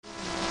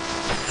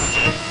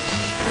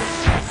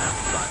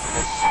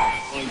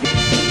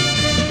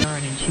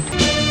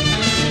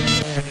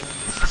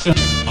Wake the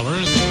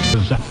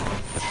fuck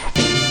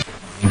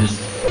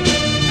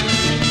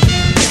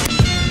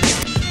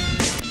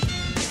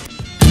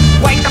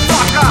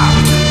up!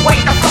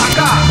 Wake the fuck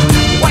up!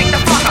 Wake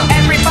the fuck up!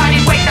 Everybody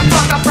wake the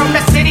fuck up! From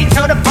the city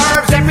to the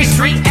burbs, every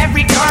street,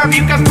 every curve,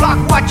 you can block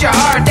what you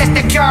heard. That's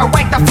the cure.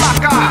 Wake the fuck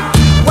up!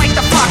 Wake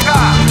the fuck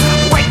up!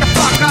 Wake the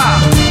fuck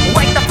up!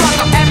 Wake the fuck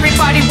up!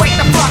 Everybody wake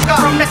the fuck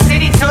up! From the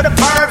city to the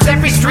burbs,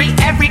 every street,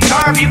 every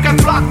curve, you can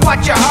block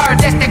what you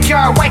heard. That's the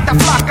cure. Wake the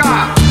fuck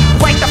up!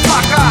 Wake the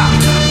fuck up!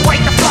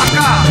 Wake the fuck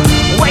up!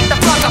 Wake the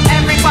fuck up!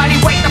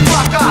 Everybody wake the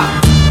fuck up!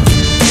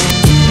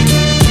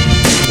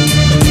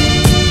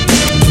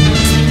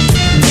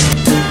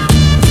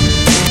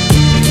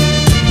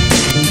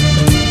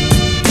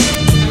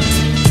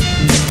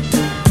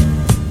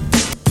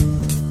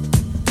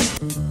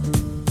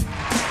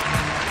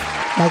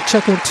 Mic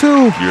check in 2.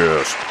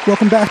 Yes.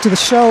 Welcome back to the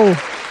show.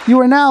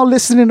 You are now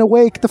listening to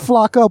Wake the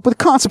Flock Up with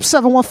Concept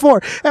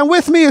 714. And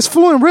with me is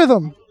Fluent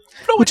Rhythm,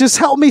 which has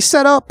helped me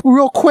set up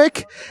real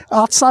quick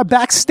outside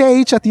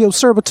backstage at the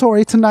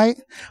Observatory tonight.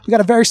 We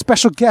got a very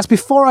special guest.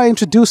 Before I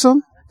introduce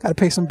him, got to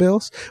pay some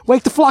bills.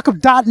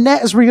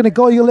 WakeTheFlockUp.net is where you're going to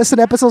go. You'll listen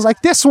to episodes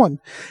like this one.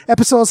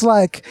 Episodes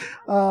like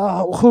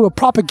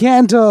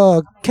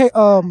Propaganda,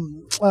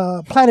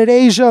 Planet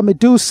Asia,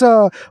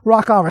 Medusa,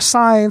 Rock Hour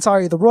Science,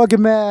 Ari the Rugged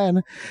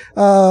Man.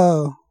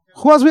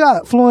 Who else we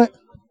got? Fluent?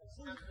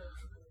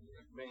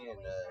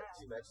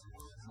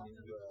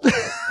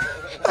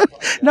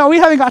 No, we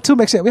haven't got 2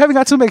 mix yet.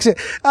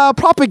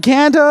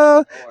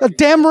 Propaganda,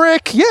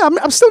 Demrick. Yeah,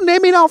 I'm still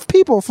naming off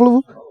people.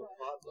 Flu.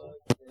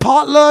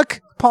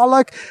 Potluck.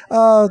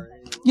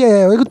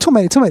 Yeah, too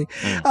many.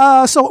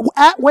 So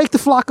at Wake the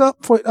Flock Up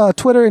for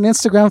Twitter and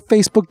Instagram,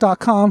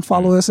 Facebook.com.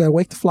 Follow us at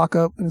Wake the Flock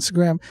Up,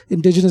 Instagram.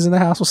 Indigenous in the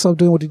house. What's up,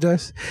 doing what he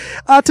does.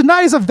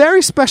 Tonight is a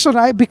very special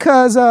night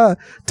because, Tone,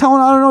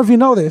 I don't know if you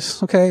know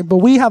this, okay, but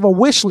we have a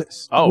wish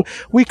list. Oh.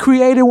 We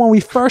created when we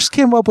first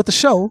came up with the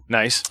show.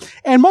 Nice.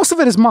 And most of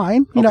it is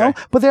mine, you know,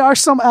 but there are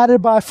some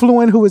added by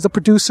Fluent, who is the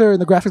producer in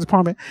the graphics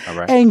department. All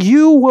right. And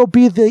you will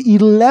be the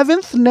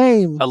 11th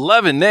name.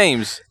 11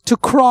 names. To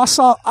cross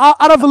out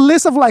of a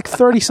list of like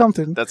 30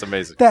 something. That's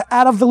amazing. That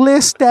out of the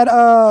list that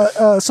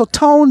so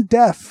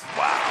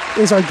Tonedeff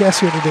is our guest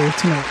here today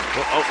tonight.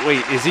 Well, oh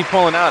wait, is he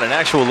pulling out an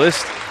actual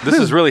list? This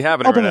is really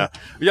happening right now.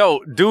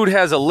 Yo, dude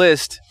has a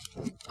list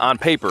on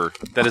paper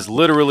that is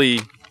literally.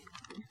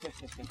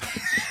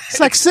 It's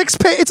like 6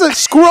 pages. It's a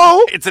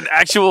scroll. It's an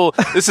actual.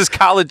 This is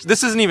college.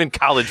 This isn't even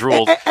college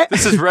ruled.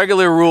 This is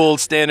regular ruled,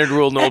 standard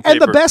ruled, no paper.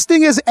 And the best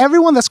thing is,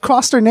 everyone that's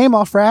crossed their name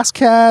off,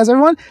 Raskaz,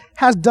 everyone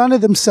has done it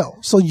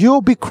themselves. So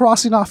you'll be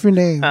crossing off your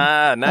name.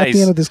 Nice. At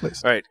the end of this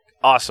list. All right.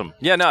 Awesome.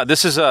 Yeah. No.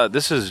 This is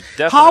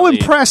definitely. How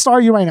impressed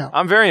are you right now?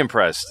 I'm very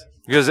impressed.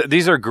 Because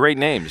these are great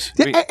names.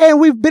 And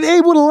we've been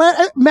able to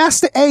let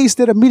Master Ace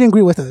did a meet and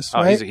greet with us.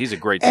 Oh, right? he's a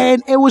great dude.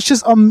 And it was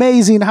just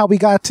amazing how we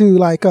got to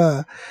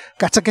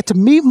get to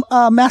meet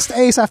Master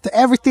Ace after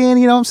everything.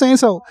 You know what I'm saying?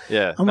 So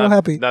yeah, I'm real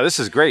happy. No, this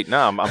is great.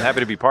 No, I'm happy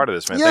to be part of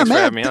this, man. Yeah, Thanks man,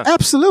 for having me on.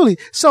 Absolutely.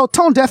 So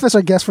Tonedeff is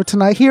our guest for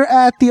tonight here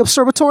at the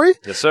Observatory.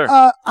 Yes, sir.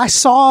 I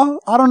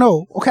don't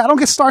know. Okay, I don't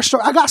get starstruck.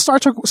 I got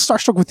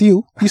starstruck with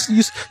you.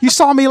 You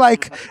saw me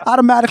like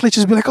automatically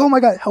just be like, oh my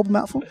God, help him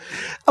out.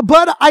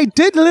 But I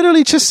did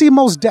literally just see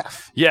Mos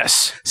Def.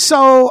 Yes.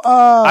 So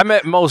I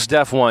met Mos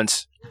Def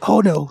once. Oh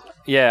no.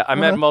 Yeah, I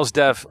met Mos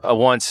Def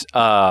once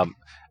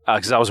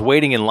because I was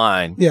waiting in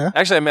line. Yeah.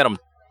 Actually, I met him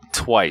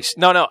twice.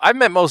 No, I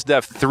met Mos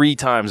Def 3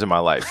 times in my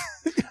life.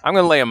 I'm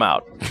gonna lay him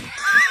out.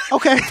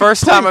 Okay.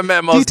 First time I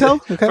met Mos Def.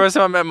 Okay. First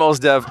time I met Mos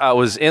Def, I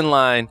was in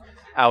line.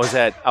 I was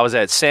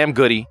at Sam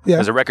Goody. Yeah.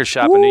 There's a record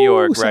shop in New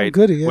York, Sam right?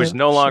 Goody, yeah. Which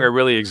no longer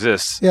really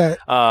exists. Yeah.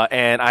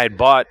 And I had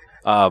bought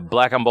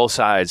Black on Both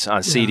Sides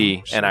on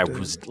CD, and I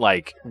was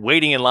like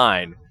waiting in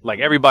line like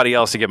everybody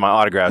else to get my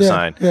autograph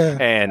signed. Yeah.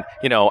 And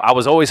I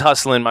was always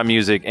hustling my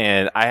music,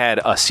 and I had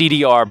a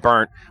CDR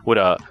burnt with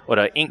a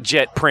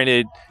inkjet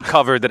printed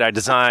cover that I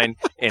designed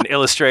in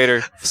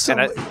Illustrator. So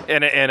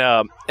and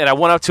I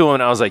went up to him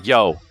and I was like,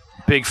 "Yo,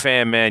 big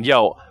fan, man.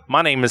 Yo,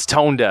 my name is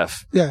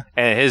Tonedeff." Yeah.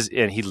 And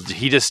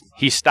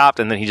he stopped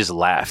and then he just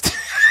laughed.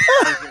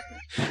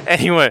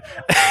 And he went,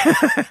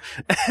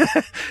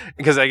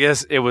 because I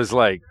guess it was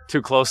like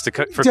too close for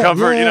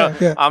comfort,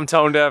 Yeah. I'm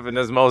Tonedeff and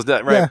there's Mos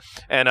Def, right?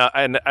 Yeah.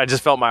 And I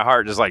just felt my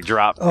heart just like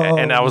drop.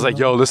 And I was like,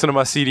 yo, listen to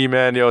my CD,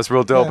 man. Yo, it's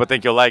real dope. I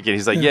think you'll like it.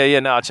 He's like, yeah,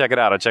 no, I'll check it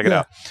out. It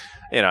out.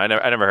 I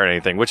never heard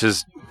anything, which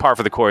is par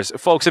for the course.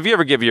 Folks, if you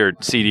ever give your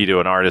CD to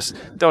an artist,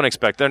 don't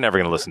expect they're never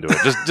going to listen to it.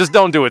 Just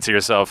don't do it to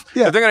yourself.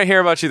 Yeah. If they're going to hear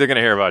about you, they're going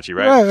to hear about you,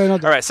 right? All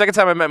right. Second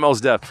time I met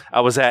Mos Def,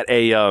 I was at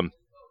a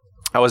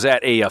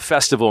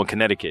festival in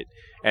Connecticut.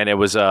 And it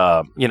was,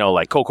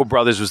 like Cocoa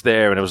Brothers was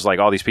there, and it was like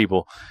all these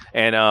people.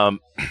 And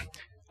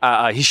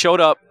he showed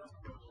up,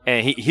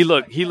 and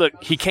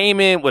he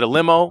came in with a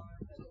limo,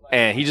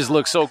 and he just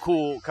looked so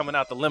cool coming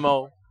out the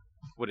limo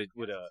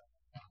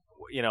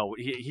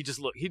he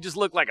just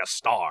looked like a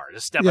star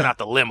just stepping out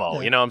the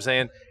limo. You know what I'm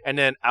saying? And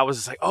then I was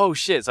just like, oh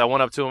shit! So I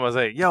went up to him. I was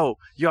like, yo,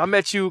 I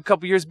met you a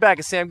couple years back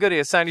at Sam Goody.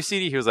 I signed your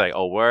CD. He was like,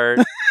 oh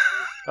word.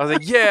 I was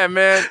like, yeah,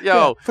 man.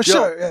 Yo. For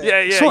sure.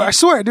 Yeah. I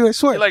swear, dude. I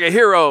swear. You're like a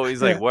hero.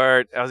 He's like,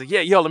 word. I was like, yeah,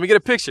 yo, let me get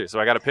a picture. So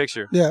I got a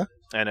picture. Yeah.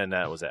 And then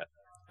that was that.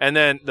 And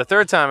then the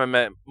third time I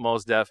met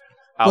Mos Def,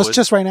 was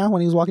just right now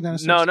when he was walking down the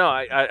stairs? No.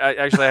 I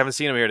actually haven't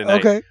seen him here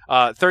tonight. Okay.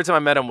 Third time I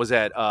met him was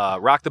at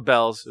Rock the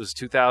Bells. It was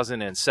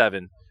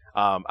 2007.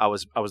 I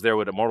was there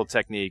with Immortal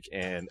Technique,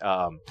 and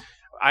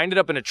I ended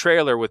up in a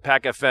trailer with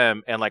Pac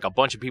FM and like a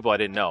bunch of people I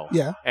didn't know.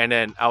 Yeah. And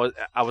then I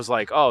was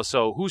like, oh,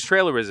 so whose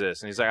trailer is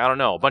this? And he's like, I don't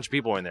know. A bunch of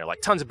people were in there,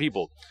 like tons of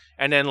people.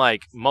 And then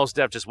like Mos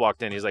Def just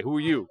walked in. He's like, who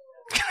are you?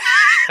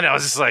 And I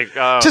was just like,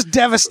 just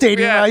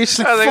devastating. Yeah. Right? You're just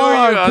like, I was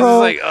like, fuck,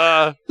 bro.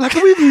 I was like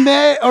we've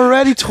met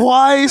already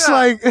twice. Yeah.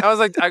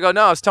 Like, I go,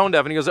 no, it's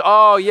Tonedeff. And he goes,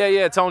 oh,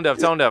 yeah, Tonedeff.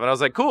 And I was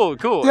like, cool.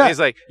 Yeah. And he's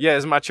like, yeah,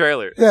 it's my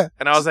trailer. Yeah.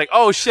 And I was like,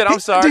 oh, shit, I'm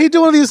sorry. Did he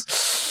do one of these?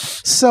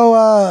 So,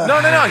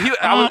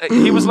 No.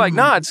 He was like,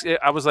 nah,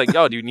 I was like,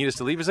 yo, do you need us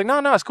to leave? He's like, no,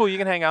 it's cool. You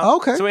can hang out.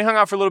 Okay. So we hung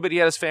out for a little bit. He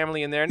had his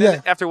family in there. And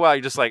then after a while,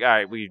 you're just like, all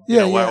right, why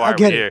are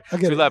we here? I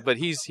get it. Left. But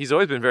he's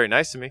always been very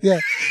nice to me. Yeah.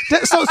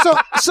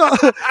 So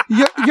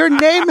your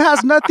name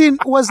has nothing,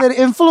 was it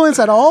influenced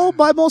at all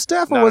by Mos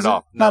Def? Or Not was at all.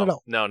 it? Not at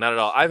all. No, not at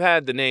all. I've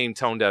had the name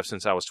Tonedeff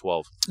since I was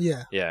 12.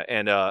 Yeah. Yeah.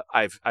 And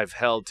I've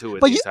held to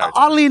it But the entire time.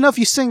 oddly enough,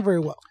 you sing very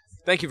well.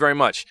 Thank you very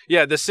much.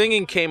 Yeah, the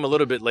singing came a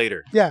little bit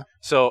later. Yeah.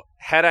 So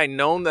had I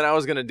known that I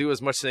was going to do as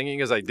much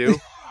singing as I do,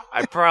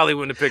 I probably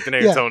wouldn't have picked the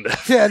name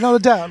Tonedeff. Yeah, no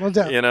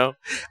doubt. You know?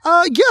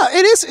 Yeah,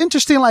 it is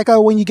interesting, like,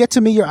 when you get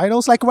to meet your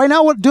idols. Like, right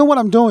now, doing what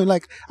I'm doing,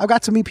 like, I've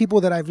got to meet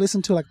people that I've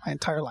listened to, like, my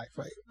entire life,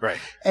 right? Right.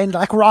 And,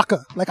 like,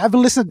 Rocka. Like, I've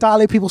been listening to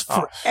Dale people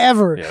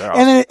forever. Yeah, they're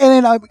awesome.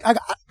 And then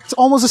it's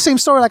almost the same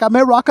story. Like, I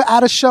met Rocka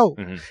at a show.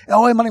 Mm-hmm.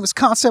 Oh, my name is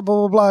Concept, blah,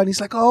 blah, blah. And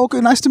he's like, oh, okay,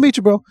 nice to meet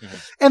you, bro. Mm-hmm.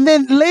 And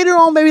then later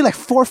on, maybe like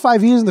 4 or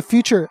 5 years in the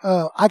future,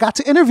 I got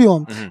to interview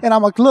him. Mm-hmm. And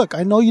I'm like, look,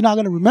 I know you're not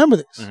going to remember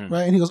this,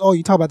 right? And he goes, oh,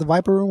 you talk about the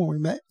Viper Room when we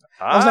met?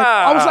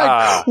 I was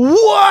like,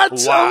 what?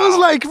 Wow. I was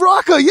like,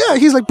 Rocka, yeah.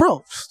 He's like,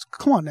 bro,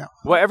 come on now.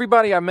 Well,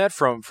 everybody I met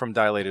from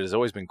Dilated has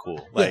always been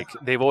cool. Like,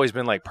 they've always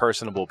been, like,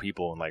 personable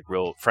people and, like,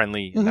 real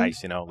friendly and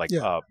nice, you know? Like,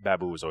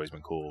 Babu has always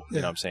been cool. You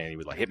know what I'm saying? He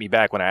would, like, hit me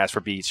back when I asked for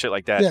beats, shit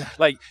like that. Yeah.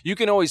 Like, you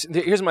can always...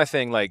 Here's my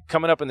thing. Like,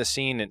 coming up in the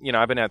scene, and, you know,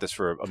 I've been at this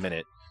for a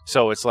minute.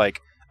 So it's like,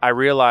 I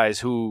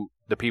realize who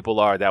the people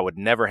are that I would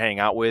never hang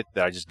out with,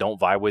 that I just don't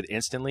vibe with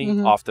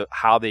instantly off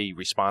how they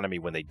respond to me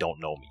when they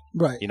don't know me.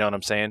 Right. You know what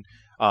I'm saying?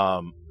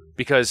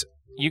 Because...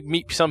 you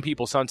meet some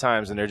people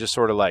sometimes and they're just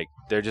sort of like,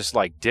 they're just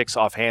like dicks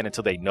offhand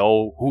until they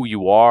know who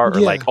you are, or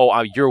like,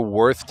 oh, you're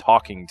worth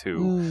talking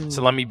to.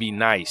 So let me be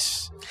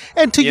nice.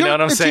 And to you know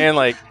what I'm saying?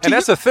 Like, and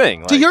that's the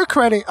thing. Like, to your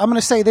credit, I'm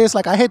going to say this,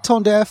 like, I hit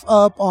Tonedeff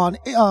up on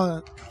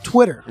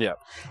Twitter. Yeah.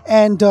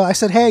 And I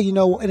said, hey, you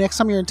know, next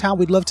time you're in town,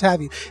 we'd love to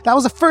have you. That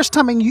was the first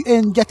time,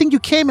 and I think you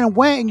came and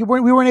went, and we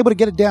weren't able to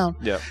get it down.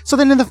 Yeah. So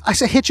then I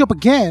said, hit you up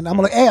again. I'm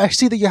like, hey, I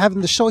see that you're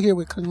having the show here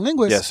with Cunning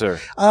Linguist. Yes, sir.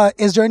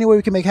 Is there any way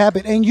we can make it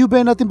happen? And you've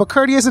been nothing but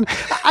courteous. And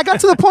I got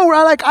to the point where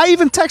I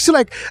even text you,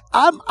 like,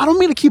 I don't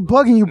mean to keep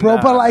bugging you, bro,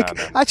 but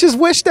like, I just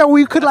wish that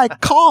we could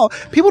like call.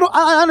 People don't,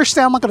 I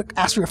understand. I'm not going to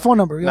ask for your phone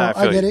number. You know,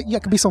 I get it. Yeah,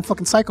 it could be some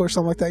fucking psycho or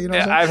something like that. You know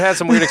what I'm saying? I've had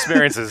some weird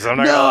experiences. I'm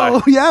not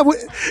going to lie. Yeah.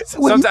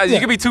 Sometimes you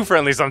can be too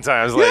friendly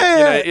sometimes.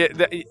 Like, you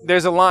know,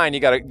 there's a line you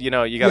gotta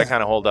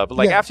kind of hold up. But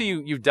like after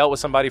you've dealt with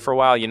somebody for a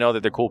while, you know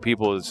that they're cool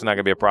people. It's not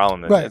gonna be a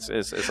problem. Right.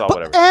 It's all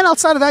whatever. And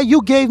outside of that,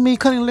 you gave me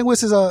Cunning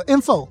Linguist's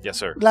info. Yes,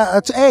 sir.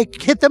 Hey,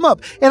 hit them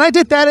up. And I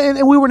did that,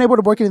 and we weren't able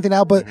to work anything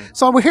out. But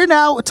so we're here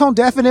now with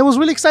Tonedeff, and it was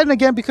really exciting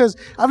again because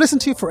I've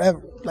listened to you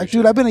forever. Like,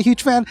 dude, I've been a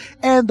huge fan.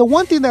 And the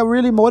one thing that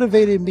really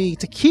motivated me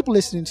to keep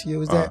listening to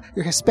you is that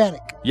you're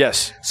Hispanic.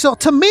 Yes. So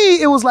to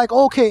me, it was like,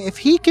 okay, if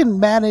he can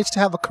manage to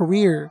have a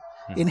career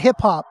in hip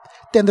hop,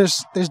 then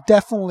there's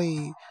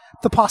definitely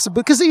the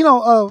possibility. Because, you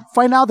know,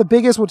 right now the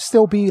biggest would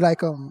still be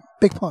like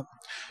Big Pun.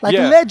 Like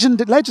legend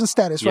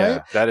status, right?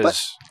 Yeah, that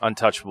is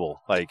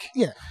untouchable. Like,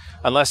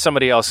 unless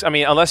somebody else, I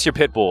mean, unless you're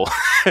Pitbull,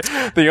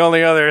 the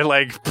only other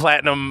like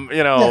platinum,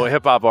 you know,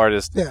 hip hop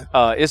artist. Yeah.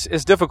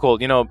 It's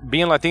difficult. You know,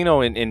 being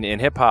Latino in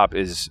hip hop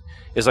is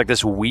like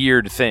this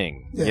weird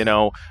thing. Yeah. You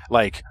know,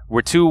 like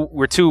we're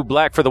too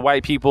black for the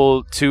white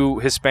people, too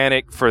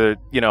Hispanic for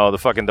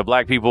the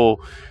black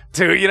people.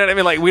 You know what I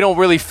mean? Like, we don't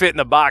really fit in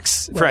the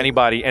box for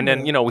anybody. And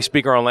then, you know, we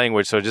speak our own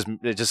language, so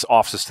it just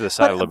offs us to the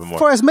side a little bit more.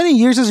 For as many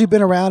years as you've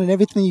been around and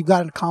everything you've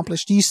gotten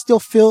accomplished, do you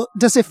still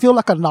does it feel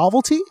like a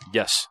novelty?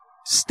 Yes.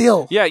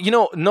 Still. Yeah, you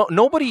know,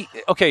 nobody,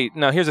 okay,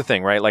 now here's the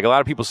thing, right? Like, a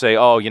lot of people say,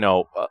 oh, you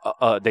know,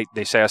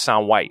 they say I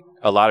sound white.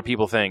 A lot of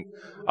people think,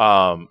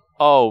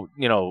 oh,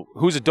 you know,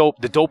 who's the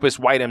dopest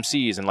white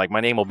MCs, and like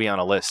my name will be on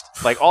a list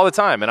like all the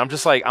time. And I'm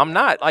just like, I'm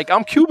not. Like,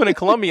 I'm Cuban and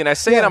Colombian. I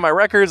say it on my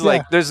records.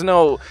 Like, there's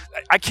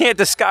I can't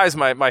disguise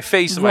my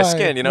face and my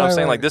skin. You know what I'm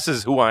saying? Like, this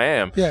is who I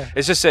am. Yeah.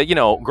 It's just that, you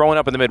know, growing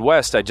up in the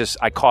Midwest,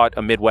 I caught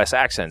a Midwest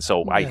accent.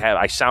 So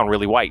I sound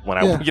really white when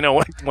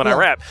I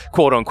rap,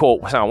 quote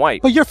unquote, sound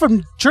white. But you're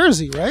from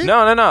Jersey, right? No.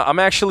 I'm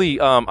actually,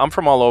 I'm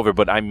from all over,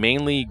 but I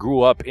mainly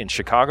grew up in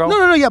Chicago.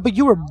 No. Yeah, but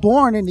you were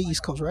born in the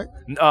East Coast, right?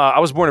 I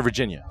was born in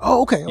Virginia.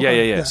 Oh, okay.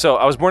 Yeah. So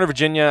I was born in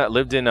Virginia,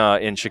 lived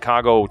in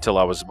Chicago till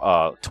I was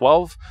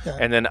 12,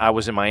 and then I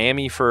was in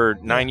Miami for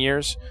 9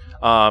 years.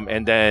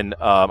 And then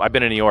I've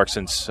been in New York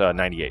since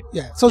 98.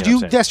 Yeah. So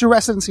that's your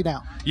residency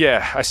now?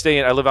 Yeah.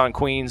 I live out in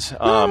Queens. You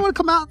don't want to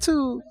come out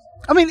to...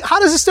 I mean, how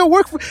does it still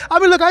work? I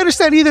mean, look, I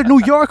understand either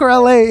New York or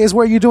LA is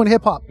where you're doing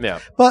hip hop. Yeah.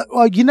 But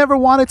you never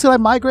wanted to like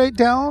migrate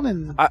down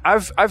and.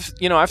 I've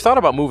thought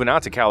about moving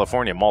out to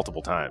California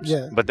multiple times.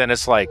 Yeah. But then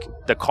it's like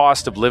the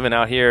cost of living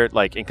out here,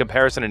 like in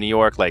comparison to New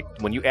York, like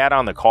when you add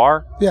on the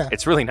car,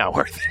 it's really not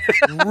worth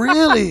it.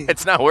 Really?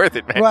 It's not worth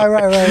it, man.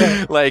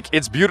 Right. Like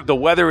it's beautiful. The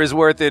weather is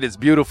worth it. It's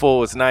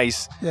beautiful. It's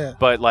nice. Yeah.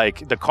 But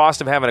like the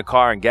cost of having a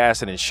car and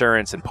gas and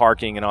insurance and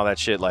parking and all that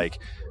shit, like.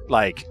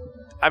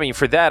 I mean,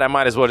 for that, I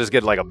might as well just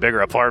get like a bigger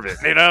apartment.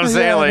 You know what I'm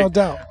saying? Like, no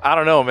doubt. I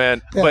don't know,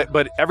 man. Yeah.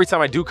 But every time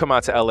I do come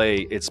out to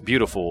LA, it's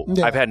beautiful.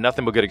 Yeah. I've had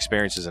nothing but good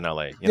experiences in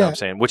LA. You know what I'm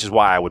saying? Which is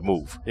why I would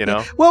move. You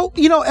know? Well,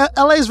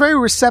 LA is very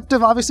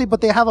receptive, obviously, but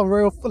they have a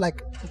real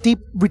like deep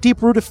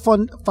rooted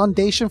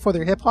foundation for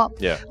their hip hop.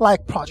 Yeah.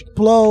 Like Project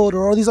Blowed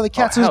or all these other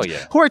cats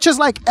who are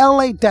just like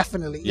LA,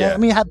 definitely. Yeah. I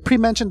mean, I had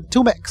pre-mentioned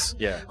Tumex.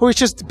 Yeah. Who has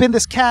just been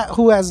this cat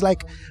who has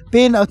like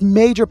been a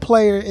major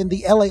player in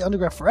the LA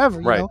underground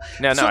forever. You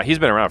know? No, he's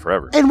been around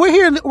forever. And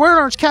we're in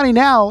Orange County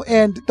now,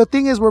 and the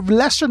thing is, we're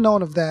lesser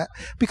known of that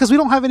because we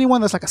don't have anyone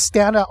that's like a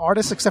standout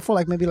artist except for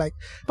like maybe like,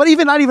 but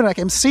even not even like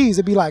MCs.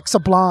 It'd be like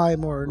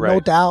Sublime or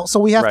No Doubt. So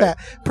we have that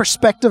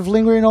perspective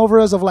lingering over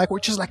us of like we're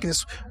just like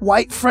this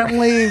white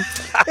friendly, and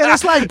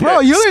it's like,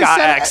 bro, you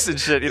X and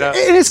shit, you know.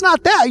 And it's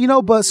not that,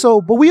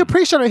 but we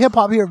appreciate our hip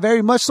hop here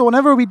very much. So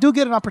whenever we do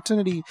get an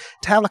opportunity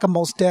to have like a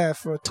Mos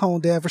Def or a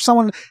Tonedeff or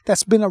someone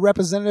that's been a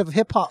representative of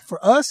hip hop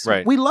for us,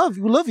 we love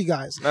you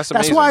guys. That's amazing.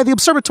 That's why the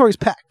Observatory is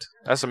packed.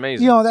 That's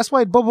amazing. That's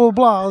why blah blah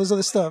blah all this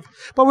other stuff.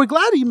 But we're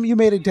glad you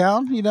made it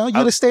down. You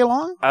gonna stay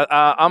long?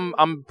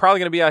 I'm probably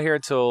gonna be out here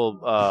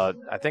until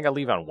I think I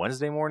leave on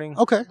Wednesday morning.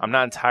 Okay. I'm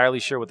not entirely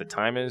sure what the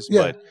time is,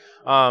 Yeah. but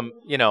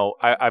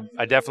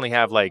I definitely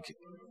have like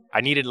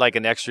I needed like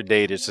an extra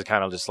day just to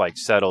kind of just like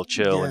settle,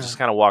 chill, and just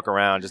kind of walk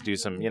around, just do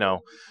some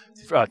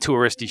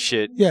touristy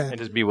shit, and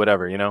just be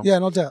whatever, Yeah,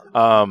 no doubt.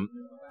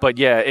 But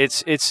yeah,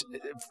 it's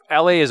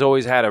LA has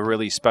always had a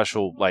really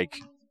special like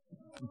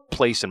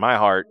place in my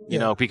heart, you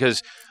know,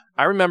 because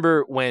I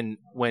remember when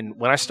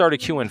I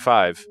started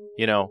QN5,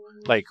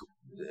 like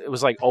it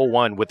was like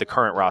 01 with the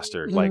current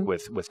roster, like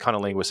with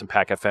Cunnilingus and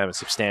Pac FM and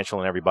Substantial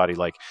and everybody,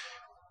 like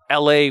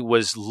LA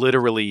was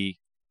literally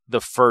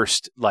the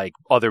first like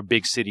other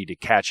big city to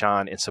catch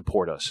on and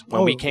support us.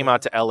 When we came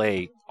out to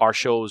LA, our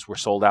shows were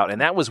sold out,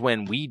 and that was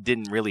when we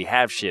didn't really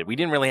have shit. We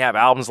didn't really have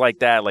albums like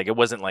that. Like it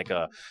wasn't like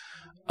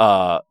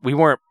we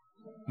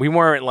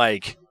weren't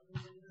like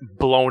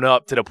blown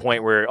up to the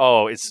point where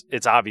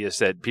it's obvious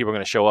that people are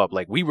going to show up.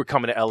 Like we were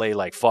coming to LA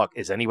like, fuck,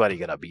 is anybody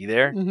going to be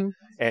there? Mm-hmm.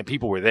 And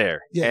people were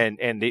there. And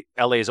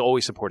LA has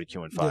always supported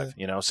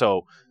QN5,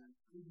 so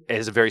it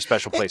is a very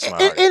special place in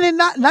my heart. And in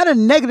not a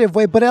negative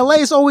way, but LA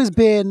has always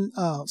been,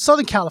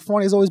 Southern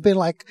California has always been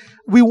like,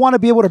 we want to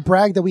be able to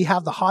brag that we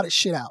have the hottest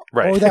shit out.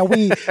 Right. Or that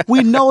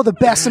we know the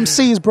best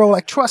MCs, bro.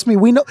 Like, trust me,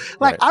 we know.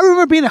 Like, I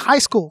remember being in high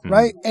school,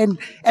 right? And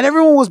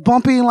everyone was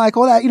bumping like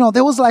all that,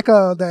 there was like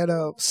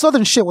that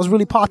Southern shit was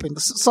really popping, the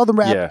Southern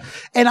rap. Yeah.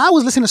 And I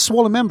was listening to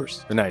Swollen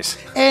Members. Nice.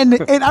 And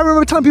I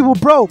remember telling people,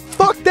 bro,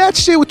 fuck that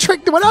shit with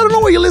Trick. I don't know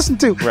what you listen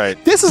to.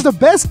 Right. This is the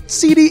best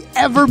CD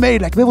ever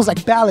made. Like, it was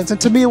like balance.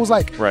 And to me, it was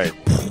like,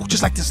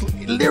 just like this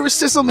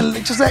lyricism and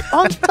just like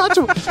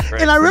untouchable.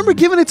 And I remember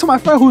giving it to my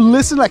friend who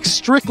listened like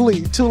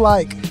strictly to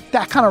like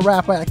that kind of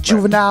rap, like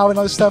Juvenile and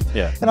all this stuff.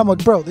 Yeah. And I'm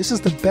like, bro, this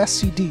is the best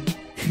CD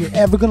you're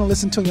ever gonna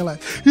listen to in your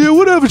life. Yeah,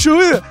 whatever,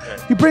 sure.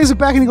 Yeah. He brings it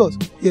back and he goes,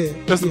 yeah.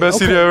 That's the best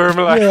CD I ever heard in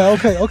my life.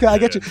 Yeah, okay, I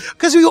get you.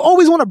 Because you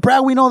always want to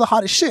brag, we know the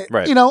hottest shit.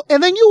 Right.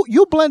 And then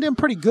you blend in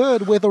pretty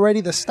good with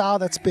already the style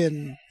that's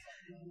been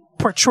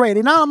portrayed.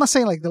 And now I'm not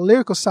saying like the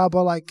lyrical style,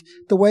 but like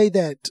the way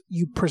that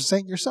you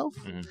present yourself.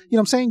 Mm-hmm. You know what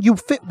I'm saying? You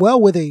fit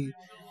well with a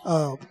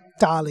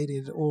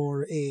Dilated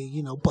or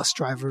a bus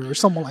driver or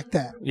someone like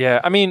that.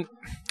 Yeah, I mean,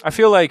 I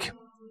feel like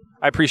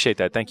I appreciate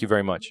that. Thank you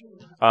very much.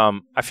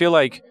 I feel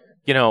like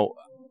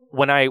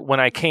when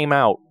I came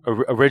out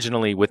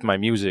originally with my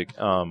music,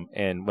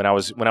 and when I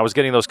was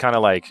getting those kind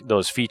of like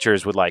those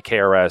features with like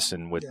KRS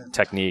and with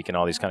Technique and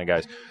all these kind of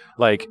guys,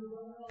 like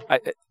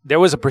there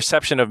was a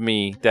perception of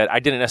me that I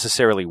didn't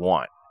necessarily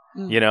want.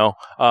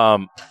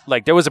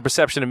 Like there was a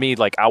perception of me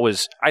like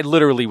I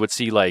literally would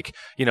see like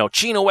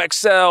Chino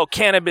XL,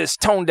 Cannabis,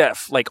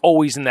 Tonedeff, like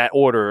always in that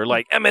order,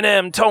 like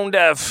Eminem,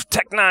 Tonedeff,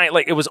 Tech Nine,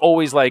 like it was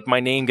always like my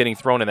name getting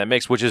thrown in that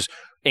mix, which is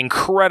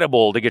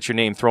incredible to get your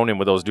name thrown in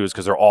with those dudes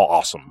because they're all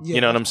awesome. You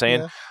know what I'm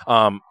saying?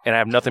 And I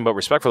have nothing but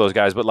respect for those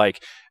guys, but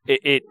like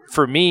it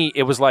for me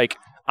it was like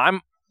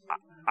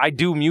I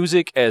do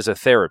music as a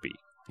therapy.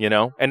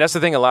 And that's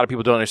the thing a lot of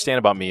people don't understand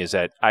about me is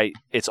that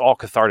it's all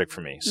cathartic for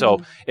me.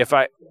 So if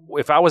I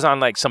was on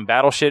like some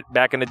battle shit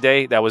back in the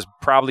day, that was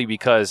probably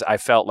because I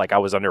felt like I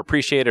was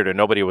underappreciated or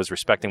nobody was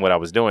respecting what I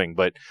was doing.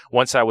 But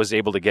once I was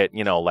able to get,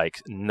 like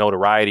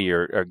notoriety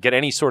or get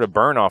any sort of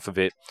burn off of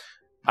it,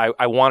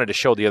 I wanted to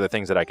show the other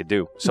things that I could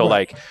do. So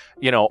like,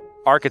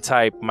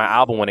 Archetype, my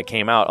album, when it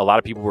came out, a lot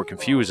of people were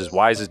confused as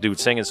why is this dude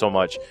singing so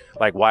much?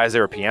 Like, why is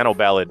there a piano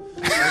ballad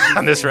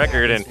on this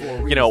record? And,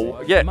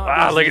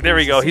 look, there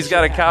we go. He's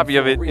got a copy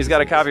of it. He's got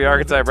a copy of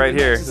Archetype right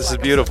here. This is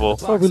beautiful.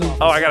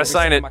 Oh, I got to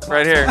sign it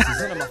right here.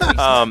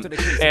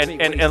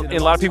 And a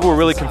lot of people were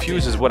really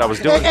confused as what I was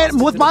doing.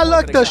 And with my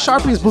luck, the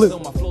Sharpie is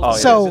blue. Oh,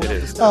 so it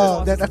is.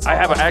 That's I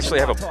actually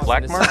have a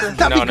black marker.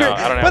 No, I don't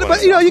have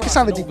But you can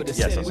sign the DVD.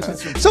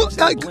 Yes, so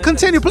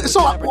continue.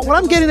 So what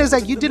I'm getting is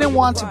that you didn't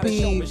want to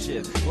be...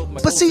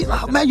 But see,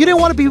 man, you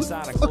didn't want to be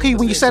okay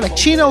when you said like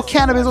Chino,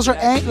 Cannabis. Those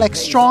are like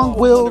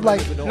strong-willed,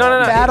 like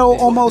battle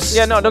almost.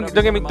 Yeah, no, don't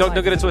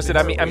get it twisted.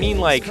 I mean,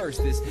 like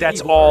that's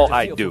all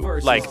I do.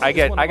 Like I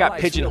got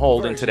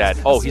pigeonholed into that.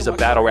 Oh, he's a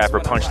battle rapper,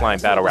 punchline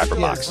battle rapper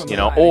box,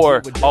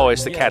 or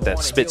it's the cat that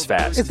spits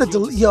fast. It's the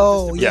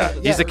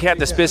he's the cat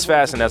that spits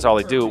fast, and that's all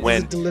they do.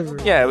 When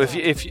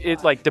if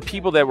it like the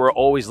people that were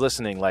always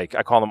listening, like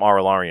I call them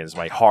RLarians,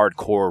 my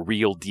hardcore,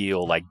 real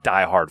deal, like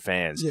diehard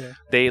fans. Yeah.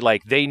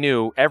 They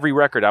knew every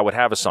record I would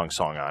have a song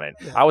on it.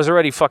 Yeah. I was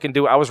already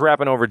I was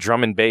rapping over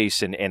drum and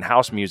bass and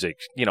house music,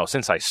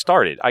 since I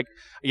started.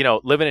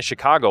 Living in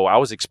Chicago, I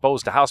was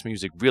exposed to house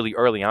music really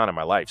early on in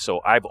my life.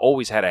 So I've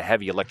always had a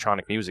heavy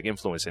electronic music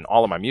influence in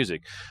all of my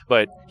music.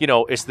 But,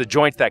 it's the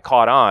joint that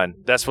caught on.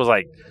 That was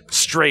like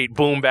straight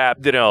boom bap,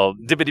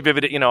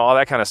 dibbity-bibbity, all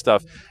that kind of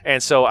stuff.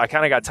 And so I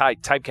kind of got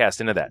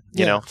typecast into that,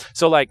 you know?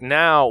 So like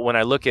now when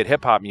I look at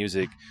hip hop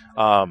music,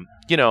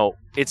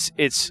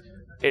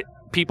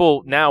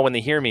 people now when they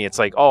hear me, it's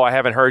like, oh, I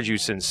haven't heard you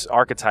since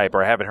Archetype,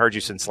 or I haven't heard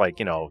you since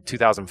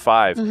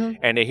 2005,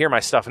 and they hear my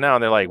stuff now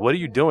and they're like, what are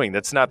you doing?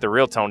 That's not the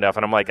real Tonedeff.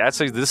 And I'm like,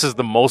 actually, this is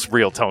the most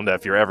real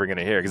Tonedeff you're ever going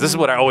to hear, because this is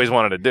what I always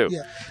wanted to do.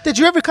 Yeah. Did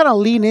you ever kind of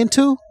lean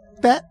into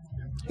that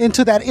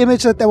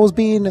image that was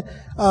being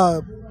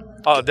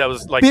that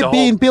was like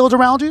being built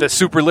around you, the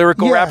super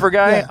lyrical rapper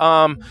guy?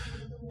 Yeah.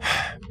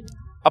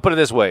 I'll put it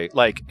this way: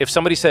 like if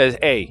somebody says,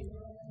 hey,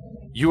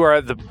 you are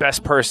the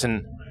best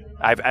person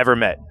I've ever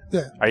met.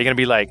 Yeah. Are you going to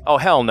be like, oh,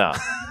 hell no?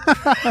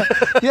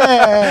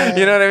 Yeah.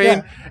 You know what I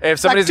mean? Yeah. If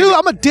somebody's like, dude,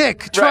 I'm a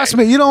dick. Trust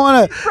me. You don't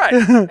want to. Right.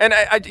 And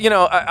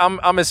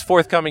I'm as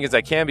forthcoming as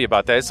I can be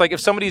about that. It's like if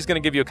somebody's going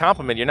to give you a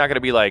compliment, you're not going to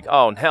be like,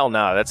 oh, hell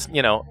no. That's,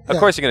 of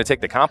course you're going to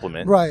take the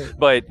compliment. Right.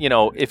 But,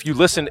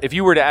 if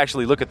you were to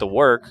actually look at the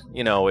work,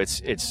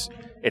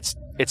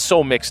 it's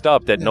so mixed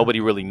up that nobody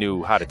really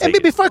knew how to take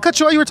it. Before I cut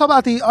you off, you were talking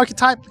about the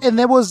Archetype, and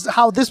there was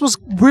how this was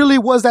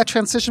that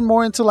transition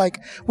more into like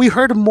we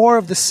heard more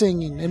of the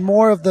singing and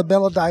more of the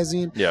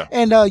melodizing. Yeah.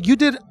 And you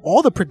did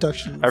all the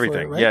production.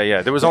 Everything. For it, right?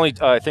 Yeah. There was only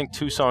I think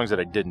 2 songs that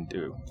I didn't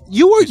do.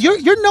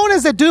 You're known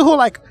as the dude who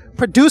like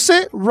produce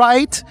it,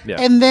 write,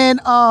 and then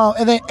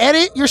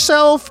edit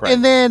yourself,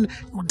 and then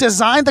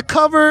design the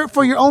cover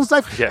for your own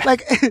stuff. Yeah.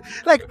 Like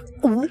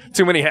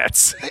too many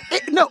hats.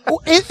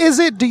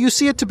 Do you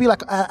see it to be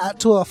like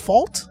to a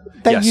fault?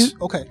 Yes.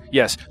 Okay.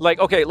 Yes. Like,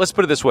 okay, let's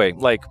put it this way.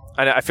 Like,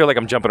 I feel like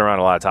I'm jumping around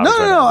a lot of topics.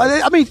 No.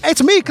 I mean,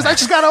 it's me because I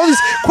just got all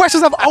these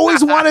questions I've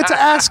always wanted to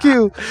ask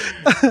you.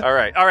 All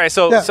right.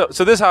 So this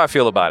is how I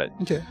feel about it.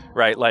 Okay.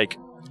 Right. Like,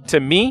 to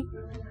me,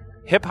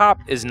 hip hop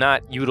is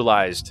not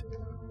utilized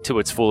to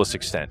its fullest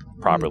extent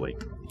properly.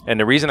 And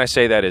the reason I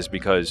say that is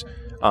because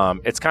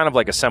it's kind of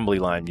like assembly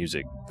line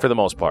music for the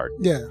most part.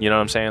 Yeah. You know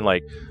what I'm saying?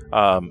 Like,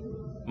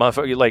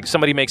 like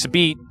somebody makes a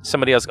beat,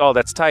 somebody else, oh,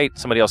 that's tight.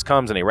 Somebody else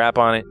comes and they rap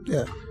on it.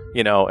 Yeah.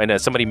 And then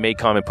somebody may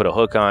come and put a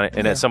hook on it,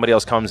 and then somebody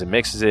else comes and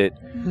mixes it,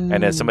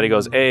 and then somebody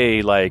goes,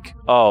 hey, like,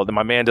 oh,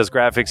 my man does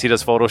graphics, he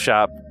does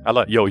Photoshop.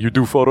 You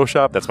do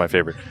Photoshop? That's my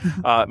favorite.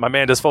 My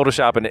man does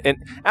Photoshop,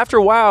 and after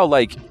a while,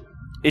 like,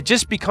 it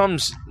just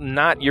becomes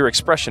not your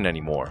expression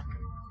anymore.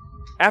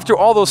 After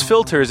all those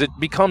filters, it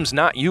becomes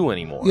not you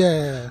anymore.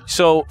 Yeah.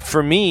 So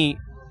for me,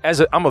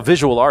 I'm a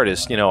visual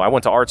artist, I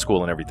went to art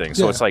school and everything,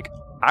 so it's like,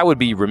 I would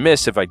be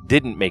remiss if I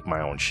didn't make my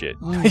own shit.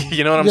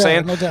 You know what I'm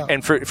saying? No doubt.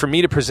 And for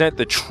me to present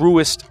the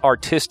truest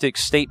artistic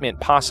statement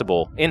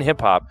possible in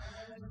hip hop,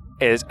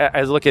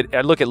 I look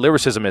at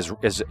lyricism as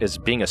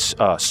being a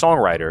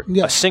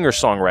songwriter, a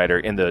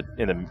singer-songwriter in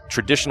the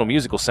traditional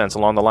musical sense,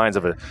 along the lines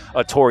of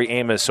a Tori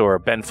Amos or a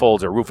Ben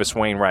Folds or Rufus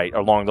Wainwright,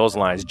 along those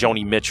lines,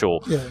 Joni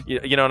Mitchell. Yeah.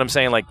 You know what I'm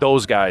saying? Like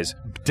those guys,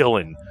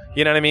 Dylan.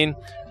 You know what I mean?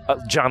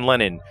 John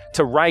Lennon.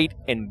 To write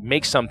and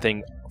make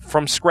something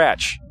from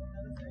scratch.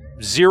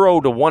 0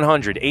 to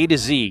 100, A to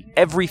Z,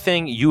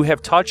 everything you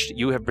have touched,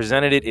 you have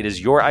presented it. It is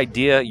your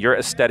idea, your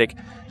aesthetic.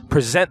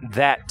 Present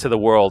that to the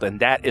world, and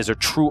that is a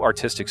true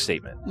artistic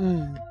statement.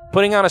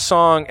 Putting on a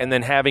song and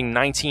then having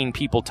 19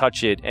 people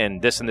touch it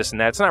and this and this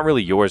and that, it's not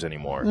really yours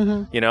anymore.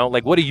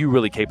 Like what are you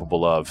really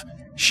capable of?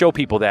 Show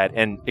people that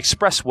and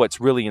express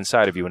what's really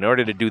inside of you. In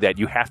order to do that,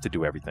 you have to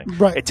do everything.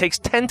 Right. It takes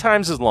 10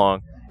 times as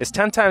long. It's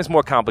 10 times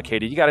more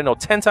complicated. You got to know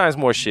 10 times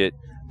more shit,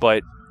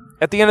 but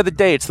At the end of the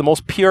day, it's the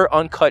most pure,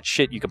 uncut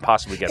shit you can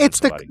possibly get. It's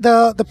from somebody.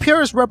 the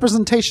purest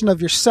representation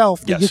of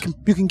yourself that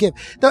you can give,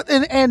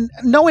 and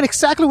knowing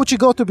exactly what you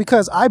go through,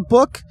 because I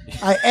book,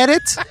 I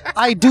edit,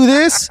 I do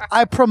this,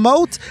 I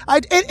promote,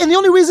 and the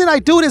only reason I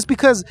do it is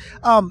because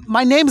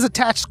my name is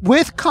attached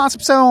with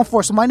Concept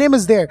 714, so my name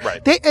is there.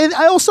 Right. And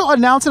I also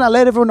announce and I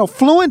let everyone know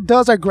Fluent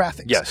does our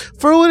graphics. Yes.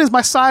 Fluent is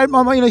my side,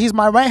 he's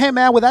my right hand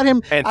man. Without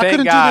him, and I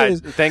couldn't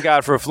do this. Thank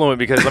God for Fluent,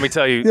 because let me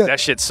tell you, that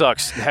shit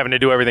sucks having to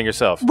do everything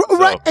yourself.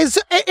 Right.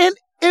 And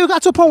it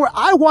got to a point where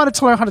I wanted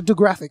to learn how to do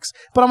graphics,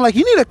 but I'm like,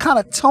 you need to kind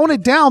of tone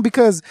it down,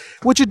 because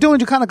what you're doing,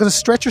 you're kind of going to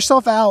stretch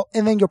yourself out,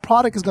 and then your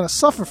product is going to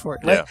suffer for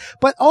it. Right? Yeah.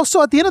 But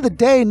also at the end of the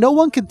day, no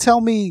one can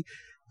tell me.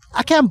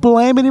 I can't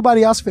blame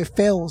anybody else if it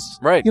fails.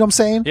 Right. You know what I'm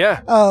saying?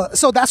 Yeah.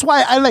 So that's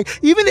why I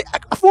even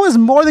Fluent is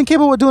more than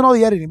capable of doing all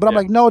the editing, but I'm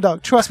like, no,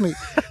 dog, trust me.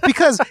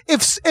 Because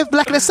if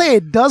like, let's say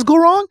it does go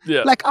wrong,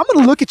 like, I'm going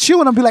to look at you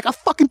and I'll be like, I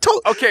fucking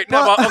told. Okay.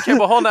 Now, but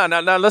hold on.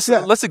 Now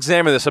let's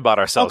examine this about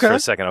ourselves for a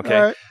second. Okay.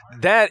 Right.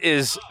 That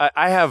is,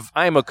 I have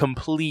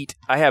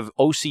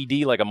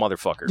OCD like a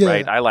motherfucker,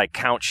 right? I like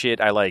count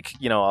shit. I like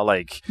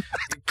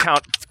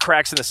count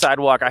cracks in the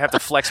sidewalk. I have to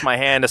flex my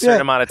hand a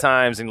certain amount of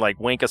times and like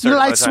wink a certain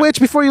amount of times. You switch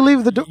before you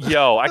leave the door.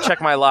 Yo, I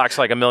check my locks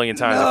like a million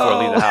times before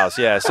I leave the house.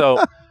 Yeah.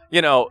 So,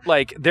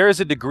 like, there is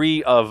a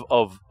degree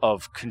of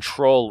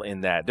control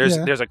in that.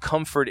 There's a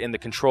comfort in the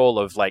control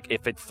of, like,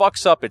 if it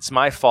fucks up, it's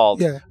my fault.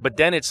 Yeah. But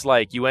then it's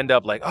like you end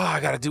up like, oh, I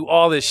got to do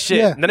all this shit.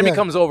 Yeah, and then it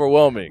becomes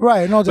overwhelming.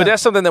 Right. No doubt. But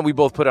that's something that we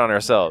both put on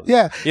ourselves.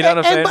 Yeah. You know what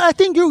I'm saying? But I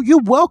think you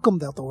welcome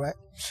that, though, right?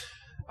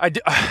 I do.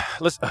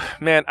 Listen,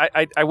 man,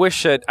 I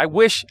wish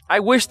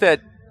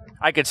that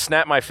I could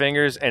snap my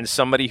fingers and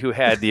somebody who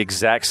had the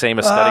exact same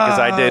aesthetic as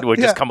I did would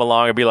just come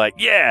along and be like,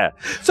 yeah.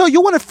 So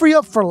you want to free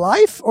up for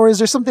life, or is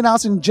there something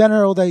else in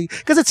general that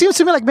because it seems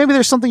to me like maybe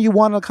there's something you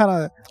want to kind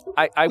of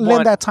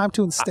lend that time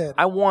to instead?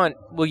 I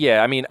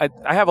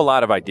have a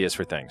lot of ideas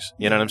for things.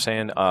 You know what I'm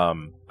saying?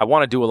 I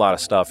want to do a lot of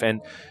stuff. And,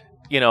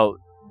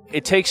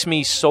 it takes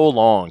me so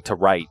long to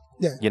write,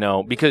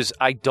 because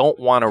I don't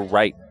want to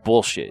write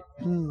bullshit.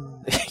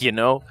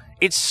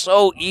 It's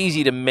so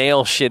easy to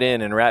mail shit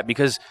in and rap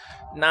because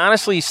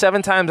honestly,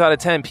 7 times out of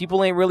 10,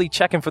 people ain't really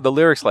checking for the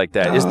lyrics like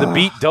that. Is the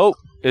beat dope?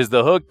 Is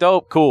the hook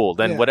dope? Cool.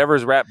 Then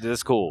whatever's rapped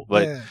is cool.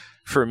 But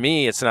for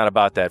me, it's not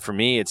about that. For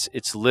me,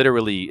 it's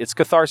literally, it's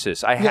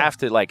catharsis. I have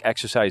to like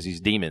exercise these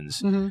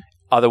demons. Mm-hmm.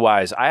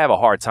 Otherwise, I have a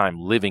hard time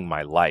living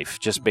my life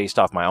just based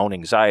off my own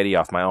anxiety,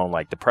 off my own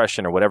like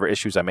depression or whatever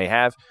issues I may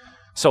have.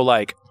 So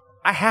like,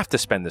 I have to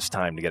spend this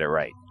time to get it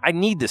right. I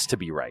need this to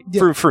be right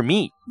for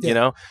me,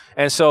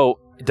 And so,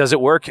 does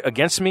it work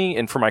against me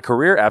and for my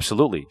career?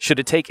 Absolutely. Should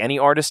it take any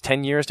artist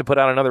 10 years to put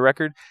out another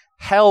record?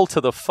 Hell to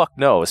the fuck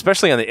no,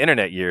 especially on the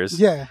internet years.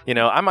 Yeah.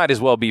 I might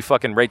as well be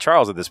fucking Ray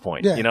Charles at this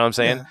point. Yeah. You know what I'm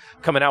saying? Yeah.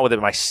 Coming out with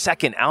my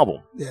second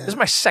album. Yeah. This is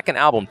my second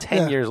album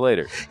 10 years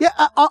later. Yeah,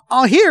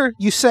 I'll hear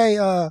you say,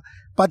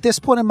 by this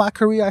point in my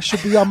career, I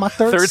should be on my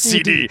third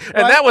CD. Right?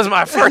 And that was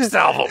my first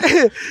album.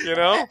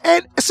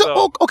 And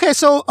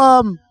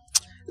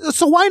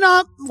so why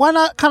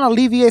not kind of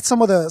alleviate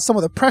some of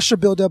the pressure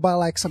buildup by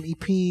like some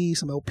EP,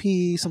 some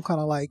LP, some kind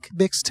of like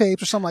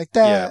mixtapes or something like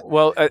that? Yeah.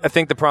 Well, I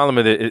think the problem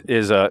with it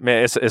is,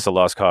 man, it's a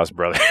lost cause,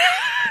 brother.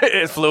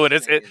 It's fluid.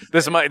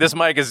 This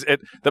mic is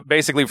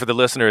basically for the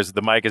listeners.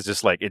 The mic is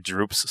just like it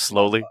droops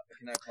slowly.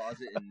 Can I pause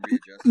it and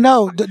readjust?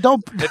 No,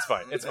 don't. It's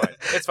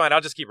fine.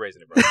 I'll just keep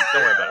raising it, bro.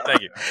 Don't worry about it.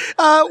 Thank you.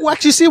 Well,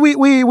 actually, see,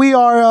 we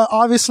are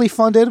obviously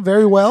funded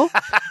very well,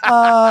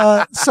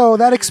 so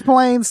that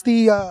explains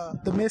the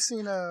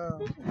missing. No.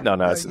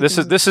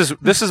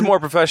 This is more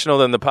professional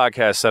than the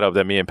podcast setup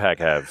that me and Pac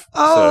have.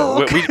 Oh,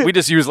 so okay. we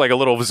just use like a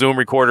little Zoom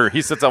recorder.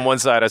 He sits on one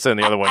side, I sit on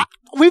the other one.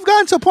 We've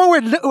gotten to a point where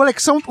like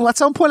at some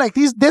point like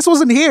this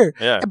wasn't here,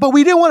 but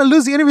we didn't want to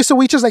lose the interview, so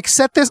we just like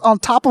set this on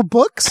top of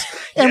books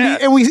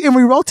and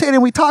we rotated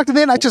and we talked, and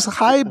then I just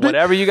hyped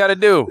whatever you got to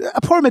do.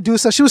 Poor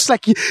Medusa, she was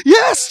like,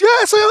 yes,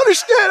 I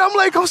understand. I'm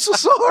like, I'm so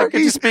sorry.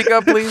 Could you speak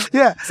up, please?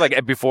 Yeah, it's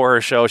like before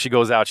her show, she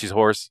goes out, she's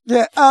hoarse.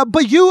 Yeah,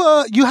 but you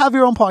have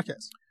your own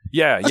podcast.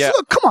 Yeah. So,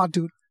 come on,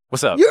 dude.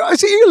 What's up?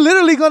 You're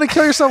literally going to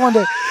kill yourself one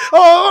day.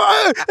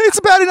 Oh, it's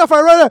bad enough.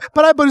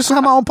 But I just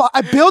have my own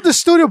I built the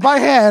studio by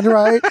hand,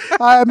 right?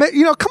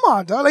 Come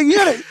on, dog. Like, you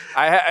got it.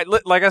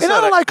 Like I said,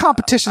 I don't like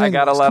competition. I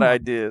got a lot of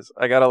ideas.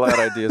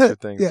 For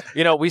things.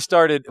 Yeah. We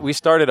started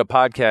a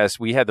podcast.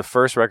 We had the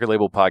first record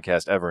label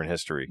podcast ever in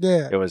history.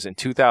 Yeah. It was in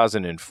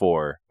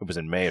 2004. It was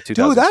in May of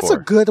 2004. Dude, that's a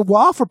good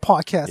while for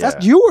podcasts. Yeah.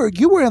 You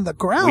were in the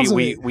grounds.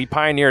 We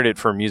pioneered it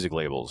for music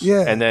labels.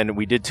 Yeah. And then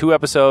we did 2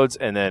 episodes,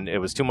 and then it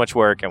was too much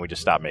work, and we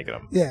just stopped making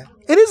them. Yeah.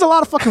 It is a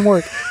lot of fucking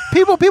work.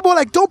 People are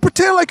like, don't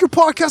pretend like your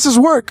podcast is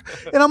work.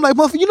 And I'm like,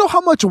 well, you know how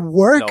much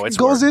work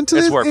goes into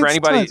this? It's work.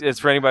 It's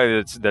for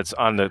anybody that's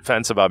on the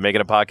fence about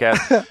making a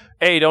podcast.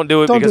 A, don't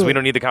do it because we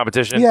don't need the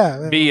competition.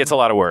 Yeah. B, it's a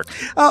lot of work.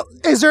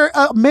 Is there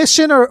a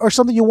mission or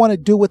something you want to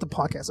do with the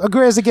podcast?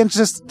 Or is it again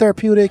just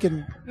therapeutic?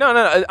 And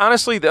No.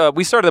 Honestly,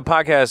 we started the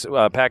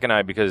podcast, Pac and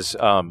I, because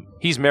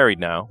he's married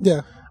now.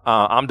 Yeah.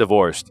 I'm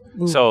divorced.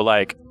 Ooh. So,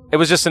 like, it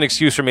was just an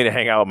excuse for me to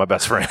hang out with my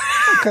best friend.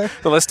 Okay.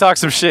 So let's talk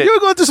some shit. You were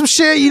going through some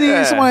shit. You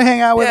needed someone to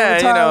hang out with. Yeah, at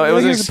the time. it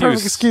was an Here's excuse. a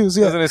perfect excuse.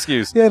 Yeah. It was an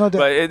excuse. Yeah, no doubt.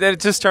 But it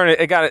just turned.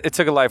 It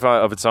took a life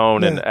of its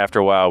own, and after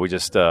a while, we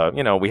just, we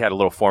had a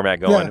little format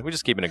going. Yeah. We're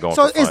just keeping it going.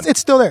 So for fun. it's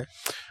still there.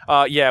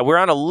 Yeah, we're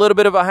on a little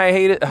bit of a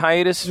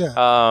hiatus.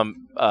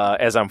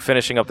 As I'm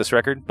finishing up this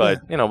record,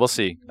 but we'll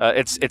see.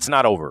 It's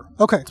not over.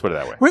 Okay, let's put it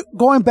that way. We're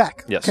going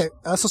back. Yes. Okay.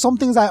 So some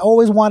things I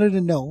always wanted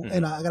to know,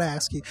 and I gotta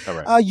ask you. All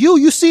right.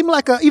 You seem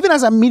like even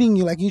as I'm meeting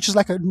you, like you're just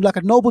like a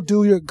noble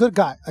dude. You're a good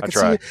guy. I can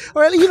try. see it.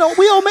 Or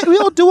we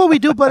all do what we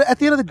do, but at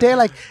the end of the day,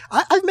 like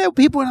I've met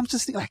people and I'm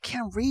just thinking, I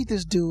can't read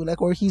this dude,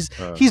 like, or he's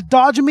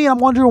dodging me, and I'm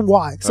wondering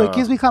why. So it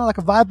gives me kind of like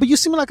a vibe. But you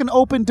seem like an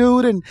open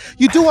dude, and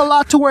you do a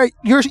lot to where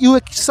you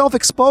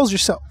self-expose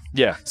yourself.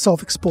 Yeah.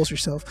 Self-expose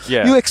yourself.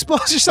 Yeah. You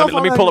expose yourself.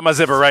 Let me pull up my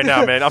zipper right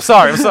now, man. I'm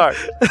sorry.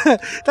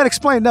 That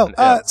explained. No.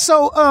 Yeah.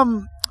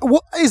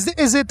 What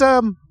is it?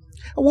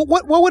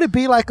 What would it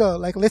be like?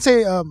 Let's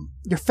say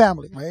your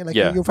family, right? Like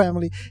your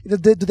family.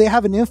 Do they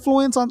have an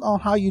influence on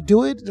how you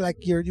do it? Like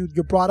you're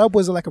brought up.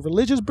 Was it like a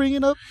religious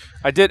bringing up?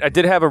 I did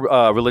have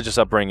a religious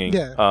upbringing.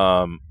 Yeah.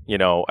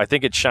 I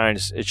think it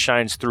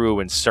shines through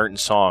in certain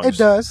songs. It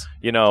does.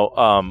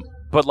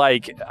 But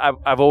like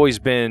I've always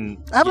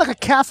been. I have like a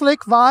Catholic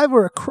vibe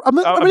or I'm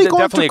really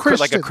going definitely to Christian.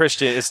 like a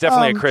Christian. It's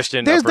definitely a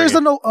Christian. There's a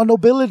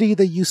nobility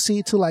that you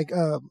see to like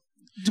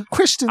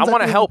Christians. I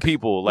want to help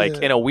people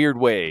in a weird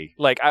way.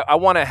 Like I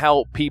want to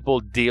help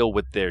people deal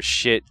with their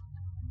shit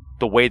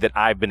the way that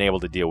I've been able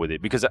to deal with it,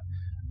 because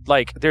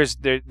like there's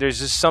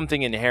just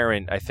something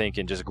inherent, I think,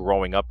 in just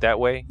growing up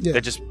that way. Yeah.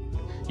 That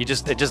it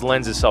just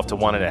lends itself to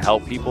wanting to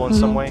help people in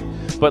some way.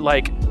 But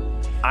like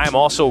I'm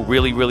also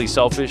really, really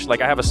selfish.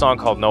 Like I have a song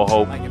called No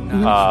Hope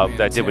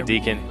that I did with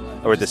Deacon,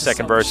 or the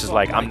second verse is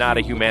like, I'm not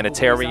a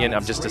humanitarian,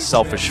 I'm just a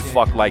selfish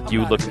fuck like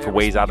you looking for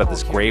ways out of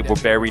this grave we're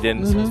buried in.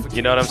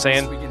 You know what I'm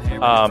saying?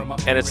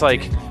 And it's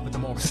like,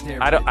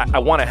 I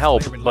want to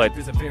help, but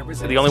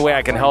the only way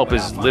I can help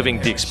is living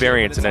the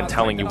experience and then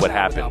telling you what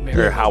happened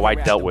or how I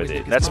dealt with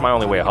it. That's my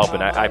only way of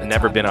helping. I've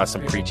never been on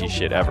some preachy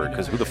shit ever,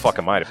 because who the fuck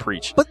am I to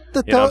preach? But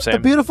you know what I'm saying?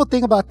 The beautiful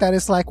thing about that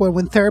is like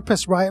when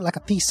therapists write like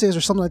a thesis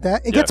or something like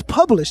that, it gets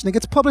published, and it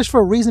gets published for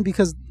a reason,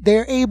 because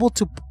they're able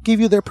to give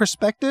you their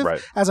perspective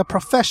as a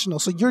professional.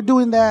 So you're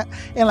doing that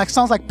in like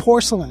songs like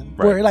Porcelain,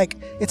 where like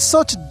it's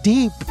such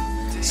deep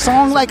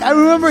song. Like I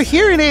remember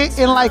hearing it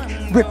and like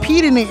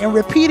repeating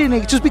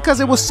it just because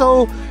it was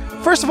so,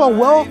 first of all,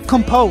 well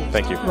composed.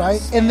 Thank you.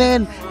 Right? And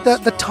then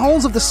the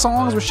tones of the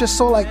songs were just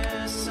so like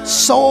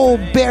soul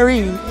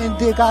bearing, and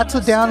they got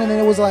to down, and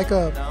then it was like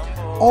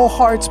all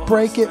hearts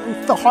break it,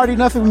 the hard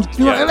enough, and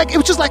like it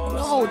was just like,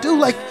 whoa, dude,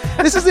 like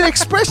this is an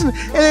expression.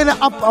 And then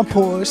I'm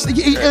pushed, and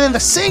then the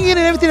singing and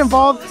everything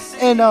involved,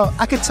 and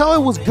I could tell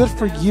it was good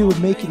for you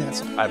making that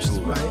song.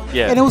 Absolutely. Right?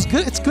 Yeah. And it was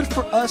good. It's good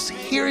for us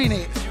hearing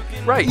it.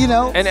 Right.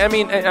 And I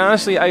mean, and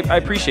honestly, I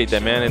appreciate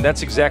that, man. And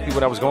that's exactly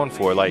what I was going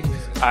for. Like,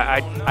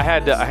 I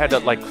had to,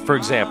 like, for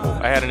example,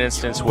 I had an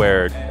instance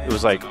where it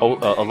was like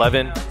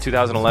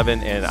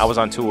 2011, and I was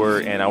on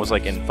tour, and I was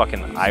like in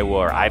fucking Iowa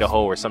or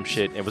Idaho or some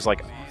shit. It was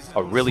like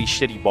a really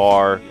shitty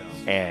bar,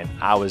 and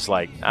I was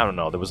like, I don't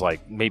know, there was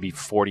like maybe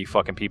 40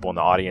 fucking people in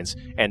the audience,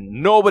 and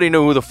nobody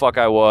knew who the fuck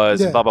I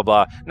was, blah, blah,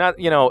 blah. Not,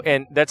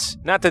 and that's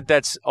not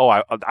that's,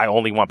 I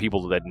only want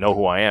people that know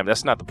who I am.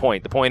 That's not the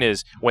point. The point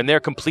is, when they're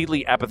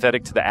completely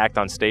apathetic to the act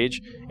on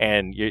stage,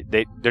 and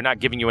they're not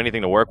giving you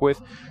anything to work with,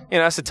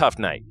 that's a tough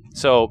night.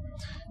 So,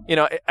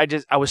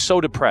 I was so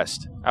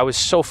depressed. I was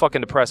so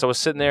fucking depressed. I was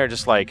sitting there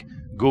just like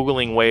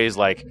Googling ways,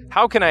 like,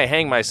 how can I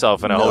hang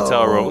myself in a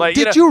hotel room? Like,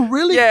 did you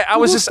really? Yeah, I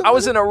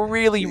was in a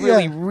really,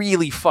 really,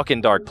 really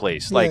fucking dark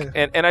place. Like,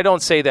 and I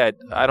don't say that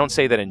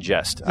in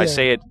jest. I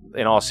say it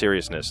in all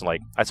seriousness.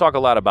 Like, I talk a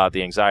lot about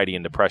the anxiety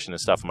and depression and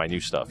stuff in my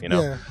new stuff,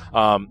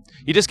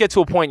 You just get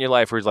to a point in your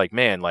life where it's like,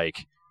 man,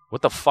 like,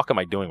 what the fuck am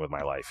I doing with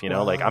my life?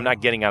 Like, I'm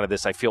not getting out of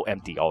this. I feel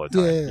empty all the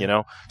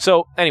time,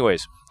 So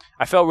anyways,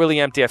 I felt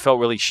really empty. I felt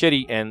really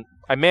shitty, and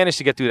I managed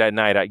to get through that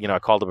night. I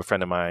called up a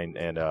friend of mine,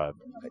 and to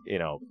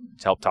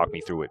help talk me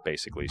through it,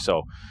 basically.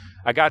 So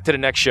I got to the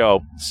next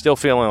show, still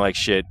feeling like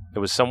shit. It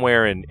was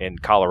somewhere in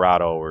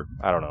Colorado, or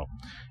I don't know.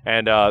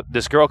 And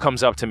this girl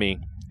comes up to me,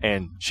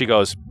 and she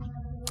goes,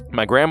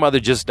 my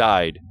grandmother just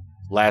died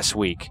last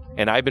week,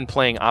 and I've been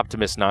playing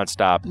Optimist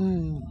nonstop.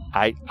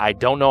 I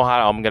don't know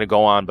how I'm going to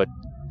go on, but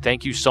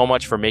thank you so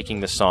much for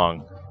making this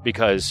song,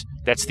 because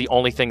that's the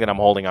only thing that I'm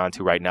holding on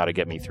to right now to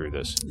get me through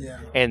this. Yeah.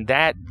 And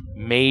that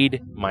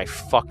made my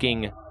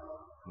fucking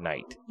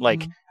night.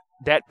 Like,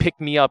 that picked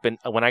me up, and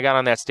when I got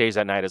on that stage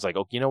that night, I was like,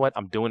 oh, you know what?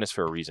 I'm doing this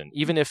for a reason.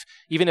 Even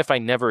if I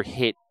never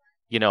hit,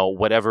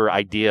 whatever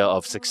idea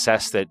of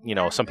success that,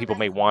 some people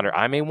may want or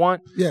I may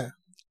want. Yeah.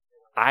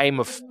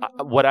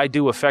 What I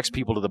do affects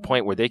people to the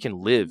point where they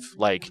can live,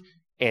 like,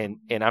 and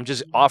I'm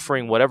just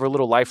offering whatever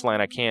little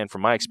lifeline I can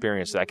from my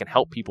experience that I can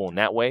help people in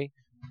that way.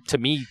 To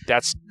me,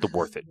 that's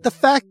worth it. The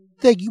fact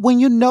that when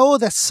you know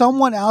that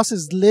someone else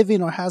is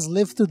living or has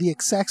lived through the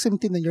exact same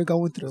thing that you're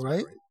going through,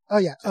 right? Oh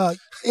yeah,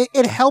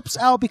 it helps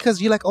out,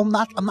 because you're like, oh,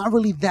 I'm not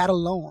really that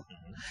alone.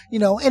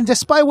 And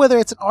despite whether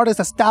it's an artist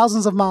that's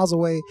thousands of miles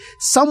away,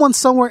 someone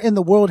somewhere in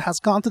the world has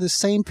gone through the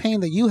same pain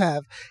that you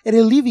have. It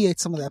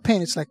alleviates some of that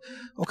pain. It's like,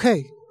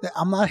 okay,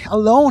 I'm not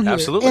alone here.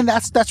 Absolutely. And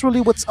that's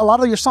really what a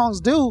lot of your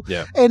songs do.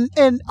 Yeah.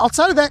 And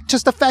outside of that,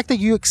 just the fact that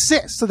you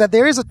exist, so that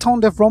there is a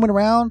Tonedeff roaming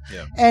around.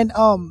 Yeah. And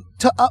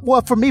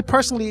for me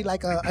personally,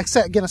 like as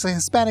a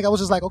Hispanic, I was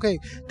just like, okay,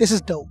 this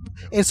is dope.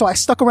 And so I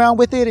stuck around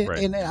with it,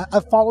 and I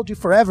followed you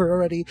forever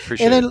already.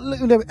 Appreciate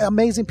and then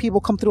amazing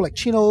people come through, like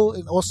Chino,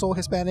 and also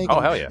Hispanic.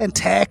 Oh, hell yeah. And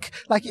Tech,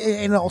 like,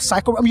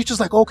 Psycho. I mean, you're just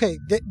like, okay,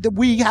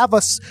 we have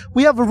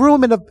a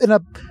room in a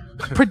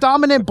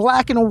predominant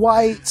black and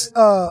white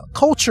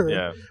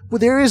culture where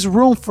there is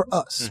room for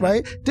us,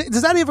 right?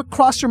 Does that ever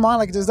cross your mind?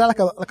 Like, is that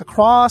like a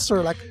cross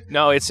or like?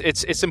 No,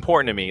 it's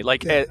important to me.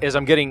 Like as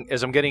I'm getting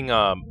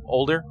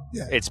older,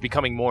 it's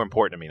becoming more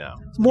important to me now.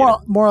 It's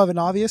more of an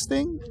obvious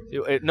thing.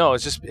 No,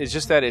 it's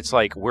just that it's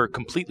like we're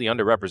completely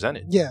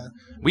underrepresented. Yeah,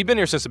 we've been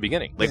here since the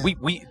beginning. Like we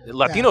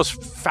Latinos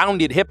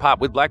founded hip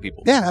hop with black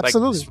people. Yeah,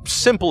 absolutely. Like,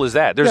 simple as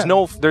that. There's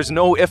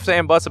no ifs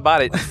and buts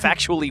about it.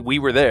 Factually, we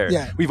were there.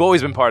 Yeah. We've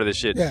always been part of this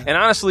shit. Yeah. And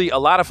honestly, a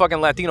lot of fucking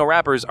Latino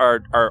rappers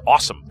are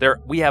awesome.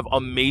 We have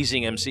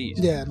amazing MCs.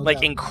 Yeah, no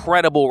doubt.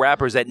 Incredible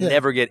rappers that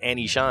never get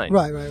any shine.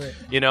 Right.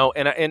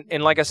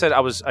 And like I said,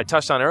 I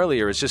touched on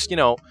earlier, it's just,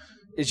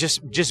 it's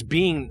just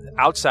being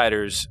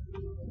outsiders,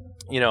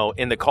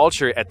 in the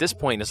culture at this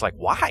point. It's like,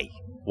 why?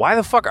 Why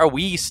the fuck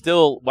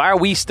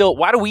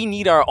why do we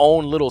need our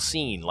own little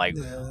scene? Like,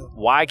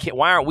 why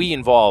aren't we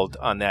involved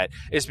on that?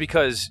 It's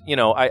because,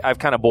 I've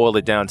kind of boiled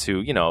it down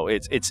to,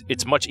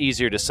 it's much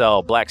easier to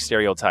sell black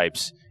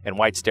stereotypes and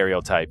white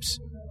stereotypes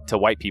to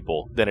white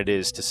people than it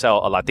is to sell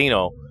a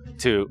Latino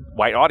to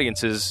white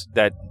audiences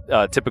that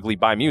typically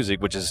buy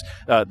music, which is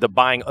the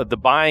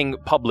buying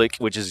public,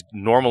 which is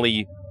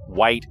normally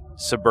white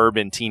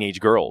suburban teenage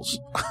girls.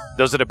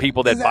 Those are the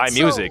people that buy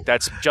music.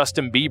 That's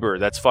Justin Bieber.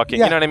 That's fucking,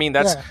 you know what I mean?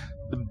 That's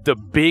the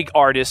big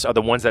artists are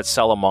the ones that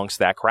sell amongst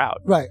that crowd.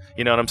 Right.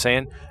 You know what I'm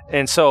saying?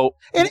 And so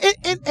and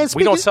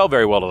we don't sell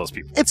very well to those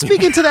people. And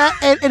speaking to that,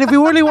 and if we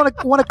really want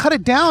to cut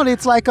it down,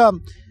 it's like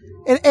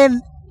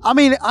and I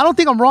mean, I don't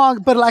think I'm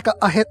wrong, but like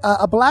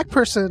a black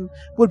person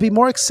would be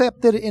more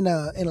accepted in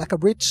like a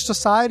rich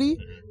society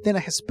than a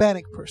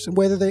Hispanic person,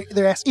 whether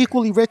they're as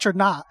equally rich or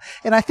not.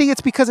 And I think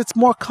it's because it's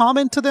more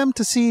common to them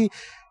to see,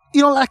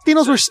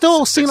 Latinos were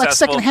still seen like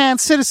secondhand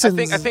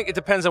citizens. I think it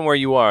depends on where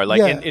you are.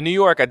 Like in New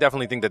York, I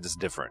definitely think that it's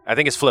different. I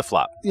think it's flip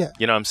flop. Yeah,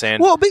 you know what I'm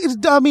saying? Well,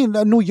 I mean,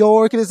 New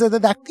York is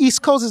that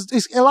East Coast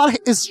is a lot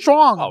is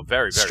strong. Oh,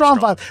 very very strong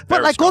vibe.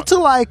 But like go to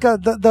like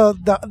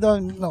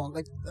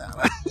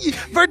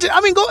Virgin.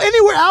 I mean, go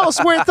anywhere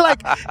else where it's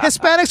like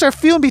Hispanics are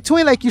few in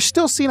between. Like you're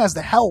still seen as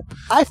the help.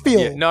 I feel.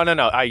 Yeah,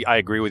 no. I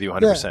agree with you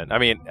 100%. Yeah.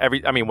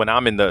 I mean, when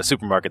I'm in the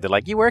supermarket, they're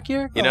like, "You work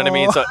here?" You know what I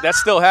mean? So that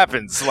still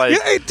happens. Like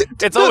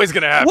it's always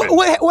gonna happen.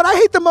 What I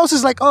hate the most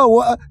is like,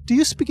 do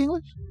you speak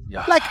English?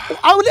 Yeah. Like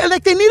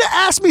they need to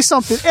ask me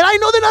something, and I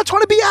know they're not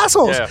trying to be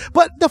assholes. Yeah.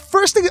 But the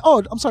first thing,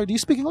 I'm sorry, do you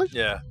speak English?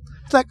 Yeah.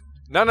 It's like,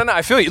 no.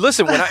 I feel you.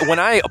 Listen, when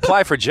I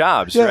apply for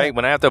jobs, right?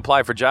 When I have to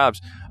apply for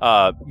jobs,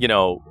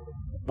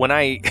 when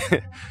I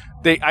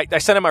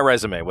send in my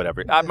resume,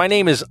 whatever. My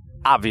name is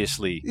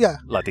obviously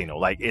Latino.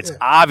 Like it's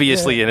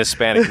obviously an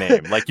Hispanic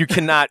name. Like you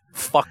cannot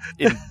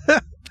fucking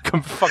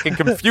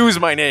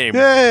confuse my name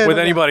with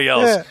anybody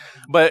else. Yeah.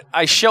 But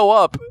I show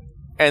up.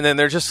 And then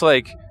they're just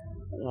like,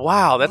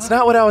 wow, that's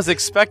not what I was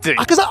expecting.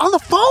 Because on the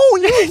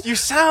phone, you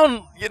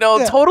sound,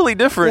 totally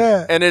different.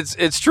 Yeah. And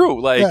it's true.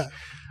 Like,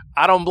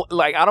 I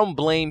don't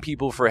blame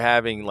people for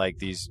having like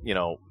these,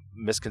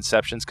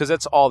 misconceptions because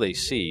that's all they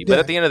see. But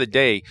at the end of the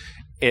day,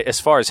 as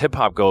far as hip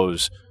hop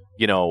goes,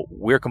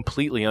 we're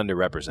completely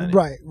underrepresented.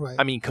 Right.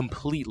 I mean,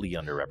 completely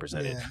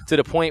underrepresented to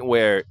the point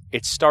where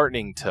it's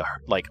starting to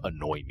like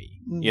annoy me,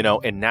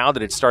 and now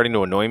that it's starting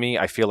to annoy me,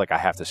 I feel like I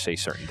have to say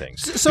certain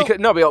things.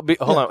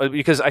 Hold on,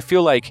 because I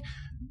feel like,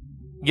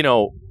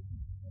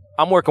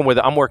 I'm working with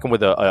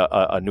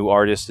a new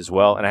artist as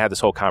well. And I had this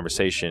whole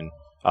conversation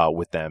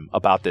with them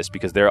about this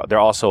because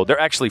they're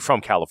actually from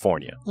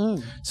California.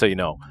 So,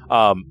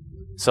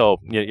 So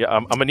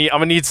I'm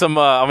gonna need some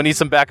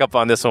backup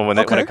on this one when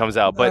it comes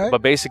out.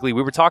 But basically,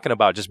 we were talking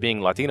about just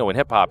being Latino in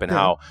hip hop and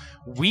how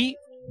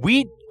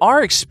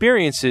our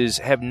experiences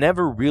have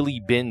never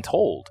really been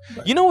told.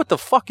 Right. You know what the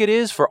fuck it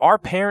is for our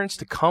parents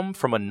to come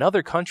from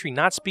another country,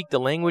 not speak the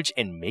language,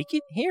 and make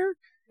it here,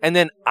 and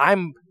then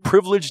I'm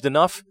privileged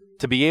enough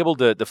to be able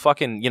to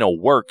fucking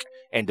work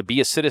and to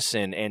be a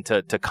citizen and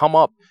to come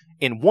up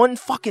in one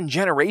fucking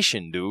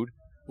generation, dude.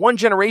 One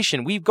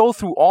generation, we go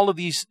through all of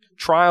these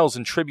trials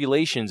and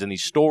tribulations and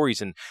these stories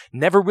and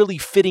never really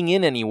fitting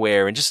in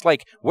anywhere. And just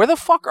like, where the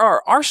fuck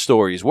are our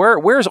stories?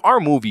 Where's our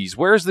movies?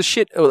 Where's the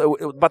shit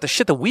about the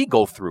shit that we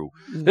go through?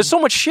 Mm-hmm. There's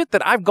so much shit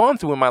that I've gone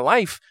through in my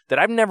life that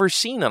I've never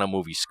seen on a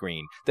movie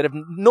screen, that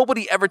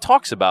nobody ever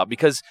talks about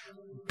because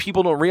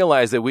people don't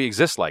realize that we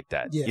exist like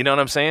that. Yeah. You know what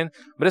I'm saying?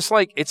 But it's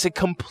like, it's a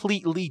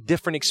completely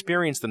different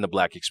experience than the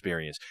black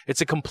experience.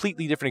 It's a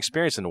completely different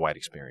experience than the white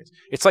experience.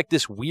 It's like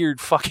this weird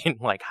fucking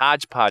like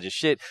hodgepodge of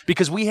shit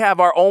because we have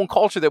our own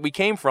culture that we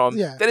came from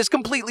that is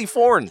completely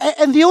foreign.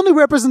 And the only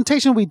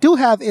representation we do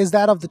have is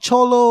that of the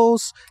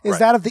Cholos, is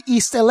that of the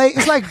East LA.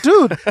 It's like,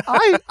 dude,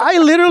 I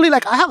literally,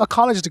 like, I have a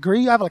college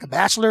degree. I have like a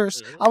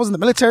bachelor's. I was in the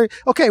military.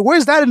 Okay,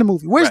 where's that in the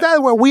movie? Where's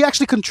that where we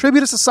actually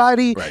contribute to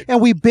society and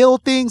we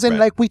build things and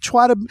like we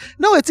try to,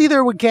 no, it's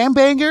either we're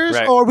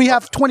gangbangers or we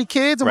have 20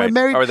 kids and we're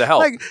married. Or the help.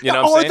 Like, you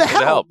know what I'm saying? Or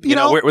the help. You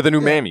know, we're the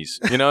new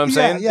mammies. You know what I'm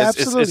saying? Yeah,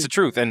 absolutely. It's the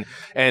truth. And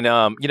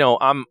you know,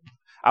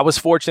 I was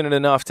fortunate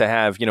enough to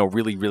have, you know,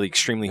 really, really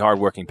extremely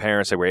hardworking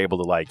parents that were able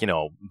to, like, you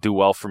know, do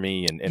well for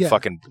me and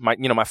fucking,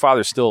 my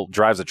father still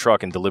drives a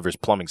truck and delivers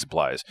plumbing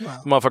supplies. Wow.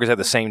 The motherfuckers had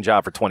the same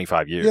job for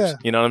 25 years. Yeah.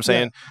 You know what I'm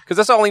saying? Because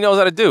that's all he knows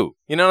how to do.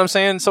 You know what I'm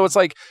saying? So it's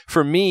like,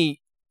 for me,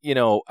 you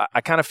know,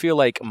 I kind of feel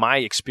like my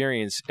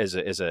experience as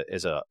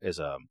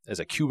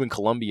a Cuban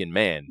Colombian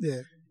man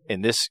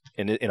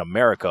in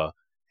America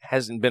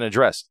hasn't been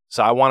addressed.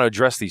 So I want to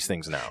address these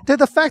things now. Did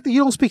the fact that you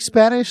don't speak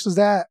Spanish, does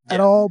that at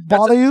all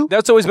bother you?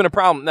 That's always been a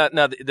problem.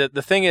 Now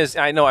the thing is,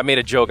 I know I made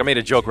a joke. I made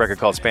a joke record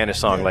called Spanish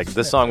Song. Like,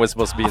 this song was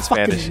supposed to be in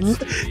Spanish.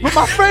 But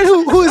my friend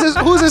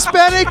who's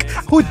Hispanic,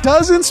 who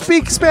doesn't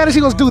speak Spanish, he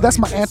goes, dude, that's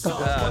my anthem.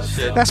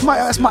 Shit. That's my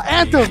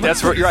anthem.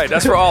 You're right.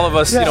 That's for all of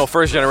us, you know,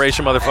 first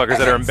generation motherfuckers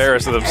that are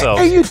embarrassed of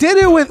themselves. And you did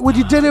it with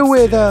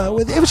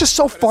it was just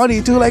so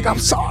funny, dude. Like, I'm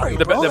sorry.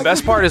 The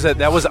best part is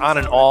that was on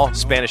an all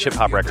Spanish hip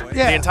hop record.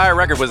 Yeah. The entire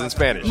record was in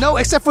Spanish. No,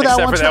 except for that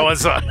one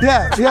song.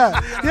 Yeah.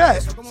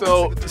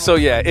 So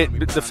yeah,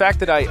 the fact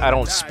that I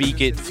don't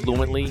speak it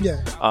fluently.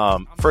 Yeah.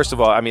 First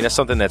of all, I mean, that's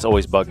something that's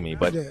always bugged me,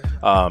 but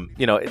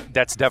you know,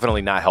 that's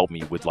definitely not helped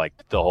me with like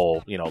the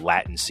whole, you know,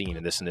 Latin scene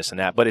and this and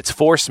that. But it's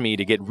forced me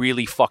to get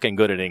really fucking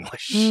good at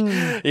English.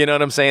 You know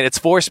what I'm saying? It's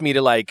forced me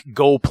to like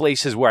go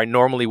places where I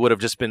normally would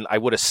have I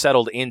would have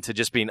settled into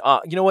just being,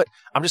 you know what?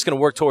 I'm just gonna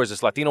work towards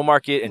this Latino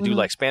market and do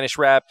like Spanish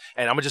rap,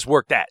 and I'm gonna just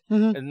work that.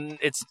 And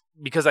it's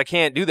because I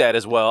can't do that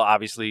as well.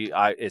 Obviously,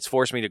 it's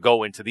forced me to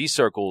go into these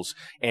circles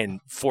and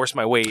force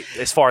my way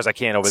as far as I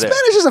can over there.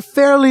 Spanish is a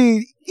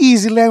fairly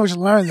easy language to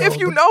learn, though. If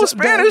you know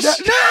Spanish.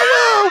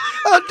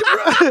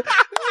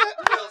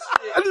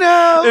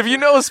 No. If you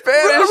know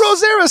Spanish.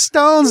 Rosero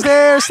Stone's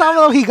there.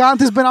 Sábado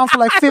Gigante's been on for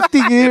like 50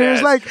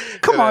 years. Like,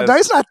 come on, dog.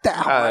 It's not that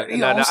hard. You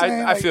know what I'm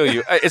saying? I feel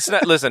you. It's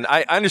not, listen,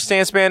 I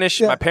understand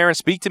Spanish. My parents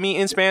speak to me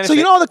in Spanish. So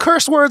you know all the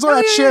curse words, all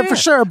that shit for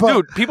sure. But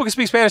dude, people can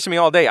speak Spanish to me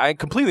all day. I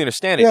completely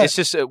understand it. It's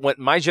just when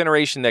my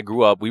generation that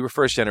grew up, we were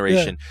first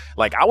generation.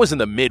 Like, I was in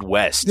the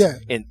Midwest.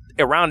 And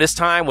around this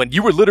time when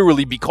you would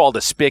literally be called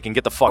a spick and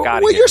get the fuck out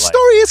of here. Well, your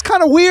story is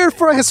kind of weird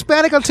for a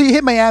Hispanic until you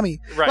hit Miami.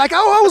 Right. Like,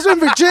 I was in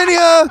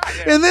Virginia,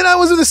 and then I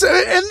was in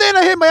and then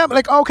I hit Miami.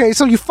 Like, okay,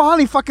 so you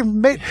finally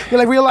fucking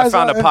realized.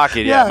 I found a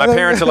pocket, My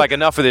parents are like,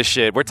 enough of this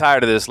shit. We're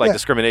tired of this, like,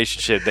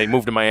 discrimination shit. They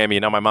moved to Miami,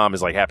 and now my mom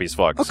is, like, happy as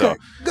fuck. Okay,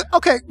 so,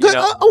 okay, good. You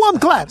know, I'm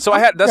glad. So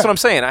that's what I'm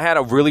saying. I had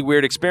a really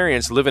weird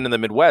experience living in the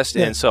Midwest,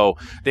 and so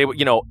they,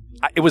 you know,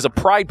 it was a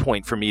pride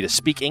point for me to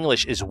speak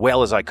English as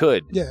well as I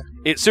could. Yeah.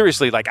 It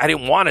seriously, like, I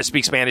didn't want to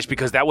speak Spanish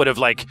because that would have,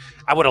 like,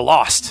 I would have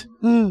lost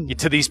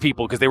to these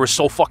people because they were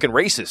so fucking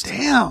racist.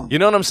 Damn. You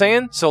know what I'm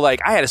saying? So,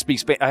 like, I had to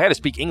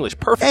speak English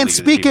perfectly. And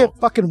speak it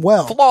fucking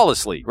well.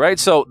 Flawlessly, right?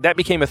 So that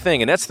became a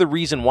thing, and that's the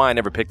reason why I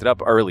never picked it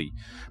up early.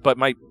 But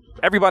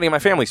everybody in my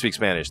family speaks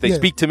Spanish. They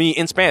speak to me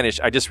in Spanish.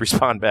 I just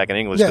respond back in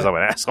English because I'm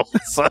an asshole.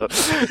 So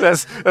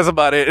that's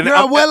about it. And your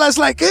abuela's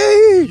like,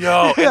 hey,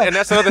 yo, and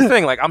that's another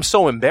thing. Like, I'm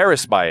so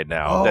embarrassed by it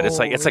now that it's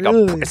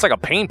like a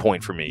pain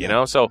point for me. You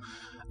know, so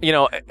you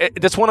know,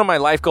 that's one of my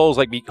life goals.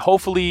 Like,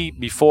 hopefully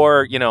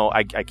before, you know,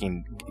 I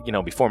can, you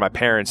know, before my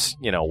parents,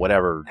 you know,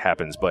 whatever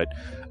happens, but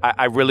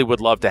I really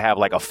would love to have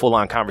like a full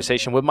on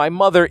conversation with my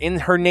mother in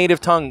her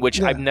native tongue,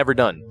 which I've never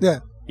done. Yeah.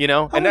 You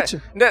know, and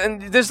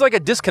there's like a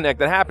disconnect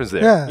that happens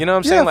there. Yeah. You know what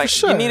I'm saying?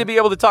 Like, you need to be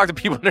able to talk to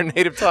people in their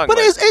native tongue. But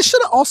it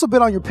should have also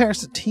been on your parents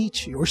to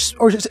teach you,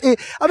 or just,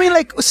 I mean,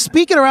 like,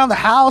 speaking around the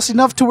house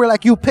enough to where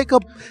like you pick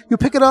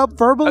it up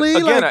verbally.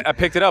 Again, like, I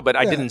picked it up, but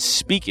I didn't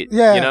speak it.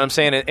 Yeah. You know what I'm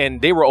saying? And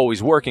they were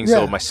always working,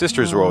 so my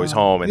sisters were always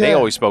home, and they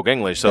always spoke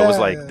English, so it was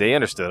like they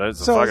understood. I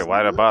was like, fuck it,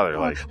 why did I bother?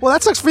 Like, well,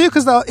 that sucks for you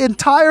because the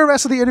entire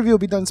rest of the interview will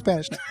be done in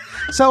Spanish now.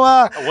 So,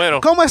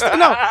 bueno. ¿Cómo está?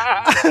 No,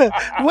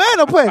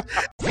 bueno, pues.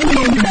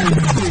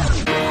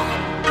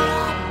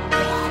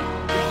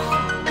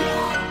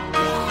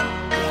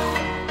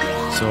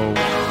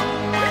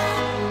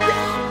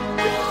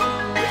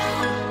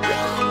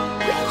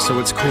 So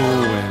it's cool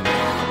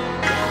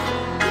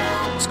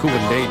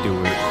when they do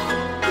it,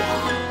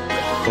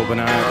 but when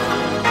I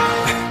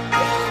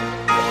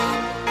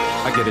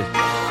get it.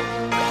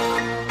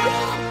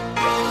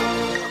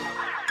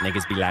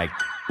 Niggas be like,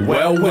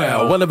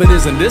 Well, if it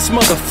isn't this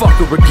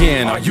motherfucker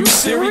again, are you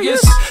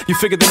serious? You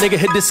figured the nigga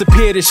had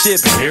disappeared and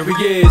shit, but here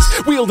he is,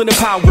 wielding the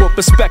power of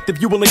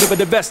perspective. You only give it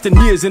the best in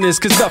years in this,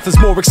 cause nothing's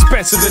more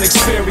expensive than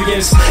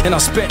experience. And I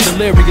spent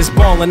delirious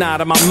balling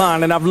out of my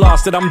mind, and I've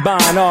lost it, I'm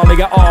buying all, they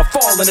got all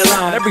falling in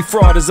line. Every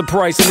fraud is a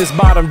price in this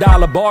bottom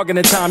dollar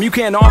bargaining time. You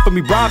can't offer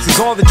me bribes, cause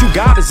all that you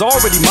got is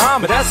already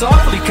mine, but that's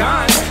awfully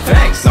kind.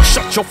 Thanks, now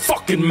shut your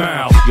fucking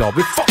mouth. Y'all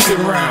be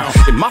fucking around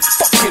in my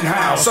fucking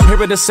house. I'm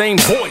hearing the same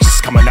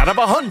voice coming out of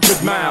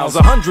 100 miles,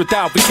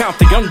 100,000, we count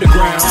the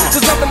underground.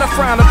 There's nothing I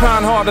frown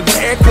upon harder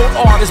than air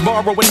quote artists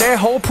borrowing their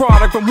whole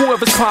product from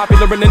whoever's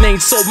popular and it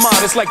ain't so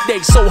modest, like they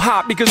so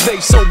hot because they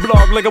so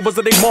blog like it was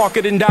that they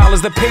marketing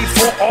dollars that paid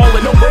for all.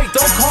 And no wait,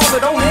 don't call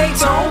it, don't hate,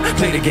 don't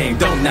play the game,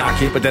 don't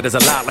knock it, but that is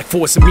a lot like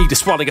forcing me to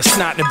swallow a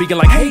snot and being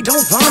like, hey,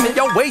 don't vomit,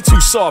 y'all way too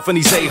soft in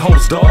these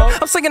a-holes, dog.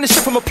 I'm saying this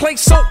shit from a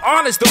place so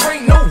honest, there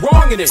ain't no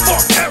wrong in it.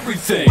 Fuck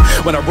everything.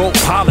 When I wrote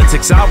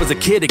politics, I was a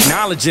kid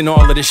acknowledging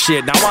all of this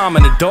shit. Now I'm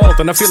an adult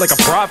and I feel like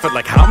a prophet.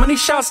 Like, how many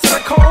shots did I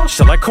call?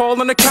 Shall I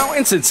call an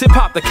accountant? Since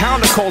hip-hop, the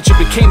counterculture,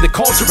 became the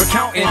culture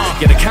accountant.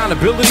 Yet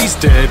accountability's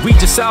dead, we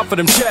just out for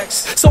them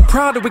checks. So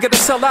proud that we gotta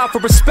sell out for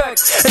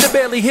respect. And the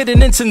barely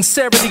hidden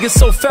insincerity is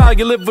so foul,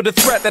 you live with a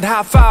threat that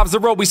high fives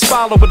are always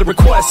followed with a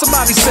request.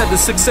 Somebody said that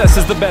success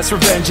is the best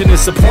revenge, and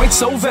it's a point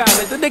so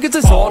valid. The niggas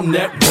is all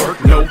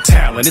network, no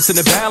talent. It's an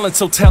imbalance,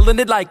 so telling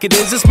it like it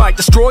is, this might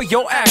destroy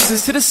your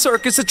access to the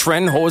circus of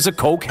trend whores or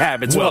coke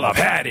habits. Well, I've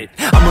had it.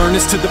 I'm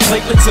earnest to the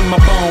platelets in my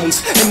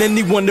bones, and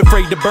anyone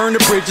afraid to burn the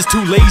bridge is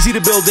too lazy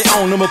to build their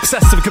own. I'm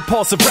obsessive,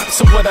 compulsive reps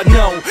of what I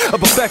know. A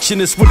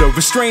perfectionist with a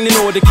restraining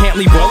order, can't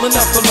leave well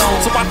enough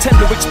alone. So I tend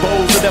to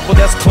expose the devil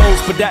that's close,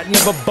 but that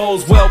never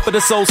bodes well for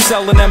the soul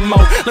selling MO.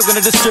 Look when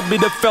a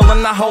distributor fell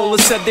in the hole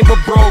and said they were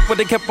broke, but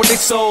they kept what they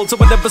sold. So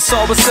whatever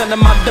saw was sending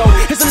my dough.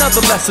 Here's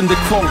another lesson to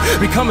quote: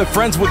 becoming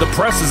friends with the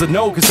press is a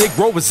no, cause they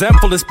grow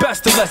resentful. It's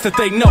best to less that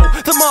they know.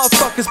 The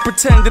motherfuckers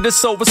pretend that it's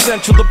so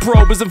essential. The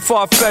probe isn't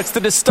far-fetched,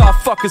 that it's star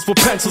fuckers with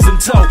pencils in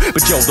tow.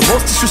 But yo, the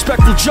most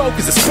disrespectful joke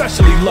is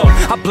especially low.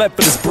 I bled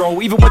for this,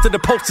 bro, even went to the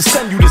post to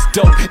send you this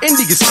dope.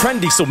 Indie is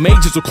trendy, so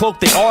majors will cloak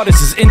their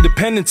artists as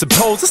independence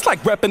imposed. It's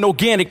like repping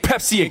organic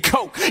Pepsi and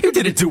Coke. You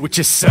didn't do it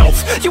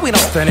yourself. You ain't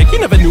authentic, you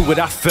never knew what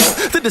I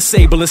felt. The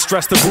disable and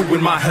stress to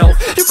ruin my health.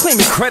 You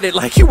claiming credit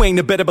like you ain't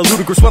a bit of a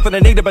ludicrous weapon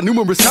and aided by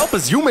numerous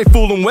helpers. You may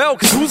fool them well,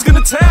 cause who's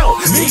gonna tell?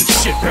 Me,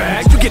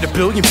 shitbag. You get 1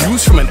 billion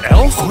views from an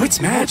elf? Oh, it's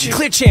magic.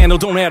 Clear channel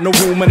don't have no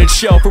room on its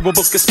shelf for a book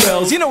of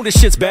spells. You know this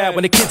shit's bad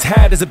when the kid's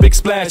hat is a big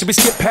splash. If we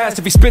skip past,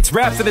 if he spits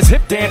raps and his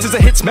hip dance is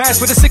a hit smash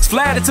with a 6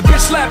 flat, it's a bitch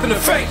slap in the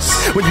face.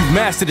 When you've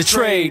mastered the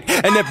trade,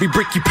 and every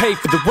brick you pay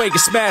for the way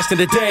gets smashed in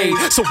a day.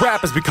 So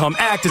rappers become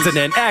actors and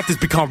then actors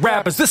become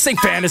rappers. This ain't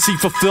fantasy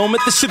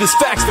fulfillment, this shit is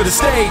facts for the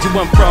stage. It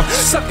went from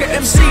sucker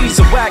MCs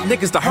to whack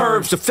niggas, the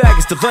herbs, the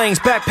faggots, the lanes,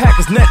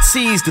 backpackers, net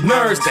C's, the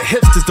nerds, the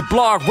hipsters, the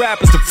blog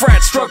rappers, the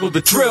frats struggle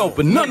to drill.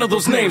 But none of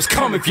those names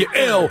come if you're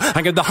ill.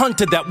 I am the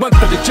hunter that went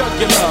for the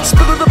jugular,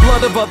 spilling the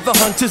blood of other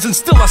hunters, and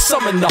still I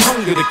summon the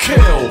hunger to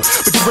kill.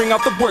 But you bring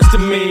out the worst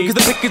in me, cause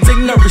the pickings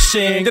ain't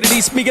nourishing. That it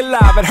eats me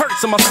alive, it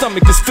hurts and my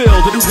stomach is filled.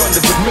 That who run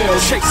the mill,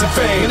 chasing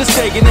fame. In this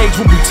day and age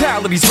when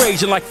brutality's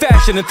raging like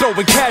fashion and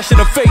throwing cash in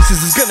their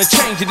faces is gonna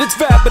change it. It's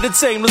vapid,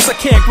 it's aimless, I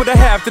can't quit, I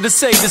have to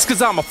say this,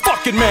 cause I'm a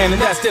fucking man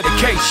and that's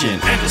dedication.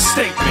 End of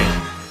statement.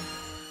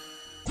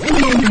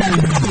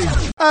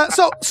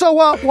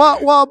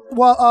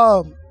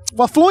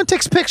 While Fluent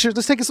takes pictures,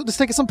 let's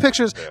take some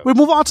pictures. We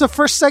move on to the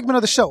first segment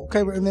of the show. Okay,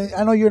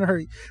 I know you're in a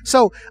hurry,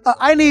 so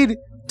I need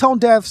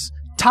Tonedeff's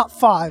top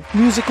 5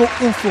 musical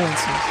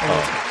influences.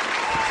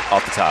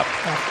 Off the top.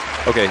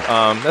 Okay,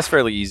 that's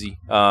fairly easy.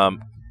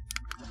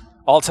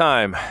 All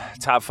time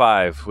top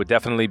 5 would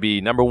definitely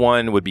be number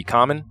 1 would be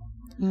Common,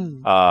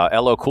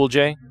 LL Cool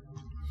J,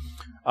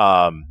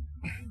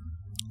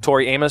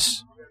 Tori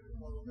Amos,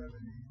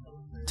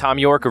 Tom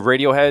York of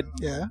Radiohead,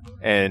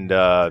 and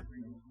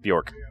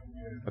Bjork.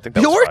 I think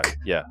that Bjork? was 5.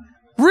 Yeah.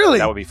 Really?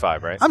 That would be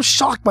 5, right? I'm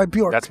shocked by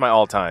Bjork. That's my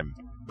all-time.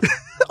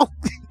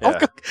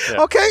 Okay.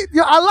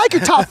 Yeah, I like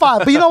your top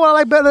 5, but you know what I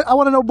like better? I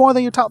want to know more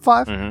than your top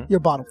 5? Mm-hmm.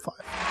 Your bottom 5.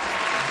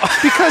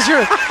 Because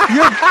your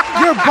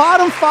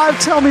bottom 5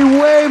 tell me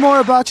way more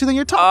about you than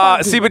your top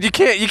 5. See, but you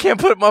can't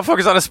put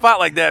motherfuckers on the spot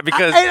like that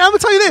because I'm gonna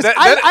tell you this.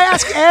 I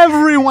ask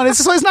everyone.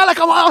 It's not like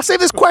I'll save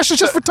this question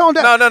just for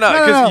Tonedeff. No.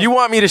 Because you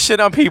want me to shit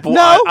on people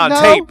on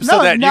tape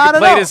so that you can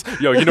play this.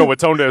 Yo, you know what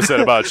Tonedeff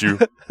said about you.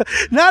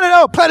 Not at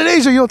all. Planet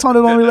Asia, you don't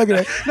Tonedeff on me looking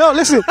at. No,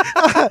 listen.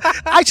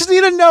 I just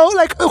need to know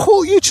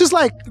who you just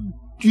like.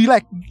 You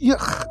like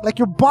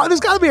your bottom. There's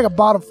got to be a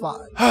bottom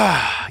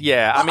 5.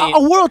 Yeah, I mean,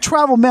 a world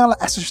travel man,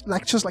 just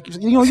like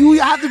you. You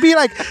have to be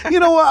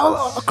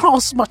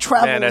across my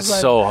travels. Man, that's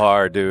so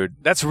hard, dude.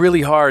 That's really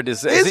hard.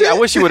 I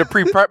wish you would have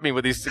pre-prepped me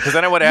with these because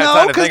then I would have had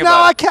time to think about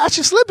it. No, because now I catch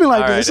you slipping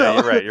like this.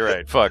 Right, so. You're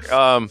right. Fuck.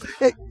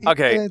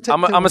 Okay,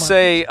 I'm gonna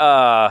say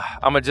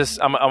I'm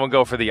gonna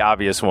go for the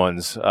obvious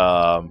ones.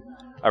 I'm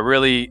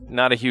really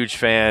not a huge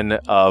fan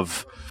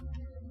of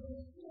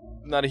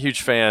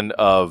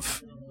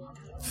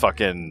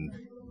fucking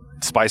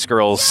Spice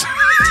Girls.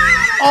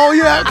 Oh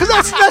yeah, because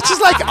that's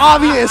just like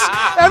obvious.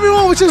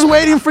 Everyone was just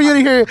waiting for you to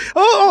hear.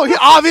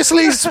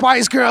 Obviously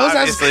Spice Girls.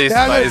 Obviously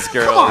Spice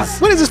Girls. Come on,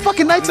 what is this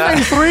fucking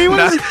 1993?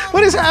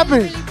 What is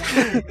happening?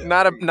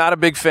 Not a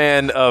big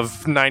fan of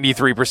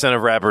 93%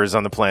 of rappers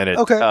on the planet.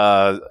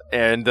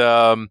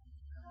 Okay.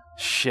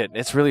 Shit,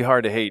 it's really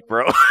hard to hate,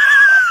 bro.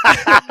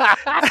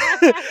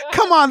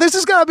 Come on, this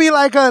is gotta be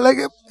like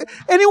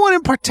anyone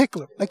in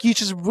particular. Like you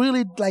just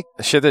really like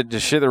the shit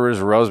that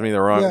rubs me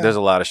the wrong. Yeah. There's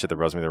a lot of shit that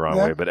rubs me the wrong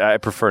way, but I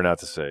prefer not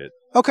to say it.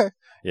 Okay.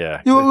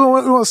 Yeah. You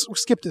want to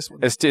skip this one?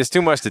 It's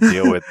too much to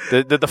deal with.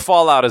 The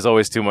fallout is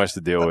always too much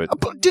to deal with.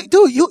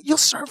 Dude, you'll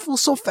serve food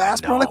so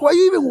fast, bro. Like, why are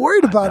you even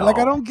worried about it? Like,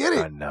 I don't get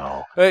it. I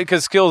know.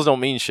 Because skills don't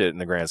mean shit in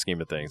the grand scheme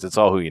of things. It's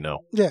all who you know.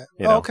 Yeah.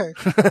 You know? Okay.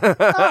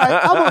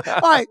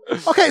 All right.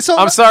 Okay. So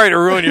I'm sorry to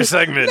ruin your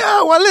segment.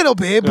 No, a little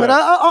bit, but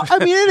I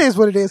mean, it is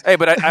what it is. Hey,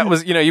 but I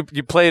was, you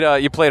played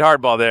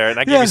hardball there, and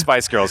I gave you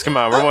Spice Girls. Come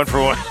on, we're 1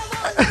 for 1.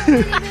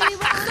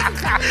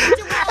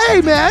 Hey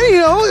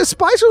man,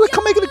 Spice will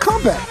come making a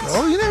comeback,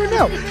 bro. You never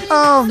know.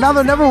 Now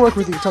they'll never work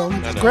with you, Tony.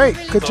 Great,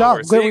 good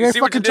job. Great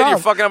fucking job. You're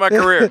fucking up my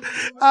career.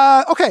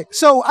 Okay,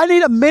 so I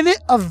need a minute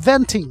of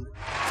venting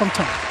from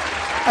Tony.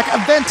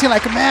 Like venting,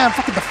 like man,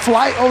 fucking the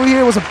flight over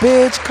here was a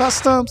bitch.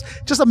 Customs,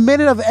 just a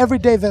minute of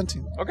everyday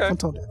venting. Okay. From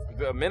Tony.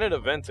 A minute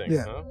of venting.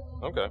 Yeah. Huh?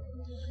 Okay.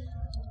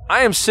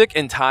 I am sick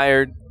and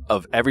tired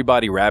of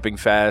everybody rapping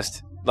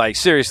fast. Like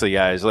seriously,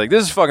 guys. Like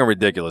this is fucking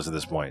ridiculous at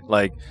this point.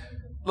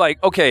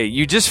 Like, okay,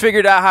 you just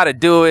figured out how to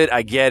do it.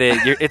 I get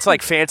it. It's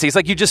like fancy. It's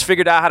like you just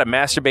figured out how to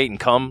masturbate and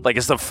come. Like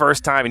it's the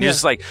first time, and you're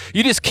just like,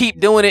 you just keep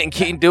doing it and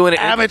keep doing it.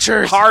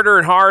 Amateurs. Harder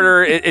and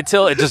harder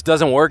until it just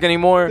doesn't work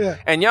anymore. Yeah.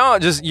 And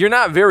you're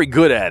not very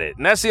good at it.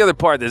 And that's the other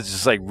part that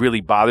just like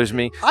really bothers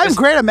me. I'm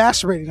great at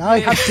masturbating.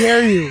 How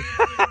dare you?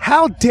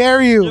 How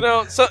dare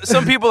you?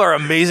 Some people are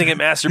amazing at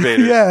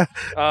masturbating. Yeah.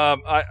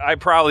 I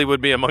probably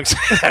would be amongst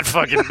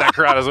that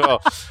crowd as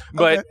well.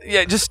 But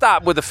yeah, just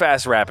stop with the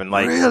fast rapping.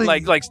 Like, really?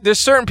 like there's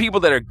certain people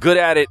that are good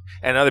at it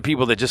and other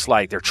people that just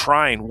like they're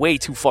trying way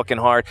too fucking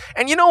hard.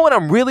 And you know what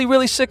I'm really,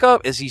 really sick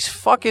of is these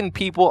fucking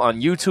people on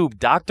YouTube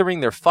doctoring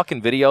their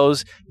fucking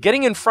videos,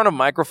 getting in front of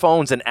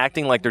microphones and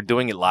acting like they're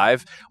doing it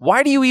live.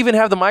 Why do you even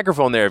have the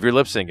microphone there if you're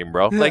lip syncing,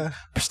 bro? Yeah. Like,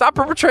 stop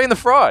perpetrating the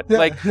fraud. Yeah,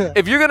 like,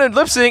 if you're gonna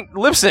lip sync.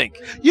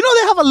 You know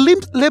they have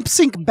a lip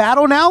sync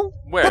battle now?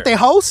 Where? That they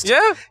host? Yeah?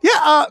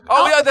 Yeah.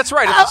 Yeah, that's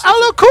right.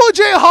 LL Cool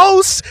J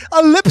hosts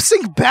a lip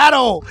sync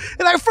battle.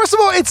 And like, first of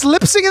all, it's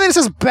lip sync and then it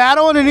says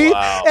battle underneath.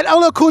 Wow. And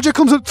LL Cool J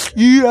comes up,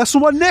 yeah, so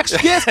my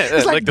next guest.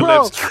 It's like,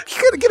 bro,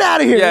 get out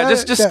of here. Yeah,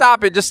 just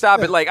stop it. Just stop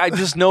it. Like, I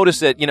just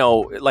noticed that,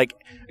 like,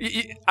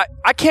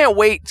 I can't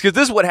wait, because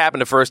this is what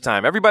happened the first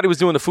time. Everybody was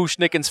doing the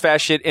Fushnikins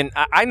fast shit, and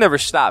I never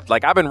stopped.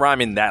 Like, I've been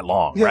rhyming that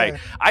long, right?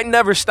 I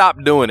never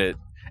stopped doing it.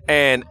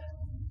 And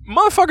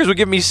motherfuckers would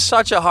give me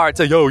such a hard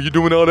time. Yo, you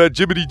doing all that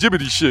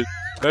jibbity shit.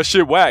 That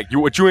shit whack.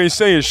 You ain't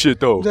saying shit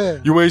though.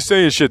 Yeah. You ain't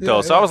saying shit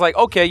though. So I was like,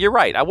 okay, you're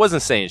right. I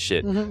wasn't saying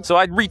shit. Mm-hmm. So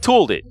I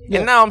retooled it. Yeah.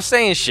 And now I'm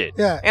saying shit.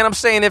 Yeah. And I'm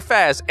saying it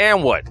fast.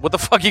 And what? What the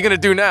fuck are you gonna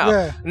do now?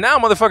 Yeah. Now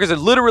motherfuckers are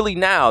literally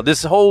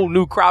this whole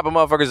new crop of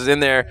motherfuckers is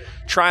in there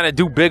trying to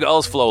do Big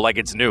L's flow like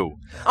it's new.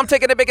 I'm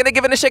taking it, making it,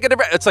 giving it, shaking it.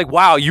 It's like,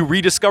 wow, you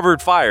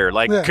rediscovered fire.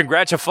 Like,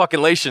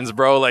 congratulations,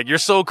 bro. Like, you're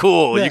so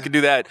cool. Yeah. You can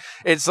do that.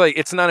 It's like,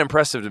 it's not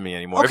impressive to me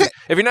anymore. Okay.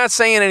 If you're not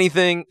saying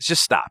anything,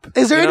 just stop.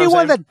 Is there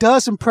anyone that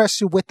does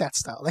impress you with that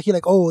style? Like, you're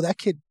like, oh, that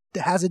kid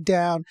has it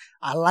down.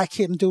 I like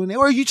him doing it.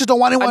 Or you just don't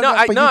want anyone else.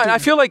 I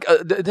feel like,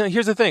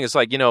 here's the thing. It's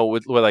like,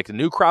 with like the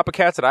new crop of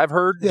cats that I've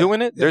heard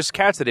doing it, there's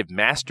cats that have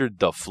mastered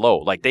the flow.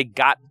 Like, they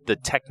got the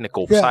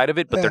technical side of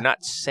it, but they're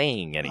not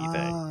saying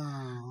anything.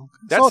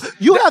 So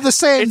you have the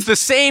same. It's the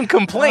same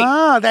complaint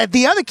that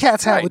the other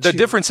cats have. With the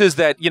difference is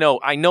that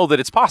I know that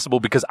it's possible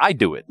because I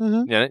do it.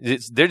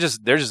 Mm-hmm. They're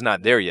just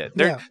not there yet.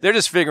 They're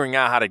just figuring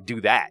out how to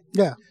do that.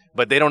 Yeah,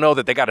 but they don't know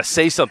that they got to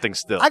say something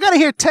still. I got to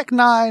hear Tech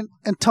 9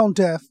 and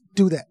Tonedeff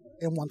do that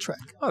in one track.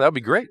 Oh, that would be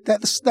great.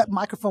 That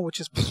microphone would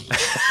just.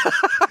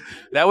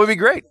 That would be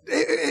great.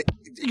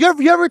 You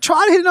ever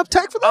tried hitting up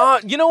Tech for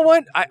that? You know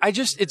what?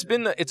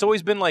 It's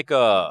always been like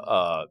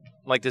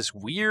like this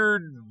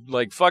weird,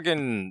 like,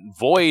 fucking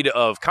void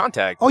of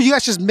contact. Oh, you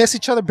guys just miss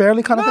each other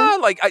barely kind of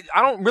thing? Like,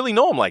 I don't really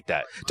know him like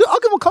that. Dude, I'll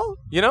give him a call.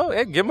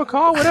 Hey, give him a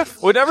call,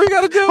 whatever you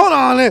got to do. Hold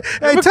on.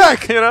 Hey,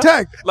 Tech,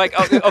 Tech. Like,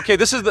 okay,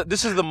 this is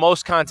the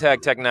most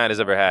contact Tech 9 has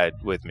ever had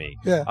with me.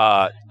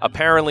 Yeah.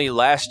 Apparently,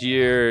 last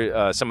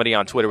year, somebody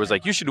on Twitter was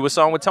like, you should do a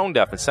song with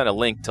Tonedeff, and sent a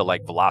link to,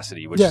 like,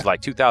 Velocity, which is,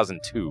 like,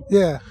 2002.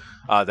 Yeah.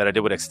 That I did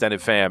with Extended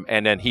Fam.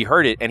 And then he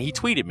heard it, and he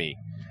tweeted me.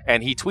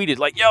 And he tweeted,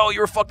 like, yo,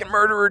 you're a fucking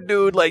murderer,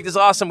 dude. Like, this is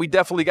awesome. We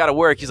definitely got to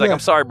work. He's like, I'm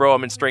sorry, bro.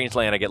 I'm in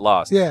Strangeland. I get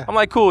lost. Yeah. I'm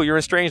like, cool. You're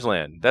in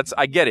Strangeland.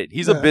 I get it.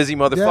 He's a busy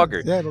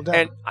motherfucker. Yeah, no doubt.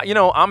 And,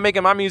 I'm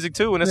making my music,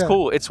 too, and it's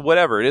cool. It's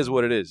whatever. It is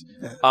what it is.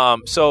 Yeah.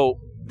 So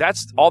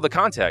that's all the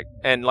contact.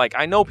 And like,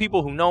 I know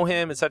people who know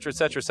him, et cetera, et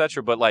cetera, et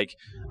cetera. But like,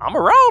 I'm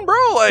around,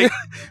 bro. Like,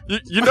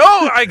 you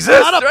know, I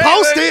exist. Not a right?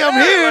 posting. I'm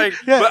here. Like,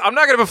 but I'm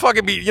not gonna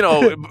fucking be,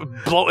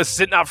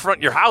 sitting out front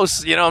of your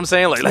house. You know what I'm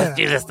saying? Like, let's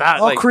do this.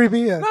 All like,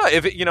 creepy. Yeah. No,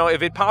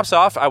 if it pops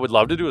off, I would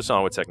love to do a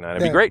song with Tech Nine.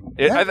 It'd be great.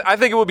 I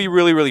think it would be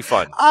really, really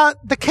fun.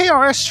 The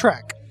KRS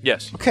track.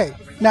 Yes. Okay.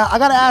 Now I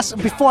gotta ask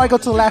before I go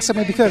to the last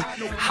segment, because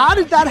how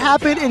did that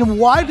happen, and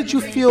why did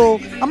you feel?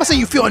 I'm not saying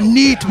you feel a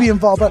need to be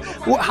involved, but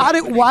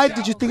why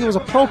did you think it was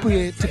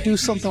appropriate to do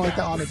something like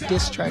that on a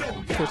diss track?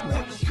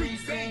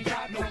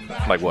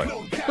 Like what?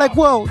 Like,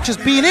 well,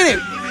 just being in it.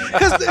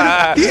 Because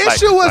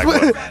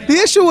the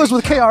issue was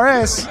with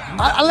KRS.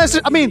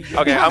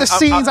 The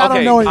scenes I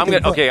don't know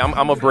anything. I'm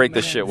gonna break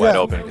this shit wide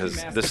open,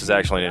 because this is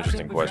actually an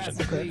interesting question.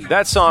 Okay.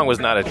 That song was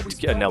not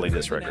a Nelly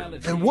diss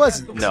record. It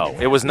wasn't. No,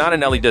 it was not a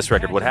Nelly diss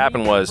record. What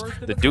happened was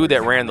the dude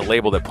that ran the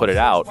label that put it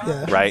out,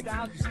 right?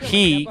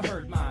 He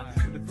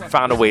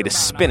found a way to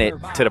spin it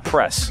to the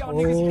press.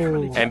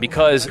 Oh. And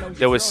because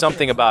there was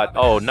something about,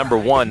 number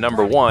one,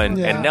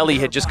 and Nelly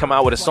had just come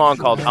out with a song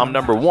called I'm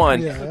Number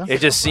One,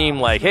 it just seemed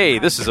like, hey,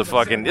 this is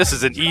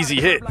an easy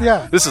hit.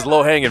 Yeah. This is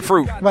low-hanging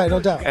fruit. Right, no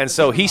doubt. And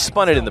so he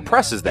spun it in the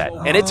press as that.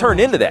 And it turned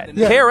into that.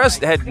 Yeah.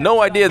 KRS had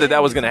no idea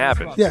that was going to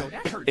happen. Yeah.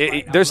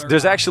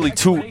 There's actually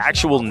 2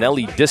 actual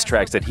Nelly diss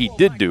tracks that he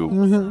did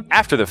do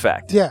after the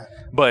fact. Yeah.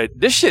 But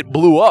this shit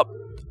blew up.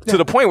 To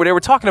the point where they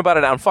were talking about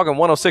it on fucking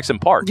 106 in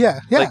Park.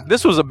 Yeah. Like,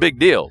 this was a big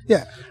deal.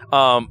 Yeah.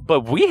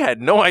 But we had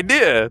no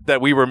idea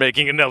that we were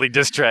making a Nelly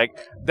diss track.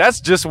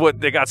 That's just what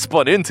they got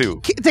spun into.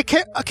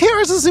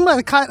 KRS doesn't seem like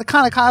the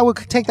kind of guy would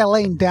take that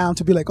lane down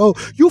to be like, oh,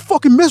 you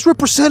fucking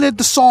misrepresented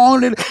the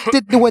song and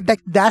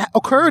that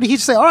occurred.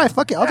 He'd say, all right,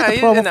 fuck it, I'll get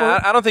the promo for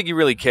it. I don't think he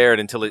really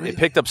cared until it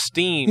picked up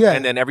steam,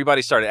 and then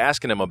everybody started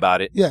asking him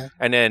about it. Yeah.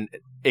 And then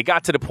it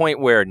got to the point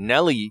where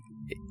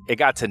it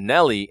got to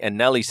Nelly, and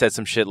Nelly said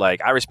some shit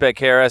like, I respect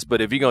KRS,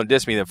 but if you're going to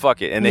diss me, then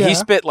fuck it. And then he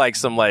spit like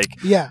some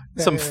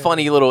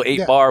funny little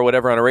 8-bar or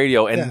whatever on the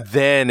radio, and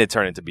then it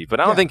turned into beef. But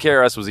I don't think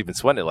KRS was even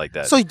sweating it like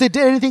that. So did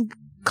anything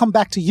come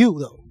back to you,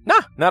 though?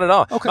 Nah, not at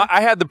all. Okay.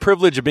 I had the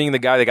privilege of being the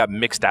guy that got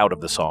mixed out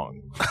of the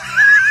song.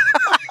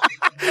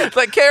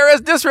 Like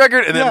KRS diss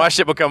record, and then my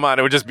shit would come on.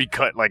 It would just be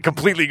cut, like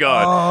completely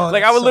gone.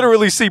 Like I would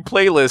literally see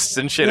playlists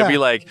and shit. It'd be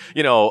like,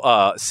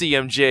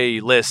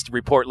 CMJ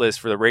report list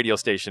for the radio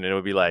station, and it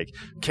would be like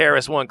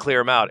KRS 1, clear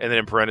him out, and then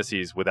in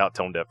parentheses, without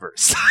Tonedeff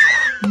verse.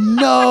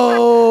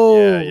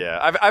 No.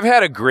 Yeah. I've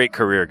had a great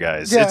career,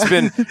 guys. Yeah.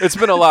 It's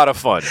been a lot of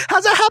fun.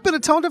 Has that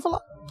happened to Tonedeff a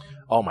lot?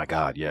 Oh my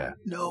God, yeah.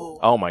 No.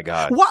 Oh my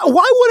God.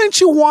 Why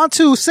wouldn't you want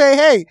to say,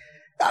 hey?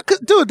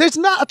 Dude, there's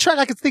not a track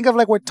I can think of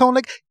like where Tone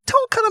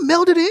kind of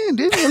melded in,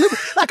 didn't he?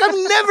 Like, I've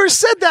never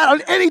said that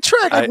on any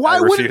track. Like, I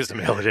refuse to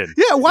meld it in.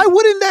 Yeah, why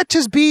wouldn't that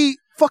just be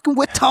fucking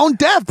with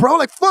Tonedeff, bro?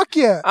 Like, fuck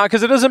yeah.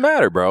 Because it doesn't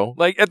matter, bro.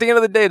 Like, at the end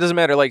of the day, it doesn't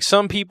matter. Like,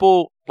 some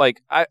people,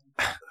 like, I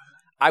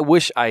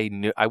wish I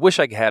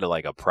had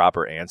like a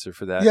proper answer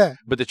for that. Yeah.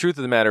 But the truth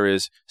of the matter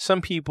is, some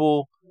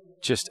people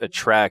just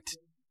attract,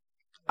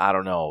 I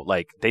don't know,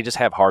 like, they just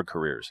have hard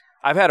careers.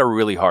 I've had a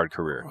really hard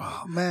career.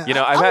 Oh man,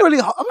 I'm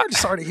really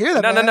sorry to hear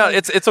that. No,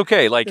 it's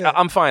okay. Like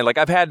I'm fine. Like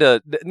I've had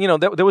to,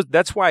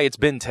 that's why it's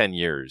been 10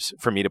 years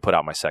for me to put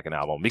out my second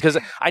album, because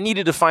I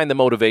needed to find the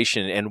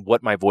motivation and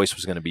what my voice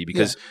was going to be,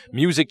 because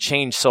music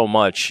changed so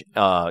much,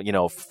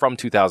 from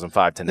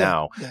 2005 to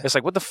now. Yeah. It's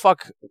like, what the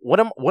fuck? What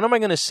am I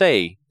going to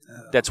say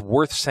that's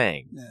worth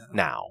saying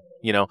now?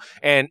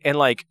 And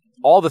like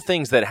all the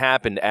things that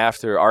happened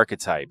after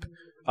Archetype.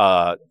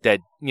 That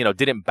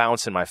didn't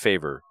bounce in my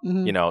favor,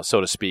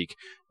 so to speak.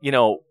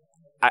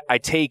 I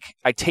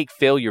take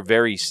failure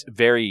very,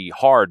 very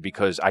hard,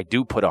 because I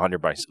do put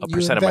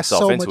 100% of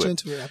myself into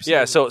it.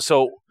 Yeah,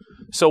 so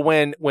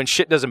when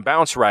shit doesn't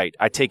bounce right,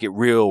 I take it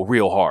real,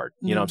 real hard.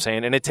 You know what I'm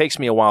saying? And it takes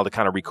me a while to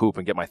kind of recoup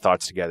and get my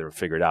thoughts together and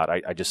figure it out.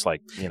 I just like,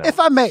 If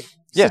I may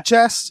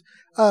suggest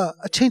a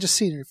change of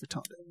scenery for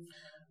Tonedeff.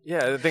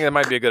 Yeah, I think that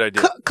might be a good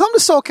idea. Come to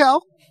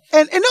SoCal.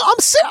 And no,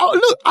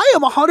 look, I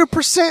am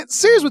 100%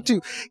 serious with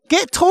you.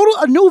 Get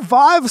a new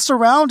vibe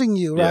surrounding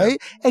you, right?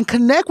 And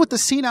connect with the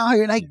scene out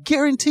here. And I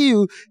guarantee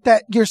you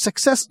that your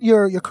success,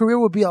 your career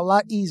will be a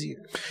lot easier.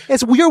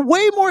 You're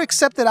way more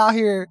accepted out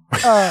here.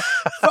 And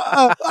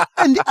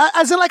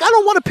as in, like, I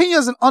don't want to paint you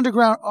as an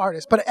underground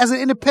artist, but as an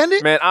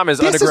independent, man, I'm as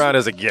underground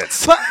as it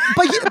gets. But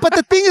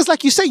the thing is,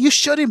 like you say, you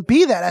shouldn't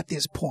be that at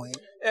this point.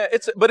 Yeah,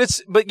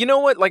 but you know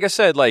what? Like I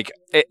said, like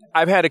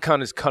I've had to come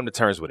to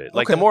terms with it.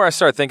 Like the more I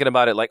start thinking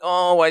about it, like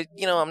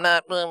I'm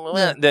not.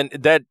 Then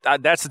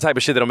that's the type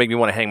of shit that'll make me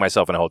want to hang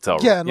myself in a hotel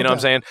room. Yeah, you know what I'm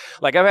saying?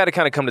 Like I've had to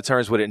kind of come to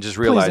terms with it and just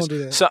realize.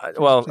 Please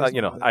don't do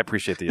that. I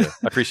appreciate I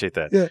appreciate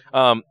that.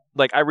 Yeah.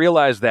 Like I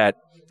realize that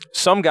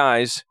some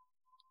guys,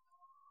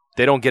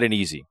 they don't get it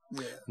easy.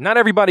 Yeah. Not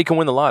everybody can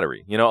win the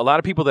lottery. A lot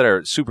of people that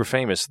are super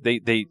famous,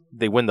 they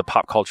win the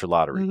pop culture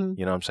lottery. Mm-hmm.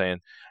 You know what I'm saying?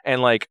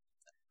 And like.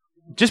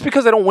 Just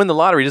because I don't win the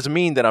lottery doesn't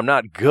mean that I'm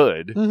not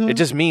good. Mm-hmm. It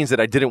just means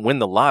that I didn't win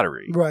the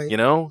lottery. Right.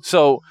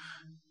 So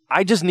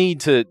I just need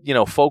to,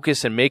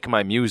 focus and make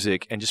my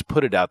music and just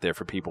put it out there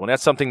for people. And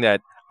that's something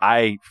that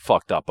I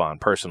fucked up on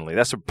personally.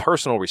 That's a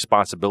personal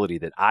responsibility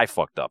that I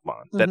fucked up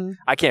on. That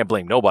I can't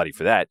blame nobody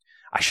for that.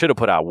 I should have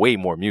put out way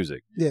more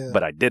music,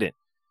 but I didn't.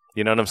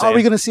 You know what I'm saying? Are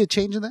we going to see a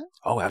change in that?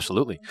 Oh,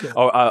 absolutely. Good.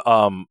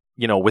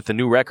 You know, with the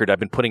new record, I've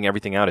been putting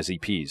everything out as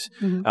EPs.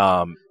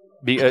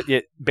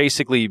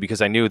 Basically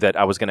because I knew that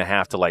I was going to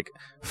have to like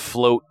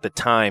float the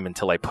time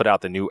until I put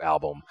out the new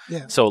album.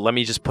 Yeah. So let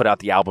me just put out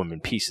the album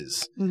in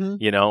pieces,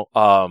 you know?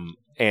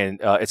 And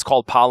it's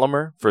called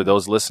Polymer for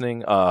those listening.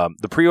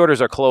 The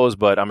pre-orders are closed,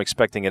 but I'm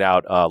expecting it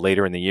out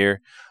later in the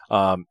year.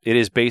 It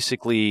is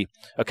basically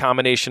a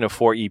combination of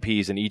 4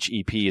 EPs, and each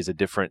EP is a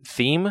different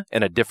theme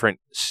and a different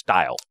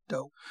style.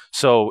 Dope.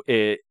 So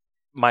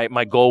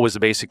my goal was to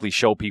basically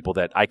show people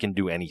that I can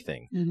do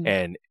anything,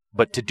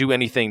 but to do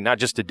anything, not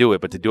just to do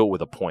it, but to do it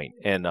with a point.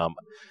 And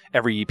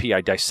every EP,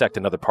 I dissect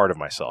another part of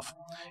myself.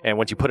 And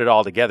once you put it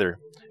all together,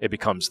 it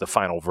becomes the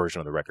final version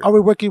of the record. Are we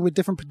working with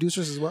different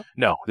producers as well?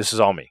 No, this is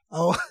all me.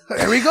 Oh,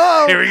 here we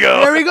go. Here we go.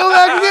 Here we go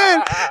back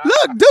again.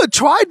 Look, dude,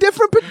 try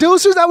different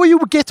producers. That way you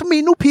get to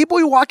meet new people.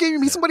 You walk in, you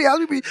meet somebody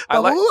else.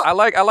 I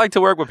like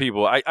to work with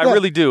people. I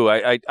really do.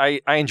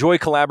 I enjoy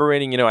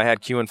collaborating. You know, I had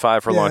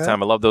Q&5 for a long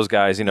time. I love those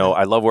guys. You know,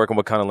 I love working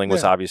with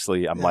Cunnilingus.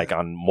 Obviously, I'm like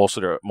on most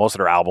of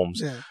their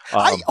albums. Yeah.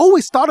 I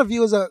always thought of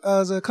you as a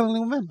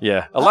Cunnilingus member.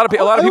 Yeah, a lot of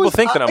people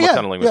think that I'm a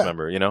Cunnilingus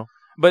member. You know.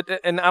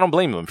 But and I don't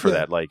blame them for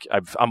that. Like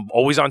I'm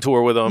always on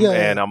tour with them,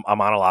 and I'm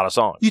on a lot of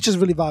songs. You just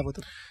really vibe with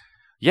them.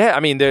 Yeah, I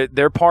mean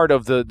they're part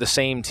of the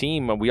same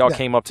team, and we all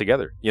came up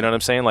together. You know what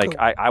I'm saying? Like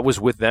cool. I was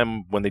with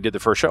them when they did the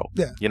first show.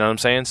 Yeah, you know what I'm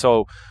saying?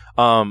 So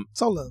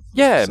it's all love.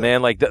 Yeah,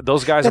 man. Like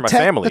those guys are my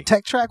family. The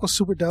tech track was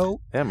super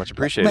dope. Yeah, much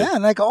appreciated.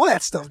 Man, like all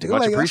that stuff, dude.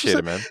 Much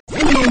appreciated, man.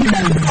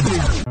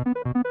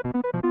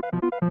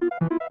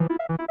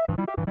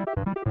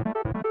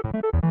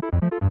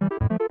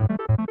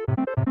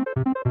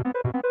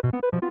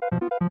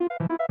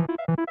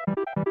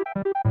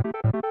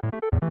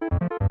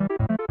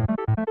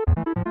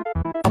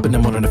 Up in the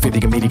morning, I'm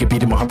feeding a meeting,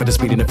 beating my heart, but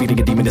speeding, feeding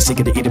a demon,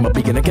 seeking to eating my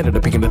beacon. I get it,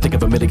 I'm picking, think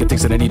of a million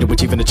things that I need to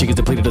achieve, and the chickens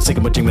depleted, the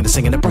singing, my dreaming, the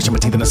singing, and brushing my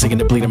teeth, and the singing,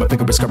 and bleeding, my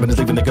finger is scrubbing, and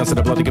leaving the guns, and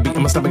the blood, and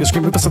beating my stomach, and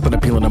screaming for something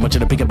appealing. I'm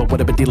munching and picking, but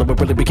whatever dealing, we're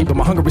really be keeping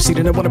my hunger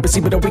receding. I want to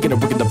receive it, I'm wicked, I'm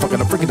the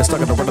fucking, I'm freaking, I'm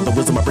stuck on the run of the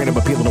wisdom, my brain, I'm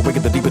appealing, I'm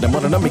wicked, the deep, and I'm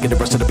on, and I'm making the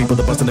rest of the people,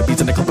 the bust, and the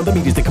beats, and the club of the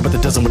media, they come with the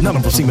dozen, with none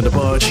of them seeming to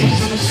budge.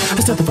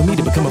 It's nothing for me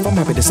to become if I'm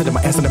happy to sit in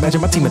my ass and imagine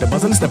my team at the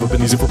buzz, and it's never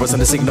been easy for us,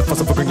 and to sing the fuss,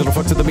 for bring little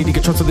fuck to the media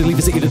control, so they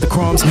leave us to eat at the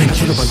crumbs. I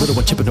feel my little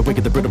one chipping away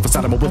at the brittle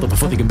facade of my will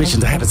before the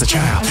ambitions I had as a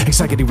child.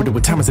 Anxiety riddled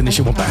with time as an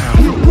issue I'm bound.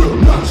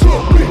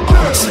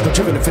 I'm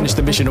driven to finish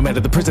the mission no matter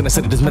the prison I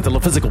said it is mental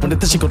or physical. When did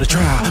this shit go to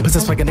trial?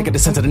 Possessed like a nigga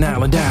descent to the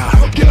Nile and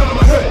down. Get out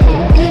of my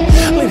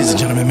head. Ladies and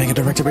gentlemen, make a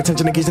direct your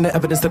attention and gazing at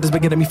evidence that has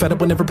been getting me fed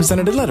up whenever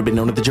presented. Let it be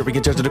known to the jury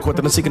and judge of the court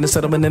that I'm seeking a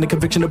settlement and a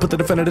conviction to put the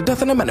defendant to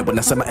death. And I meant it when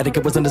I said my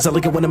etiquette wasn't as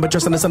elegant when I'm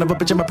addressing the son of a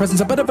bitch in my presence.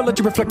 I better let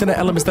you reflect on the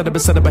elements that have been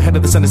set up ahead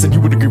of the sentence, and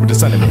you would agree with the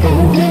sentiment.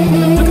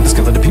 Look at the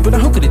skill of the people. Now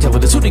who could they tell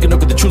it is? Who do you know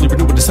could truly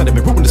renew with the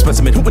sentiment? Ruin the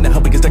specimen. Who in the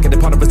hell is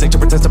decadent part of his nature?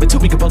 Testament to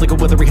be compelling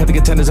whether he had to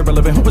get ten is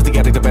irrelevant. Who was the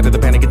addict, the bad, the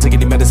panic, and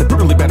taking any medicine?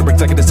 Brutally bad,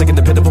 executive, sick,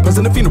 independent,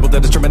 present, a funeral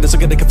that is tremendous.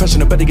 So get a confession,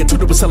 betting get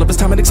tutored with celibate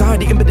time and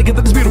anxiety. And to get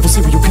that this beautiful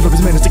serial killer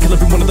is managed to kill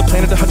everyone on the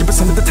planet 100%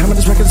 of the time. And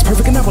this record is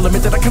perfect, and I will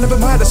admit that I kind of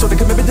admire that sort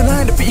of commitment,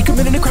 denying defeat,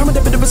 committing a crime, and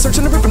a bit of a search,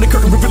 and a ripping the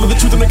curtain, revealing the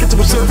truth, and I get to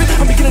observe it.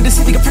 I'm beginning to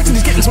see the effects, and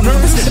he's getting so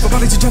nervous.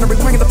 Everybody's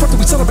degenerate, why in the fuck do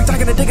we celebrate?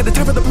 Dying a dig at the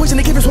time of the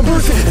poison they gave us one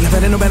birth. And I've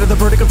had it no matter the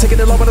verdict, I'm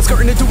taking it low, but I'm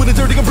skirting it, doing it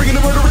dirty, I'm bringing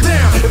the murderer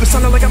down. If it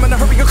sounded like I'm in a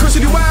hurry, I'm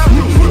cursing you out.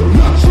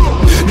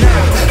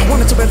 Now, I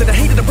wanted so bad that I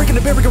hated, I'm breaking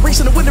the barrier,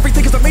 racing to win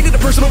everything, cause I made it a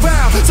personal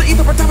vow. So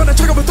either I die when I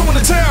check, I'm throwing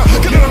the towel.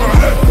 Get out of my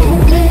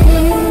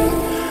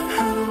head.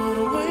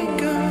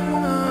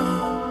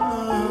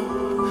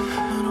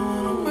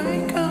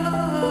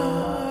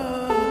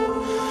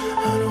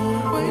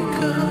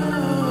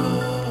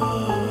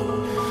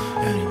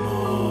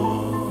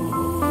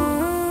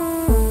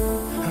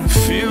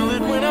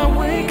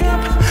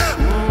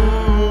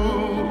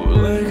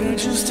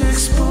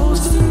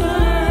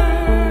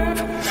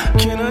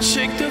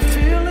 Shake the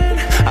feeling.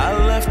 I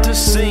left a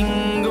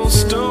single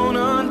stone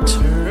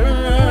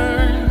unturned.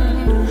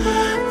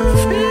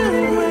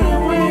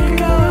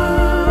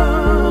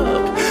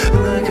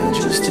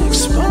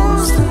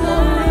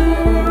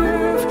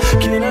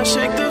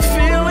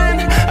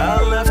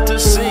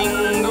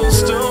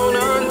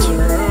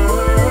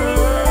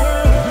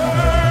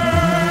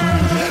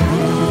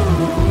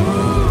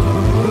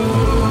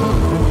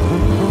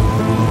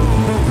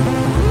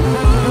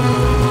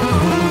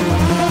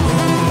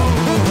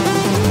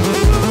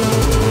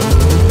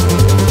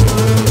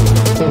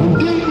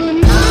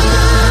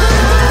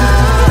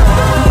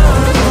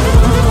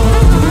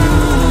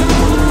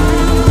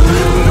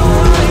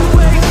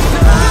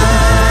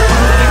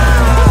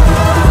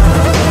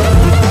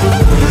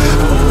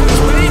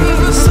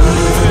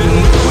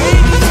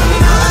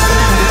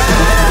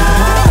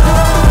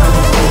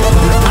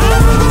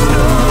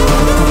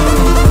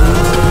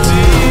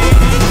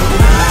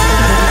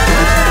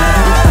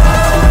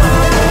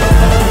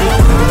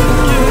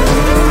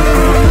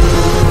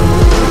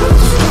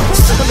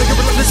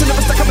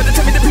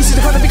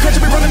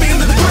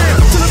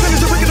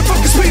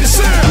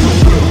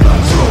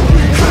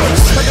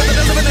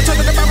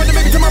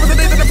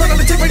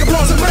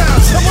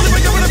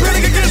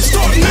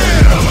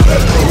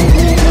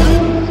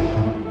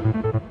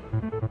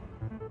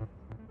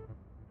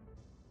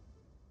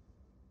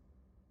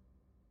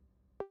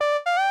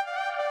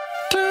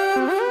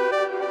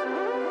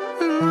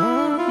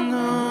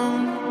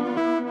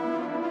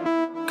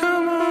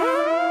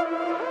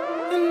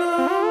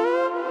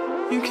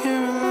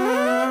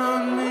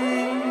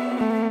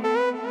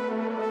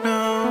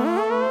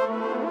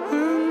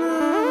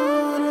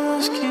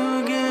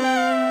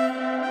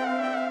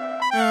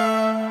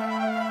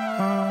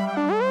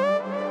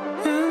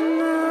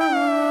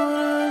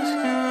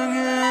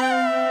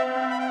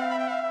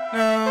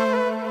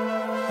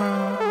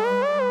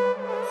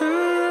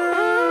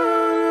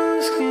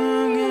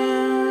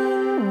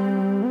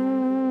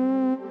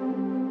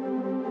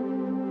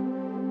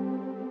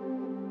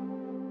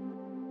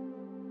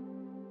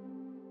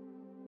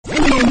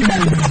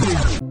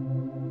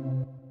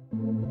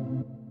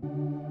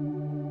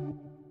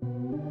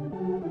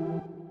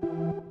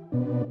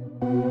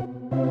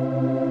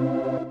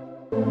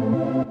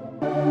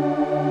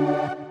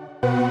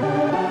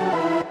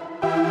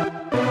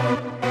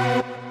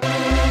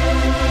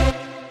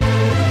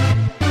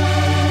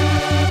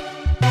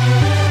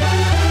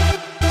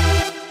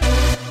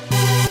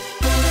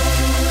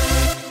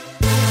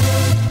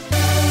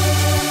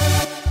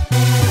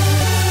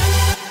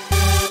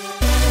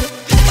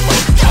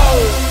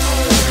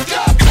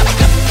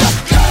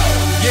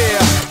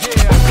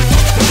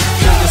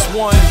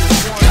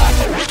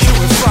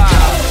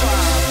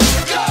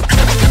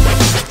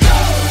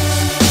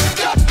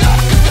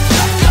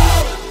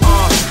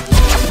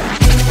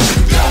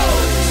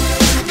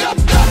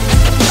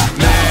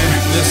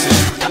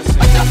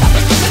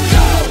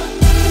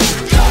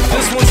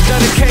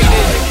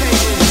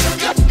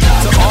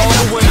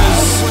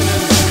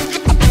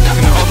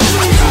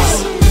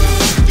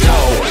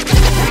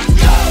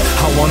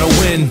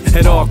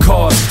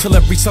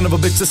 son of a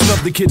bitch that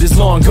snubbed the kid is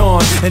long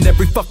gone. And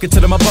every fucking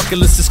to my bucket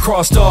list is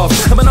crossed off.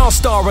 I'm an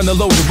all-star on the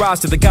low to rise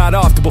to the god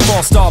off to a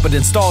false star, but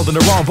installed in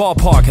the wrong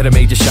ballpark. Had a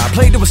major shot,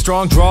 played to a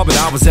strong draw, but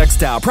I was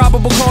X'd out.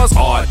 Probable cause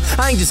odd.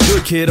 I ain't just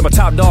good kid, I'm a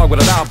top dog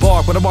with a loud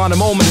bark. When I want a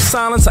moment of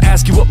silence, I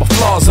ask you what my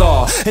flaws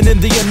are. And in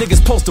the end,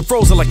 niggas poster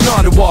frozen like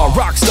Nardewar.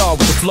 Rockstar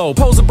with the flow.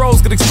 Poser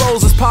bros get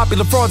exposed as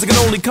popular frauds that can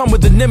only come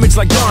with an image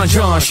like Don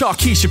John.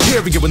 Sharkey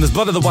Superior when there's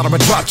blood in the water, I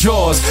drop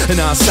jaws. An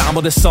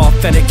ensemble that's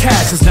authentic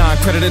cash is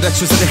non-credited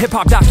extras in a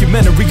hip-hop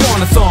documentary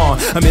on a thon.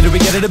 I'm in it, we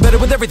get it better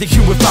with everything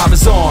Hugh and 5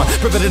 is on.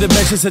 Preventative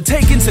measures are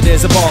taken, so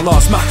there's a ball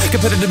lost. My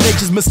competitive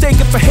nature's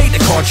mistaken for hate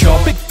that caught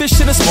y'all. Big fish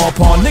in a small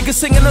pond, niggas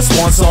singing a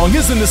swan song.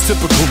 Isn't this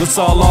typical? It's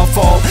all our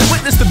fault.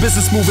 Witness the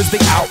business movers,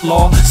 they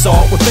outlaw. Saw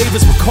it with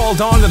favors were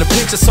called on, and a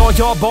pinch I saw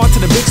y'all bought to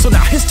the mix. So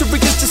now history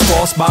is just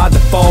false by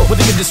default. With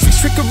the industry's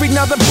trickery,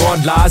 now the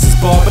broad lies is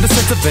bought. But a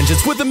sense of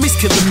vengeance with enemies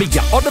killing me.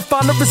 I ought to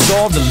find a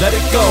resolve to let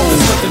it go.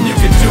 There's nothing you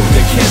can do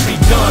that can't be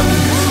done.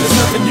 There's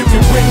nothing you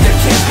can win that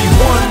can't be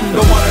won.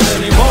 Don't want it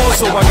anymore,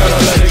 so I gotta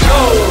let it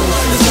go.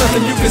 There's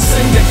nothing you can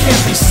sing that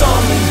can't be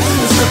sung.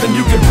 There's nothing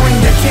you can bring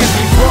that can't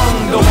be brung.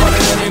 Don't want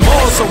it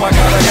anymore, so I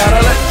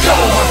gotta let go.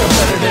 My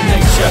competitive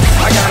nature,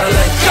 I gotta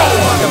let go.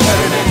 My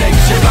competitive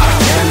nature, I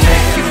can't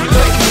make you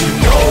let me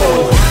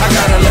know. I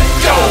gotta let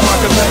go. My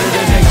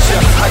competitive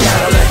nature, I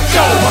gotta let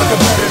go. My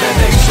competitive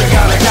nature,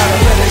 gotta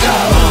let it go.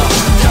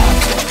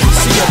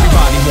 See,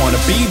 everybody wanna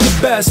be the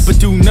best, but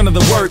do none of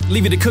the work.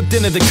 Leave it to cook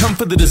dinner to come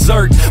for the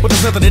dessert. Well,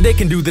 there's nothing that they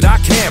can do that I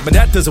can't, but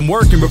that doesn't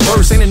work in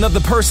reverse. Ain't another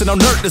person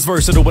on earth that's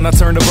versatile when I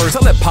turn the verse. I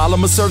let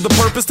polymer serve the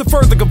purpose to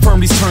further confirm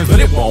these terms, but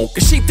it won't.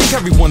 Cause she think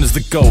everyone is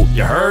the GOAT,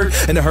 you heard?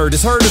 And the herd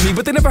has heard of me,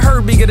 but they never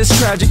heard me. It is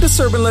tragic. The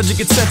servant legend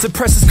gets censored,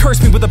 presses curse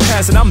me with a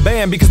pass, and I'm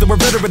banned because the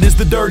word veteran is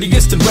the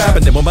dirtiest in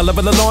rapping. And when my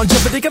level of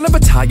longevity, I never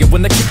tire.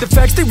 When I kick the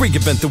facts, they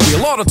reinvent the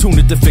wheel. Auto-tune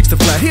it to fix the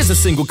flat. Here's a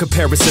single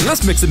comparison.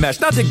 Let's mix and match,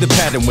 not dig the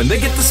pattern. When they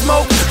get the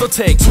smoke, they'll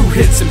take 2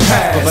 hits and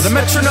pass. But by the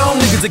metronome,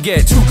 niggas that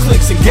get 2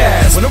 clicks and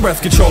gas. When the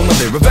breath control, no,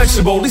 they're a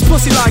vegetable. These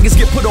pussy liars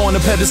get put on a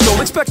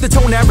pedestal. Expect the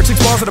tone average 6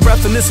 bars of the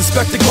breath, and this is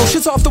spectacle.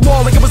 Shit's off the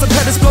wall like it was a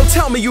pedestal.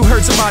 Tell me you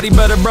heard somebody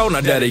better, bro.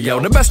 Now daddy, yo,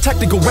 the best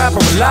technical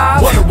rapper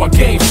alive. What do I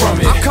gain from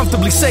it? I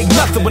comfortably say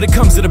nothing when it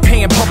comes to the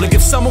paying public.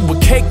 If someone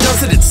with cake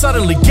does it, it's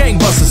suddenly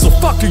gangbusters. So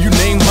fuck who you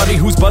name, buddy.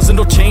 Who's buzzing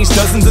or change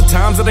dozens of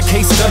times at a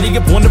case study.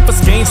 If one of us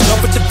gains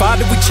love, it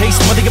divided, we chase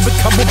money and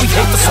become what we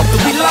hate for something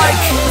we like.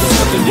 There's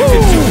nothing you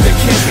can do that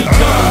can't be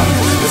done.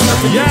 There's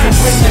nothing you can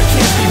win that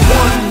can't be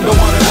won. Don't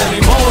want it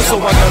anymore, so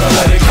I gotta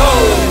let it go.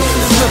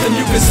 There's nothing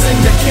you can sing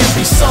that can't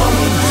be sung.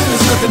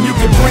 There's nothing you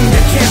can bring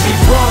that can't be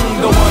brung.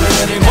 Don't want it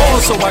anymore,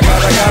 so I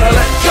gotta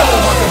let go.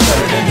 My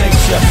competitive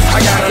nature, I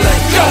gotta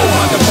let go.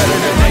 My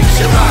competitive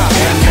nature, I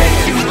can't make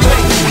you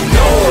let me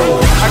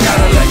know. I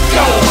gotta let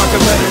go. My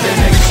competitive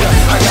nature,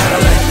 I gotta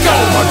let go.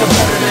 My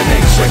competitive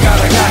nature,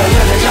 gotta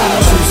let it go.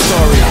 True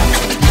story.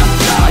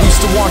 I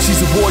used to watch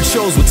these award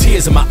shows with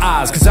tears in my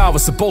eyes, cause I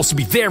was supposed to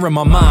be there in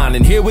my mind.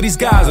 And here were these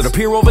guys that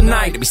appear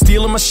overnight to be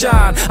stealing my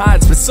shine. I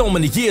had spent so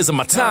many years of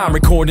my time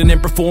recording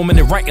and performing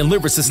and writing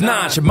lyrics as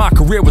 9. Shit, my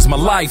career was my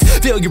life.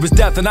 Failure is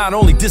death, and I'd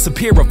only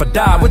disappear if I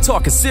die. We're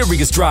talking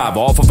serious drive,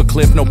 off of a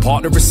cliff, no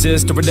partner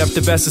assist, or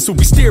redemptive essence who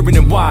be steering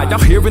and wide. Y'all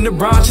hearing the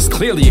rhyme, just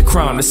clearly a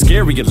crime. It's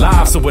scary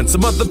alive, so when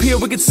some other peer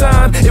would get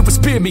signed, it would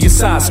spear me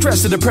aside.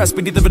 Stressed and depressed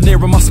beneath the veneer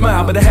of my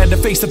smile, but I had to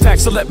face the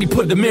facts, so let me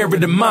put the mirror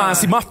to mine.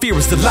 See, my fear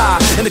is the lie,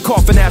 and the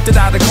coffin after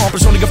I'd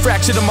accomplish only a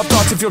fraction of my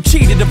thoughts. If you're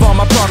cheated of all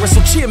my progress,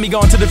 so cheer me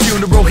on to the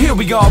funeral. Here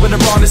we are in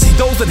the honest. See,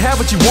 those that have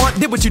what you want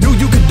did what you knew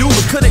you could do,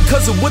 but couldn't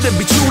cause it wouldn't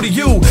be true to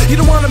you. You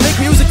don't wanna make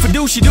music for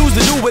douche-doos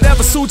to do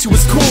whatever suits you.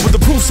 It's cool, but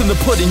the proof's in the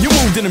pudding. You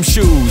moved in them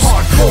shoes.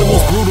 Hardcore. The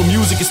most brutal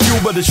music is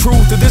fueled by the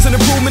truth. If there's an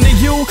improvement in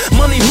you,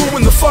 money, who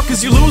in the fuck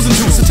is you losing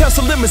to? So test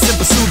the limits and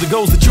pursue the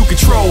goals that you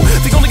control.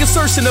 The only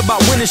assertion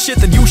about winning shit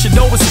that you should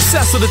know is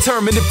success will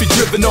determine if you're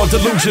driven or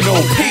delusional.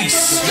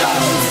 Peace.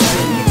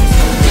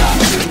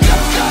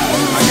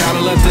 I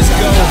gotta let this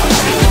go.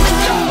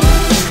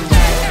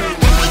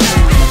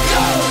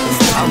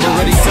 I've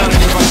already done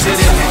it if I did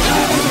it.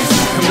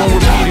 Come on,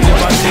 repeat it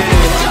if I did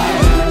it.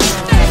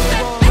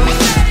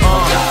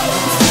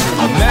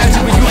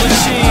 Imagine what you'll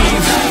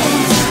achieve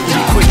when you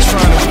quit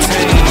trying to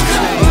attain.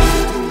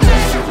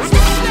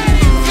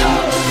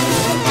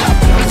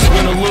 You're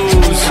gonna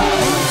lose.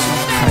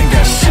 I ain't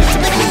got shit to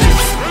prove.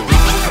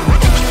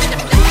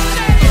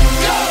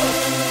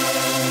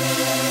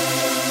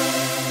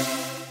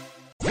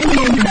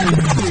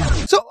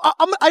 So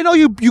I know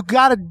you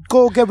gotta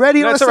go get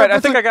ready. That's all right. I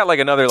think I got like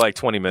another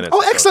 20 minutes.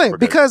 Oh, excellent!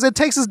 Because it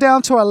takes us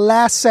down to our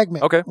last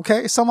segment.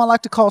 Okay. Someone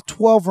like to call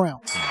 12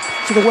 rounds.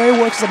 So the way it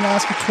works is I'm gonna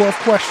ask you 12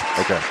 questions.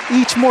 Okay.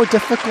 Each more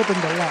difficult than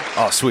the last.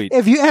 Oh, sweet.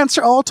 If you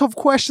answer all 12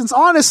 questions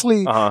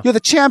honestly, you're the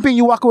champion.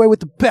 You walk away with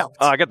the belt.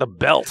 Oh, I got the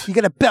belt. You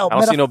get a belt. I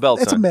don't see no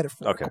belt. It's a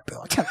metaphorical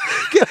belt.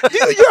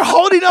 You're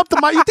holding up the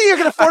mic. You think you're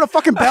gonna afford a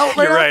fucking belt?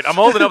 You're right. I'm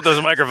holding up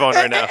this microphone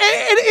right now.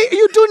 And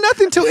you do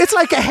nothing to it. It's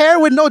like a hair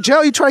with no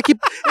gel. You try to keep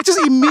it, just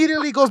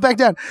immediately goes back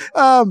down.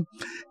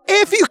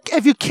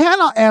 If you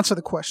cannot answer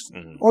the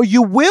question, or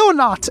you will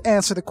not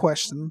answer the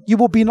question, you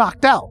will be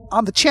knocked out.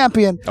 I'm the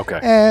champion. Okay.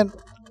 And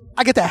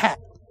I get that hat.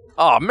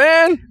 Oh,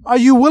 man. Are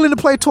you willing to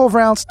play 12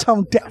 rounds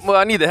Tonedeff? Well,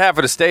 I need the hat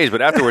for the stage,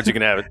 but afterwards you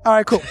can have it. All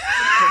right, cool.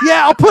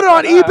 Yeah, I'll put it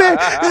on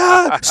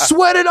eBay.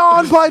 Sweat it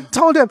on by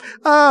Tonedeff.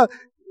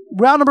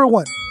 Round number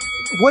 1.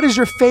 What is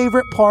your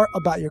favorite part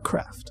about your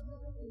craft?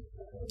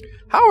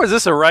 How is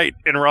this a right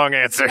and wrong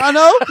answer? I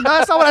know. No,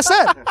 that's not what I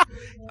said.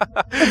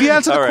 If you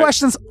answer the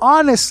questions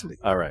honestly.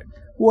 All right.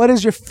 What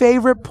is your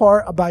favorite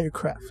part about your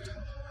craft?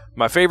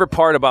 My favorite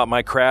part about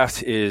my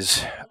craft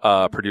is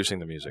producing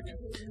the music.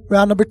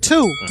 Round number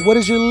 2. What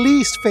is your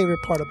least favorite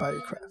part about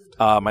your craft?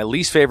 My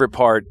least favorite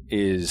part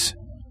is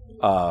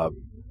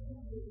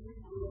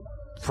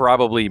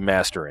probably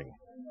mastering.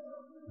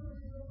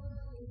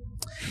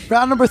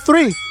 Round number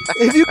 3.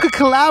 If you could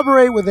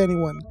collaborate with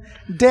anyone,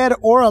 dead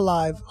or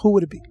alive, who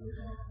would it be?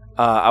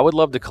 I would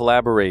love to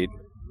collaborate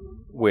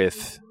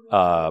with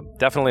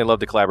definitely love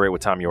to collaborate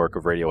with Tom York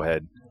of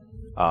Radiohead.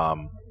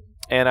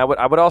 And I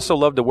would also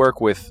love to work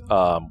with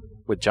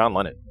John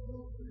Lennon.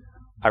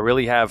 I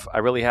really have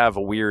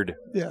a weird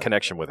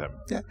connection with him.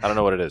 Yeah. I don't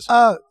know what it is.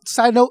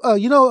 Side note,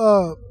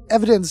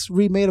 Evidence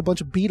remade a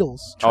bunch of Beatles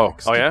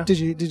tracks. Oh yeah? Did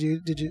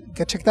you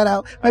get check that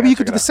out? Maybe you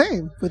could do the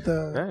same with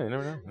the. Yeah, you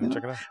never know.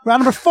 Check it out.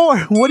 Round number 4.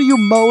 What are you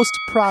most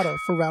proud of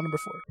for round number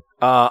 4?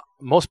 I'm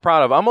most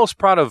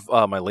proud of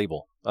my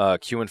label,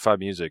 Q&5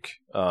 Music.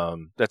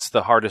 That's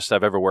the hardest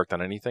I've ever worked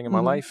on anything in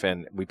my life,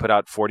 and we put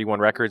out 41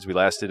 records. We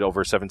lasted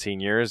over 17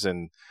 years,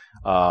 and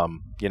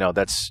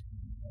that's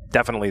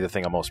definitely the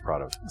thing I'm most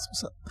proud of. That's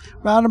what's up.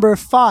 Round number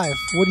 5.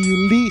 What are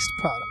you least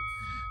proud of?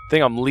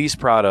 Thing I'm least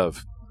proud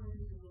of.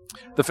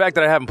 The fact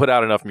that I haven't put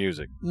out enough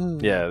music.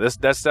 Yeah,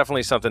 that's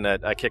definitely something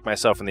that I kick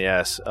myself in the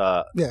ass.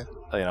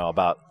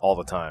 About all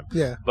the time.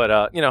 Yeah. But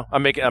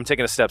I'm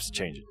taking the steps to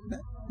change it.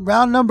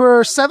 Round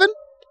number 7.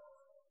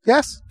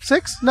 Yes,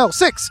 6. No,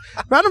 6.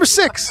 Round number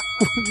 6.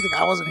 You think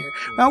I wasn't here?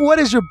 Now, what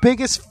is your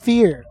biggest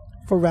fear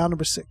for round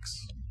number 6?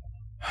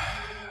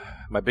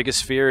 My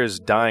biggest fear is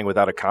dying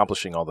without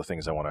accomplishing all the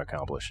things I want to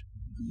accomplish.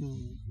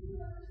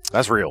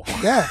 That's real.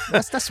 Yeah,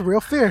 that's a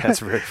real fear. That's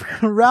very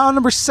real. Round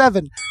number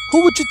 7.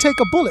 Who would you take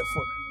a bullet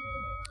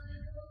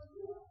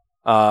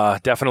for?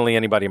 Definitely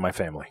anybody in my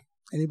family.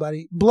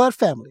 Anybody? Blood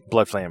family.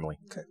 Blood family.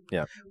 Okay.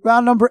 Yeah.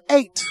 Round number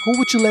 8. Who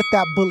would you let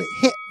that bullet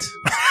hit?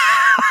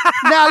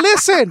 Now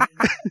listen,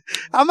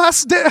 I'm not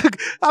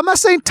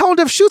saying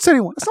Tonedeff shoots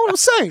anyone. That's not what I'm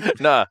saying.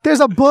 Nah.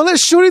 There's a bullet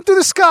shooting through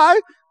the sky.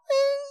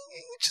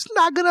 You're just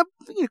not gonna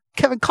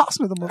Kevin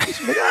Costner the movie.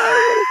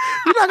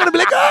 You're not gonna be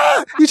like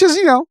You just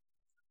you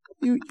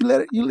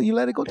let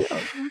it go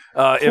down.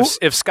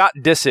 If Scott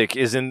Disick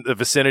is in the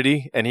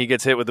vicinity and he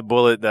gets hit with the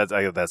bullet, that's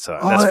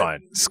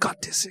fine.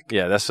 Scott Disick.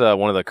 Yeah, that's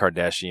one of the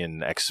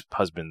Kardashian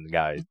ex-husband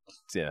guys.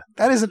 Yeah,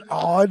 that is an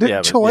odd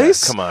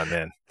choice. Come on,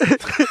 man.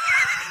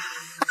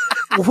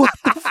 What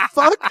the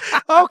fuck?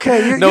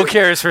 Okay. No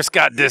cares for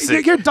Scott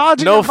Disick. You're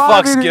dodging. No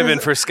fucks given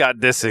for Scott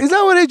Disick. Is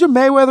that what Adrian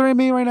Mayweather and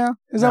me right now?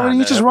 Is that what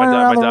you just running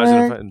around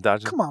the ring?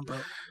 Dodging. Come on, bro.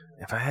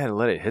 If I had to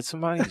let it hit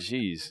somebody,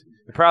 jeez.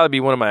 It'd probably be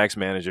one of my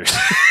ex-managers.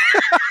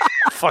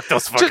 Fuck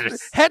those fuckers.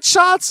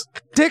 Headshots,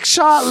 dick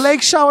shot,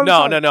 leg shot.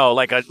 No.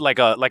 Like a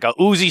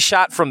Uzi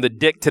shot from the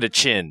dick to the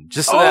chin.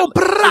 Just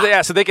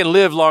so they can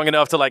live long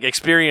enough to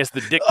experience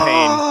the dick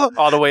pain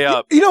all the way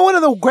up. You know, one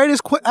of the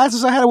greatest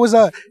answers I had was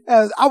I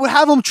would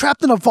have him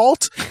trapped in a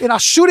vault and I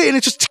shoot it and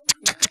it just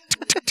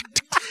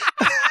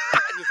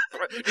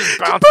just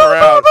bounce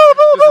around,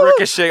 just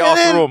ricochet all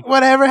through them.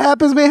 Whatever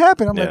happens may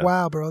happen. I'm like,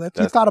 wow, bro,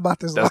 you thought about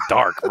this. That's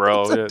dark,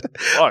 bro. Yeah.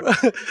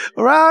 Fuck.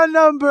 Round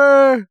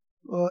number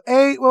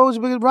 8. What was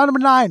round number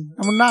 9?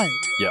 Number 9.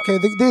 Yeah. Okay,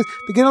 they're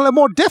getting a little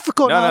more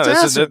difficult now to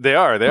answer. They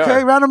are.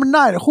 Okay, round number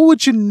 9. Who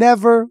would you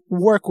never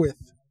work with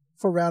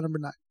for round number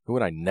 9? Who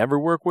would I never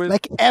work with?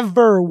 Like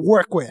ever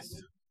work with?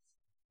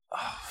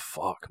 Oh,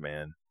 fuck,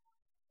 man.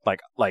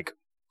 Like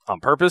on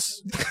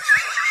purpose?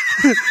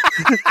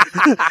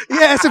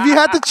 Yes, if you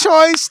had the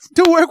choice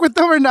to work with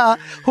them or not,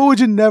 who would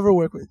you never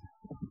work with?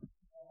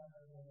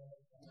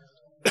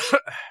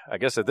 I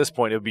guess at this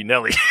point it would be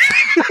Nelly.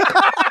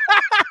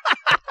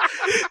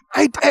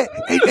 Hey,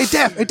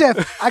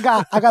 Def. I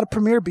got a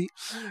premiere beat.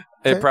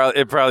 Okay?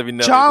 It'd probably be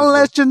Nelly.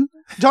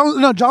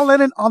 John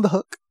Lennon on the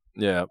hook.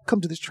 Yeah.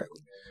 Come to this track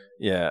with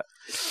me. Yeah.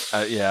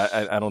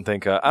 I don't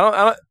think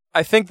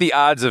I think the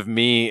odds of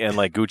me and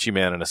Gucci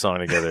Man in a song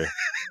together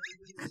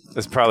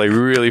is probably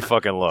really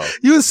fucking low.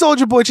 You and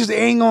Soulja Boy just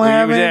ain't gonna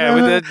happen.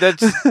 Yeah,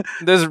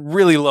 there's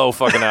really low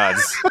fucking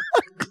odds.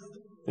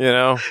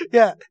 Yeah.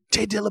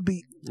 J Dilla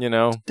beat.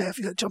 Def,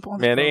 you gotta jump on.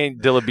 Man, they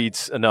ain't Dilla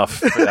beats enough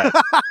for that.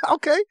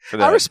 Okay,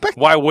 I respect.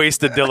 Why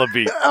waste a Dilla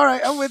beat? All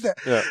right, I'm with that.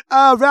 Yeah.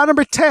 Round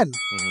number 10.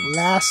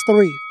 Last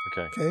 3.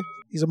 Okay.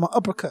 These are my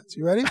uppercuts.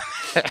 You ready?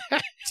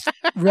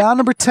 Round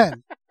number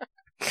 10.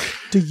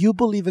 Do you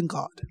believe in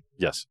God?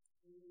 Yes.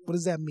 What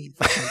does that mean?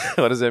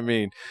 What does that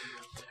mean?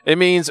 It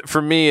means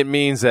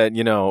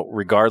that,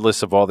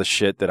 regardless of all the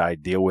shit that I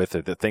deal with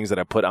or the things that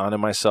I put on in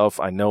myself,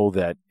 I know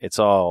that it's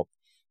all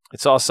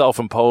it's all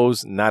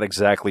self-imposed, not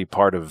exactly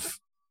part of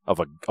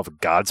a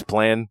God's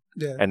plan.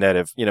 Yeah. And that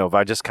if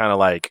I just kind of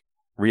like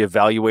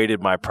reevaluated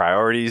my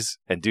priorities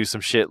and do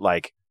some shit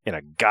like in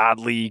a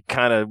godly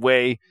kind of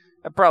way,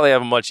 I'd probably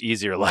have a much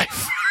easier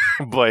life.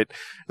 But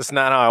it's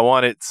not how I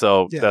want it,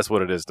 so that's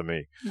what it is to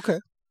me. Okay.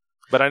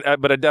 But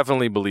I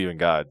definitely believe in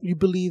God. You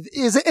believe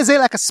is it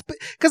like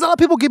because a lot of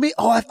people give me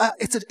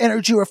it's an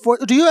energy or a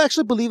force. Do you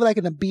actually believe like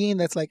in a being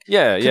that's like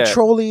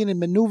controlling and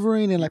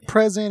maneuvering and like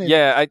present?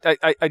 And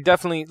I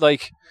definitely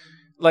like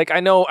I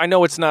know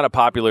it's not a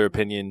popular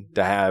opinion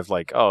to have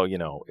like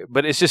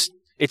but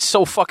it's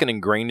so fucking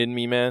ingrained in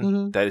me,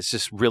 man, that it's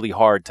just really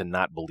hard to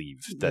not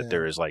believe that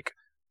there is like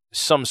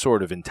some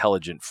sort of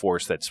intelligent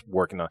force that's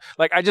working on.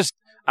 Like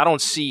I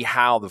don't see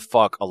how the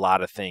fuck a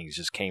lot of things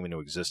just came into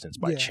existence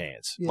by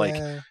chance. Yeah. Like,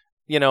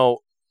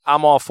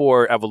 I'm all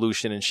for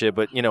evolution and shit,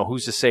 but,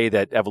 who's to say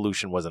that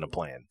evolution wasn't a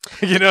plan?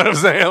 You know what I'm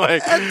saying?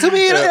 Like, to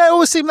me, it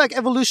always seemed like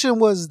evolution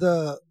was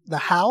the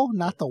how,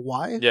 not the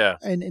why. Yeah.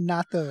 And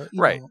not the,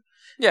 right. know.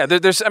 Yeah,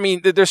 there's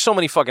so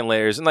many fucking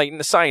layers, and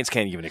like science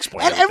can't even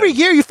explain. And everything. every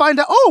year you find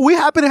out, we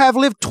happen to have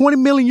lived 20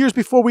 million years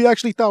before we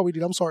actually thought we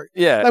did. I'm sorry.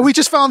 Yeah, like we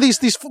just found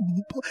these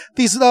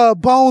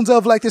bones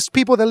of like this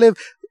people that lived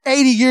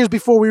 80 years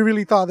before we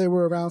really thought they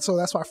were around. So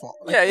that's our fault.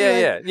 Like,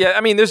 yeah. I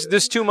mean,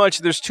 there's too much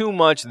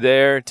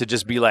there to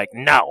just be like,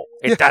 no,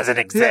 it doesn't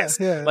exist.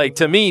 Like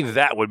to me,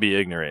 that would be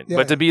ignorant.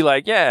 But to be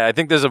like, I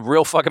think there's a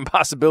real fucking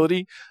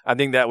possibility. I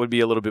think that would be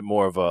a little bit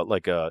more of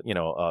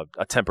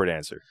a tempered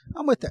answer.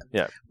 I'm with that.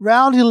 Yeah.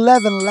 Round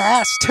 11,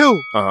 last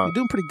two. You're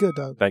doing pretty good,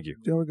 dog. Thank you.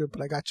 You're doing good,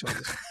 but I got you on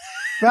this.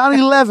 Round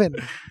 11.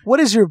 What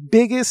is your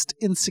biggest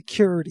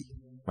insecurity?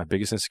 My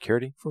biggest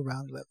insecurity? For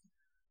round 11.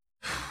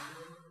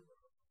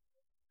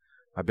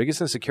 My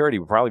biggest insecurity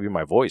would probably be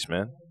my voice,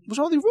 man. What's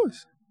wrong with your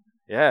voice?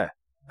 Yeah.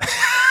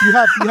 You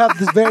have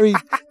this very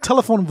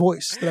telephone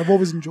voice that I've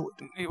always enjoyed.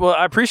 Well,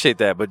 I appreciate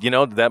that, but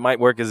that might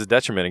work as a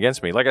detriment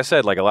against me. Like I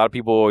said, like a lot of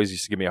people always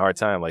used to give me a hard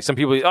time. Like some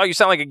people, you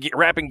sound like a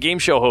rapping game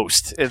show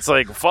host. It's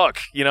like, fuck,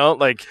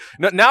 like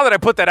now that I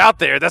put that out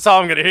there, that's all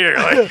I'm gonna hear.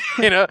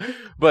 Like,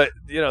 but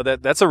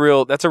that's a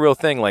real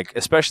thing. Like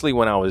especially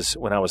when I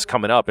was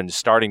coming up and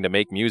starting to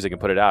make music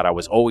and put it out, I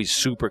was always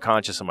super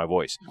conscious of my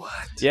voice. What?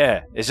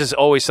 Yeah, it's just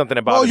always something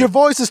about. Oh, your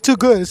voice is too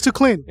good. It's too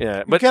clean.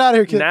 Yeah, but get out of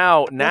here, kid.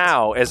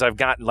 Now, as I've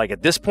gotten like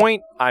at this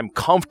point, I'm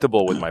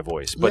comfortable with my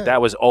voice, but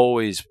that was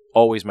always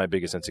my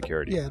biggest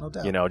insecurity. Yeah, no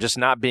doubt. Just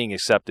not being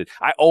accepted.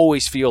 I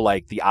always feel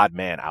like the odd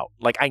man out.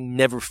 Like I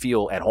never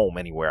feel at home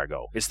anywhere I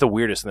go. It's the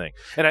weirdest thing.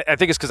 And I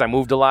think it's because I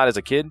moved a lot as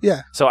a kid.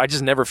 Yeah. So I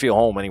just never feel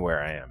home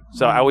anywhere I am.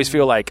 So I always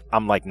feel like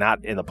I'm like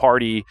not in the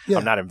party. Yeah.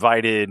 I'm not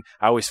invited.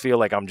 I always feel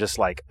like I'm just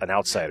like an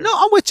outsider. No,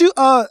 I'm with you.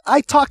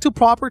 I talk too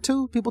proper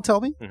too, people tell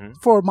me,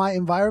 for my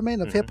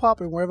environment of hip hop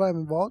and wherever I'm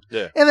involved.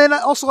 Yeah. And then I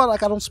also I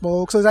don't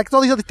smoke. So it's like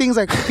all these other things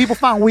like people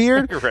find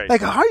weird. Right.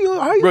 Like, how are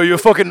you? Bro, you a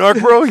fucking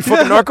narc, bro? You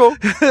fucking narco?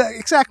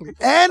 Exactly.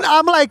 And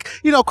I'm like,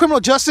 criminal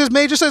justice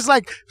major. So it's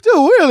like, dude,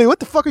 really? What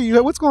the fuck are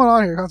you? What's going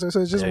on here? So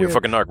it's just weird. You're a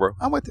fucking narc, bro.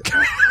 I'm with it.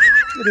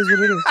 It is what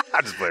it is.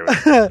 I just play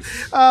with it.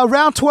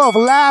 Round 12,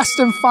 last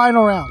and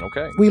final round.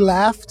 Okay. We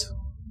laughed.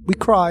 We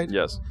cried.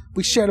 Yes.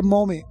 We shared a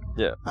moment.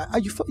 Yeah.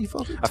 You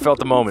felt it? I felt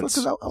the moments.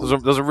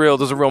 Those are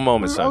real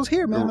moments. I was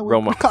here, man.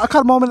 I caught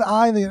a moment in the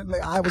eye, and the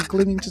eye was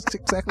gleaming just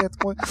exactly at the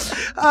point.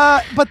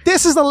 But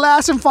this is the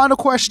last and final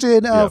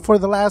question for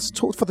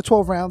the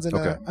 12 rounds. And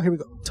here we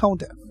go.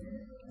 Tonedeff.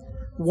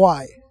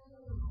 Why?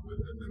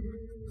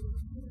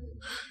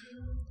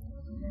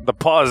 The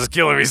pause is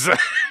killing me.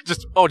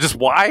 Just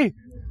why?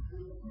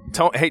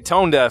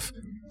 Tonedeff.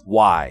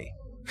 Why?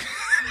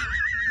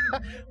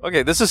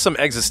 Okay, this is some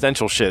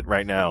existential shit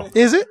right now.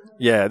 Is it?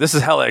 Yeah, this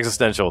is hella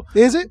existential.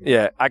 Is it?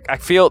 Yeah, I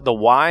feel the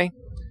why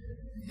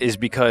is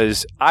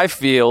because I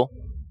feel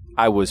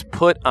I was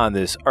put on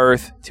this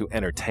earth to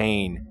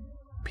entertain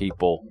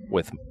people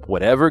with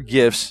whatever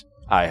gifts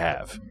I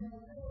have.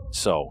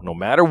 So, no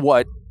matter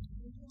what,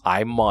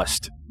 I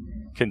must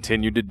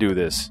continue to do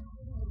this.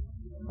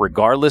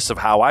 Regardless of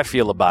how I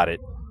feel about it,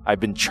 I've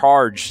been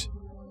charged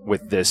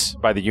with this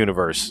by the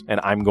universe,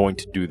 and I'm going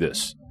to do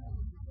this.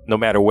 No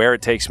matter where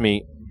it takes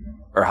me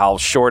or how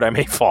short I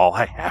may fall,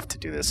 I have to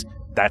do this.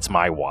 That's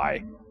my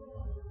why.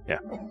 Yeah.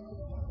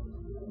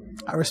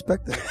 I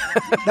respect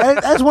that.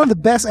 That's one of the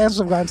best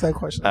answers I've gotten to that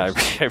question.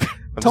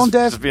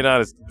 Tonedeff, just being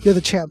honest. You're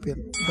the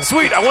champion.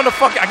 Sweet. I get to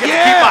keep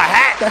my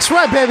hat. That's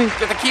right, baby.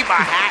 Get to keep my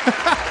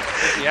hat.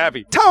 Be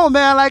happy. Tone,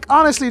 man, like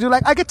honestly, dude,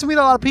 like I get to meet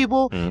a lot of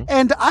people,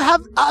 and I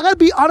gotta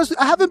be honest,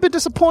 I haven't been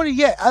disappointed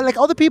yet. Like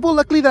other people,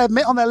 luckily that I've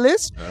met on that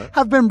list,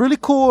 have been really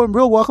cool and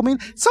real welcoming.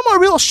 Some are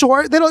real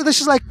short. They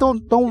just like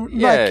don't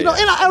like and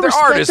I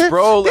respect artists, it.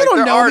 bro. They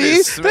don't know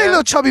artists, me. They ain't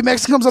no chubby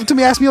Mexican comes up to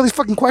me, asks me all these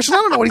fucking questions.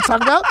 I don't know what he's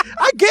talking about.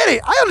 I get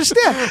it. I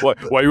understand.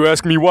 Why you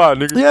asking me why,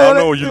 nigga? I don't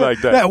know you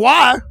like that. Yeah,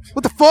 why?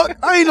 What the fuck?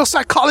 I ain't no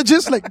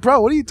psychologist. Like, bro,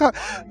 what are you talking?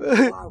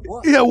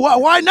 Yeah,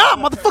 why not,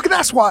 motherfucker?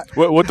 That's why.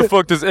 What the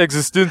fuck does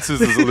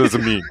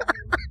existentialism mean?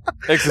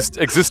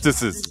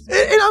 Existences.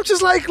 And I'm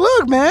just like,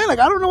 look, man, like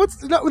I don't know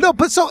what's no,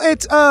 but so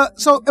it's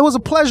so it was a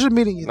pleasure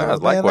meeting you. Though,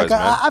 likewise, man.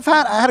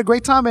 man. I had a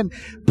great time, and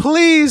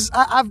please,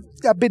 I've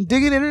been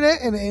digging the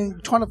internet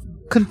and trying to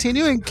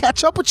continue and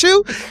catch up with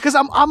you because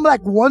I'm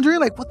like wondering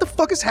like what the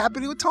fuck is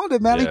happening with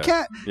Tonedeff, man.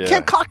 Yeah. You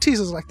can't cock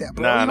tease us like that,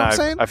 bro. You know what I'm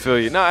saying? I feel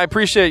you. No, I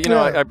appreciate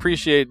I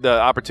appreciate the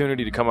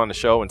opportunity to come on the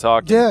show and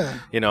talk. Yeah.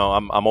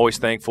 I'm always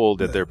thankful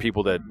that there are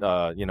people that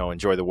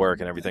enjoy the work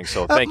and everything.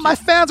 So thank you. My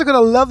fans are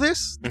gonna love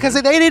this because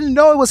they didn't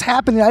know it was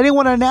happening. I didn't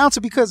want to announce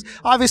it because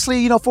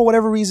obviously for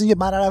whatever reason you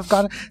might not have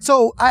gotten.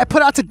 So I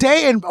put out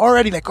today and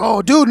already like,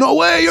 oh dude, no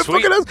way, you're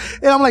fucking us.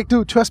 And I'm like,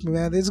 dude, trust me,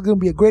 man, this is gonna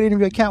be a great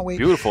interview. I can't wait.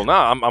 Beautiful. No,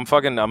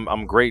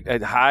 I'm great.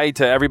 Hi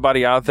to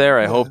everybody out there.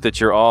 I hope that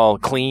you're all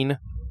clean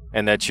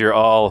and that you're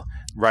all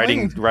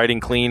riding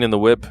clean in the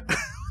whip. What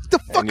the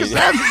fuck is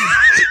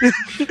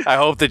that? I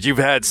hope that you've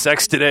had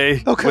sex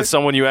today with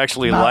someone you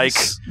actually like.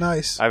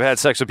 Nice. I've had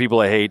sex with people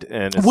I hate,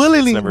 and it's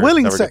willing never a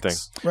good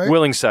sex, thing. right?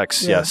 Willing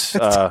sex, yes.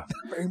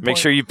 Make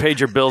sure you paid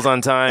your bills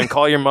on time.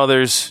 Call your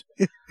mothers.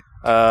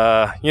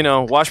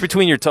 Wash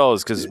between your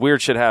toes because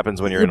weird shit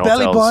happens when you're in hotels.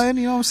 Belly button,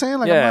 you know what I'm saying?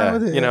 Like, yeah,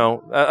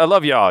 I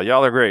love y'all.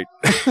 Y'all are great.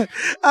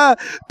 But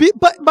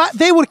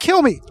they would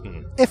kill me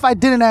if I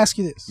didn't ask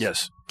you this.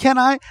 Yes. Can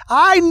I?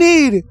 I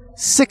need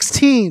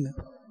 16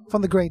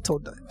 from the great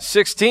Tonedeff.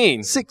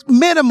 16?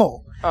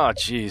 Minimal. Oh,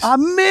 jeez. A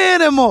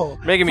minimal.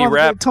 Making me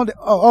rap.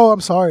 Oh, I'm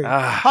sorry.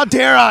 How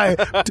dare I?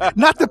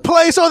 Not the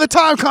place or the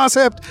time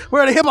concept.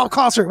 We're at a hip-hop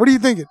concert. What are you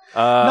thinking?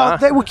 No,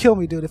 they would kill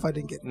me, dude, if I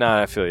didn't get it.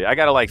 Nah, I feel you. I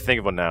got to, think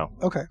of one now.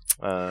 Okay.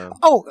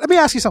 Let me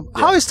ask you something.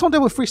 Yeah. How is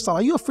Tonedeff with freestyle?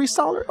 Are you a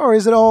freestyler, or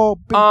is it all...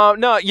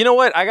 No, you know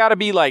what? I got to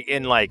be,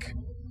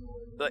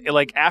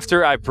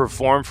 after I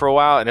perform for a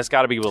while, and it's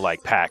got to be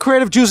with pack.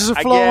 Creative juices are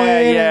flowing.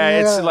 Yeah.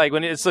 It's like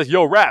when it's like,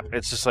 yo, rap.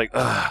 It's just like,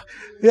 ugh.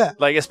 Yeah.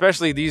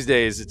 Especially these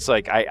days, it's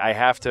like I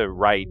have to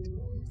write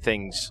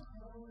things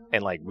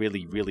and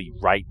really, really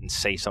write and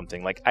say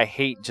something. I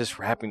hate just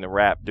rapping the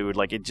rap, dude.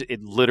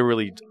 It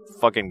literally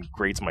fucking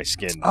grates my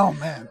skin. Oh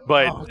man.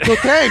 But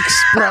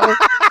thanks, bro.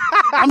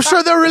 I'm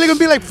sure they're really gonna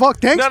be like,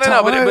 "Fuck, thanks." No,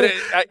 but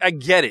I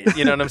get it.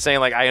 You know what I'm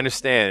saying? I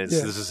understand.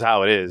 This is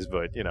how it is.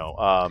 But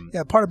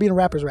yeah, part of being a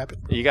rapper is rapping.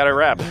 You got to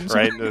rap,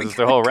 right? This is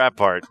the whole rap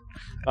part.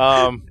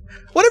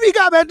 Whatever you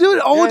got, man,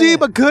 dude. Oldie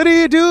but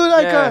goodie, dude.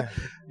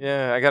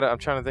 Yeah, I'm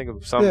trying to think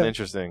of something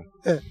interesting.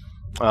 Yeah.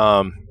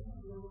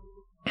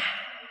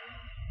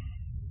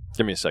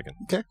 Give me a second.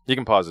 Okay. You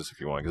can pause this if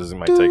you want, because this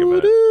might take a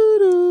minute.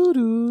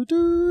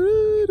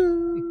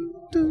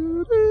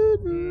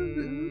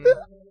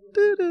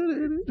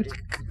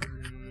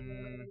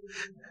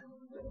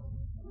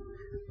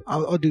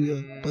 I'll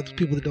do. But the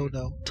people that don't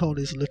know,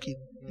 Tony is looking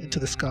into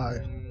the sky.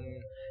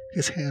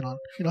 His hand on,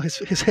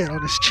 his hand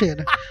on his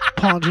chin,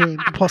 pondering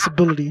the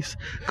possibilities.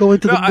 Go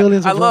into the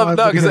millions. I love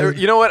because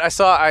you know what I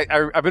saw.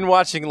 I've been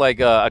watching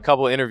a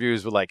couple of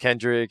interviews with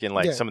Kendrick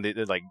and some of the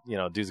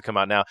dudes that come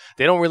out now.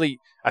 They don't really.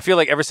 I feel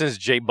like ever since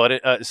Joe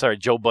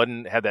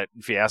Budden had that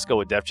fiasco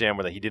with Def Jam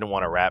where he didn't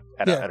want to rap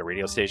at a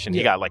radio station,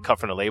 he got cut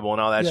from the label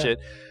and all that shit.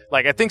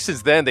 I think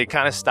since then they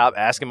kind of stopped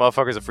asking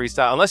motherfuckers to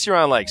freestyle unless you're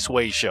on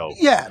Sway's show.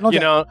 Yeah, no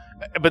doubt.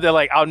 But they're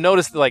I'll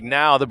notice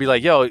now they'll be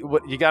like, yo,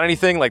 what, you got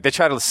anything? They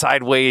try to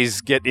sideways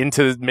get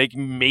into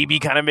making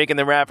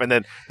the rap, and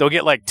then they'll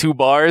get 2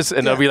 bars,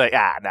 and they'll be like,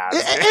 nah.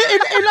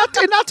 And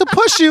not to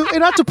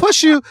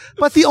push you,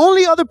 but the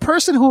only other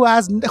person who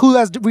has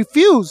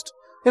refused.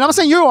 And I'm not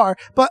saying you are,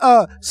 but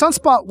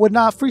Sunspot would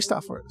not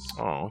freestyle for us.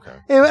 Oh, okay.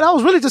 And I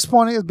was really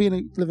disappointed as being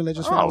a Living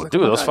Legends fan. Oh,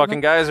 dude, those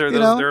fucking guys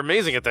they're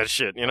amazing at that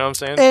shit. You know what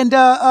I'm saying? And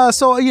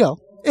so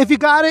if you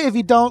got it, if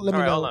you don't, let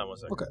me know. Hold on one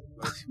second. Okay.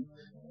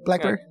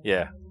 Blackberry?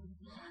 Yeah.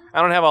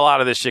 I don't have a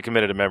lot of this shit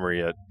committed to memory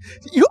yet.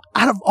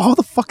 Out of all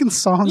the fucking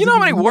songs, you know how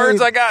many words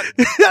I got?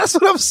 That's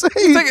what I'm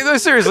saying.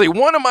 Seriously,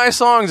 one of my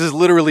songs is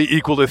literally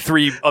equal to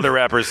 3 other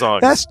rappers'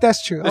 songs.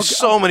 That's true. There's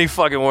so many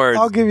fucking words.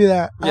 I'll give you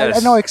that.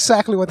 Yes. I know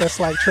exactly what that's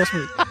like. Trust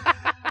me.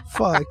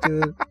 Fuck,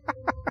 dude.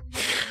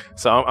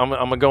 So I'm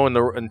gonna go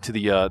into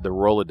the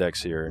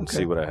Rolodex here and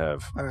see what I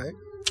have. All right.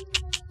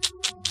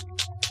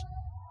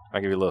 I'll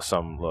give you a little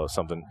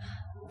something.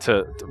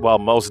 While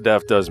Mos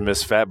Def does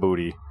Miss Fat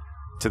Booty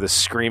to the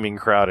screaming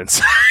crowd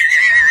inside.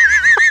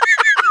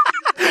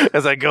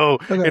 As I go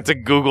into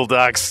Google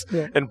Docs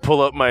and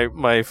pull up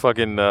my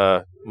fucking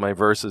my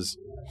verses.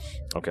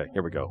 Okay,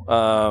 here we go.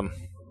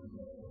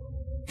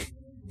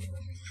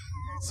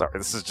 Sorry,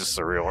 this is just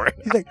surreal right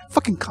now. He's like,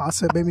 fucking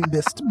concept made me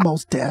miss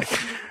Mos Def.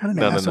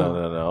 No. Hold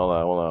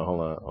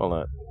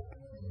on.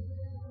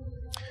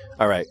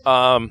 All right.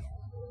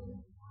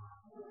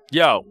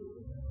 Yo.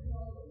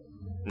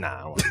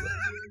 Nah.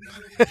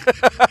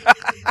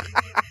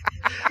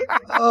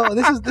 Oh,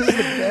 this is the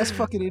best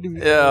fucking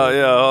interview.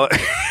 Yeah.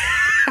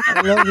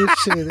 I love this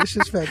shit. This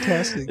is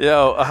fantastic.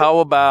 Yo, how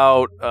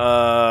about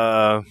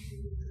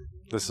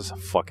this is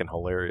fucking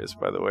hilarious,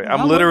 by the way.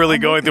 I'm literally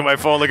going through my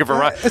phone looking for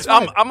rhymes.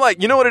 I'm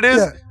like, you know what it is?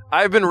 Yeah.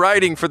 I've been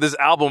writing for this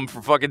album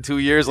for fucking 2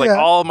 years.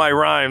 All my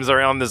rhymes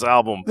are on this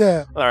album.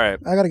 Yeah. All right.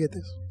 I gotta get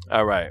this.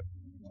 All right.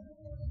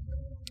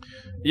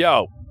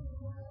 Yo.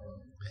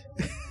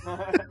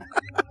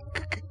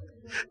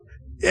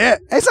 Yeah,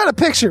 it's not a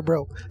picture,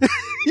 bro.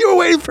 You were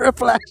waiting for a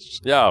flash.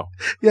 Yo.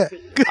 Yeah.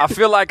 I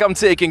feel like I'm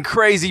taking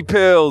crazy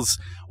pills.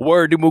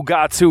 Word to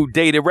Mugatu,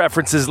 dated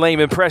references, lame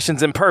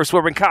impressions, and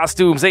purse-wearing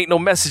costumes. Ain't no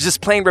message,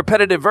 just plain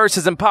repetitive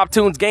verses and pop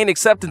tunes gain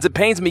acceptance. It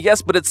pains me,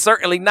 yes, but it's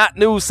certainly not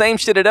new. Same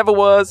shit it ever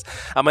was.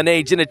 I'm an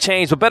age and a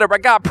change, but better I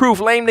got proof.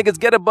 Lame niggas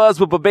get a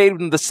buzz with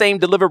verbatim the same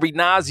delivery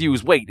Nas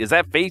use. Wait, is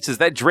that Face? Is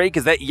that Drake?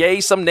 Is that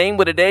Ye? Some name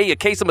with an A? A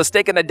case of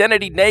mistaken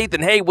identity? Nay,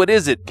 then hey, what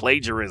is it?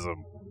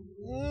 Plagiarism.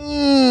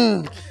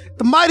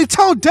 The mighty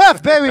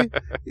Tonedeff, baby.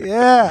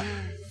 Yeah.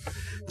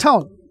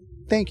 Tone,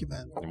 thank you,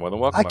 man. You're more than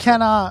welcome. I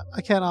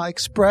cannot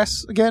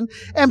express again.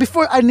 And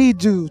before, I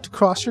need you to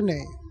cross your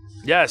name.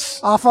 Yes.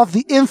 Off of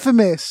the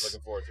infamous.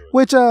 Looking forward to it.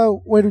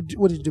 Which,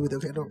 what did you do with it?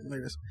 Okay, don't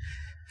remember this.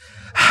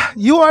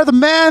 You are the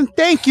man.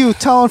 Thank you,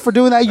 Tone, for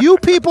doing that. You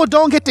people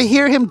don't get to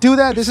hear him do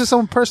that. This is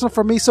something personal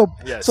for me, so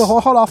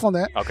hold off on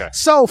that. Okay.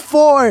 So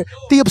for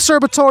the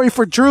Observatory,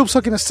 for Droops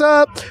hooking us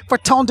up, for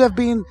Tonedeff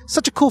being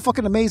such a cool,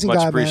 fucking amazing Much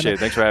guy, appreciate man. it.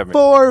 Thanks for having me.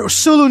 For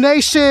Sulu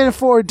Nation,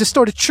 for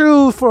Distorted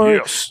Truth, for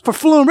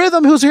Fluent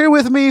Rhythm, who's here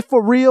with me,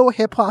 for Real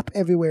Hip Hop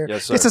Everywhere.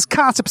 Yes, sir. This is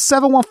Concept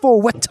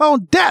 714 with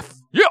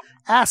Tonedeff. Yeah.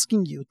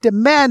 Asking you,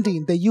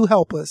 demanding that you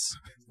help us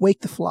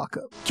wake the flock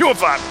up.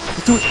 Q5.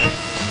 Let's do it.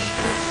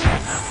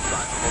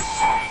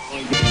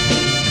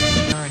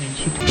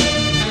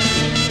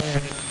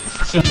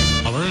 So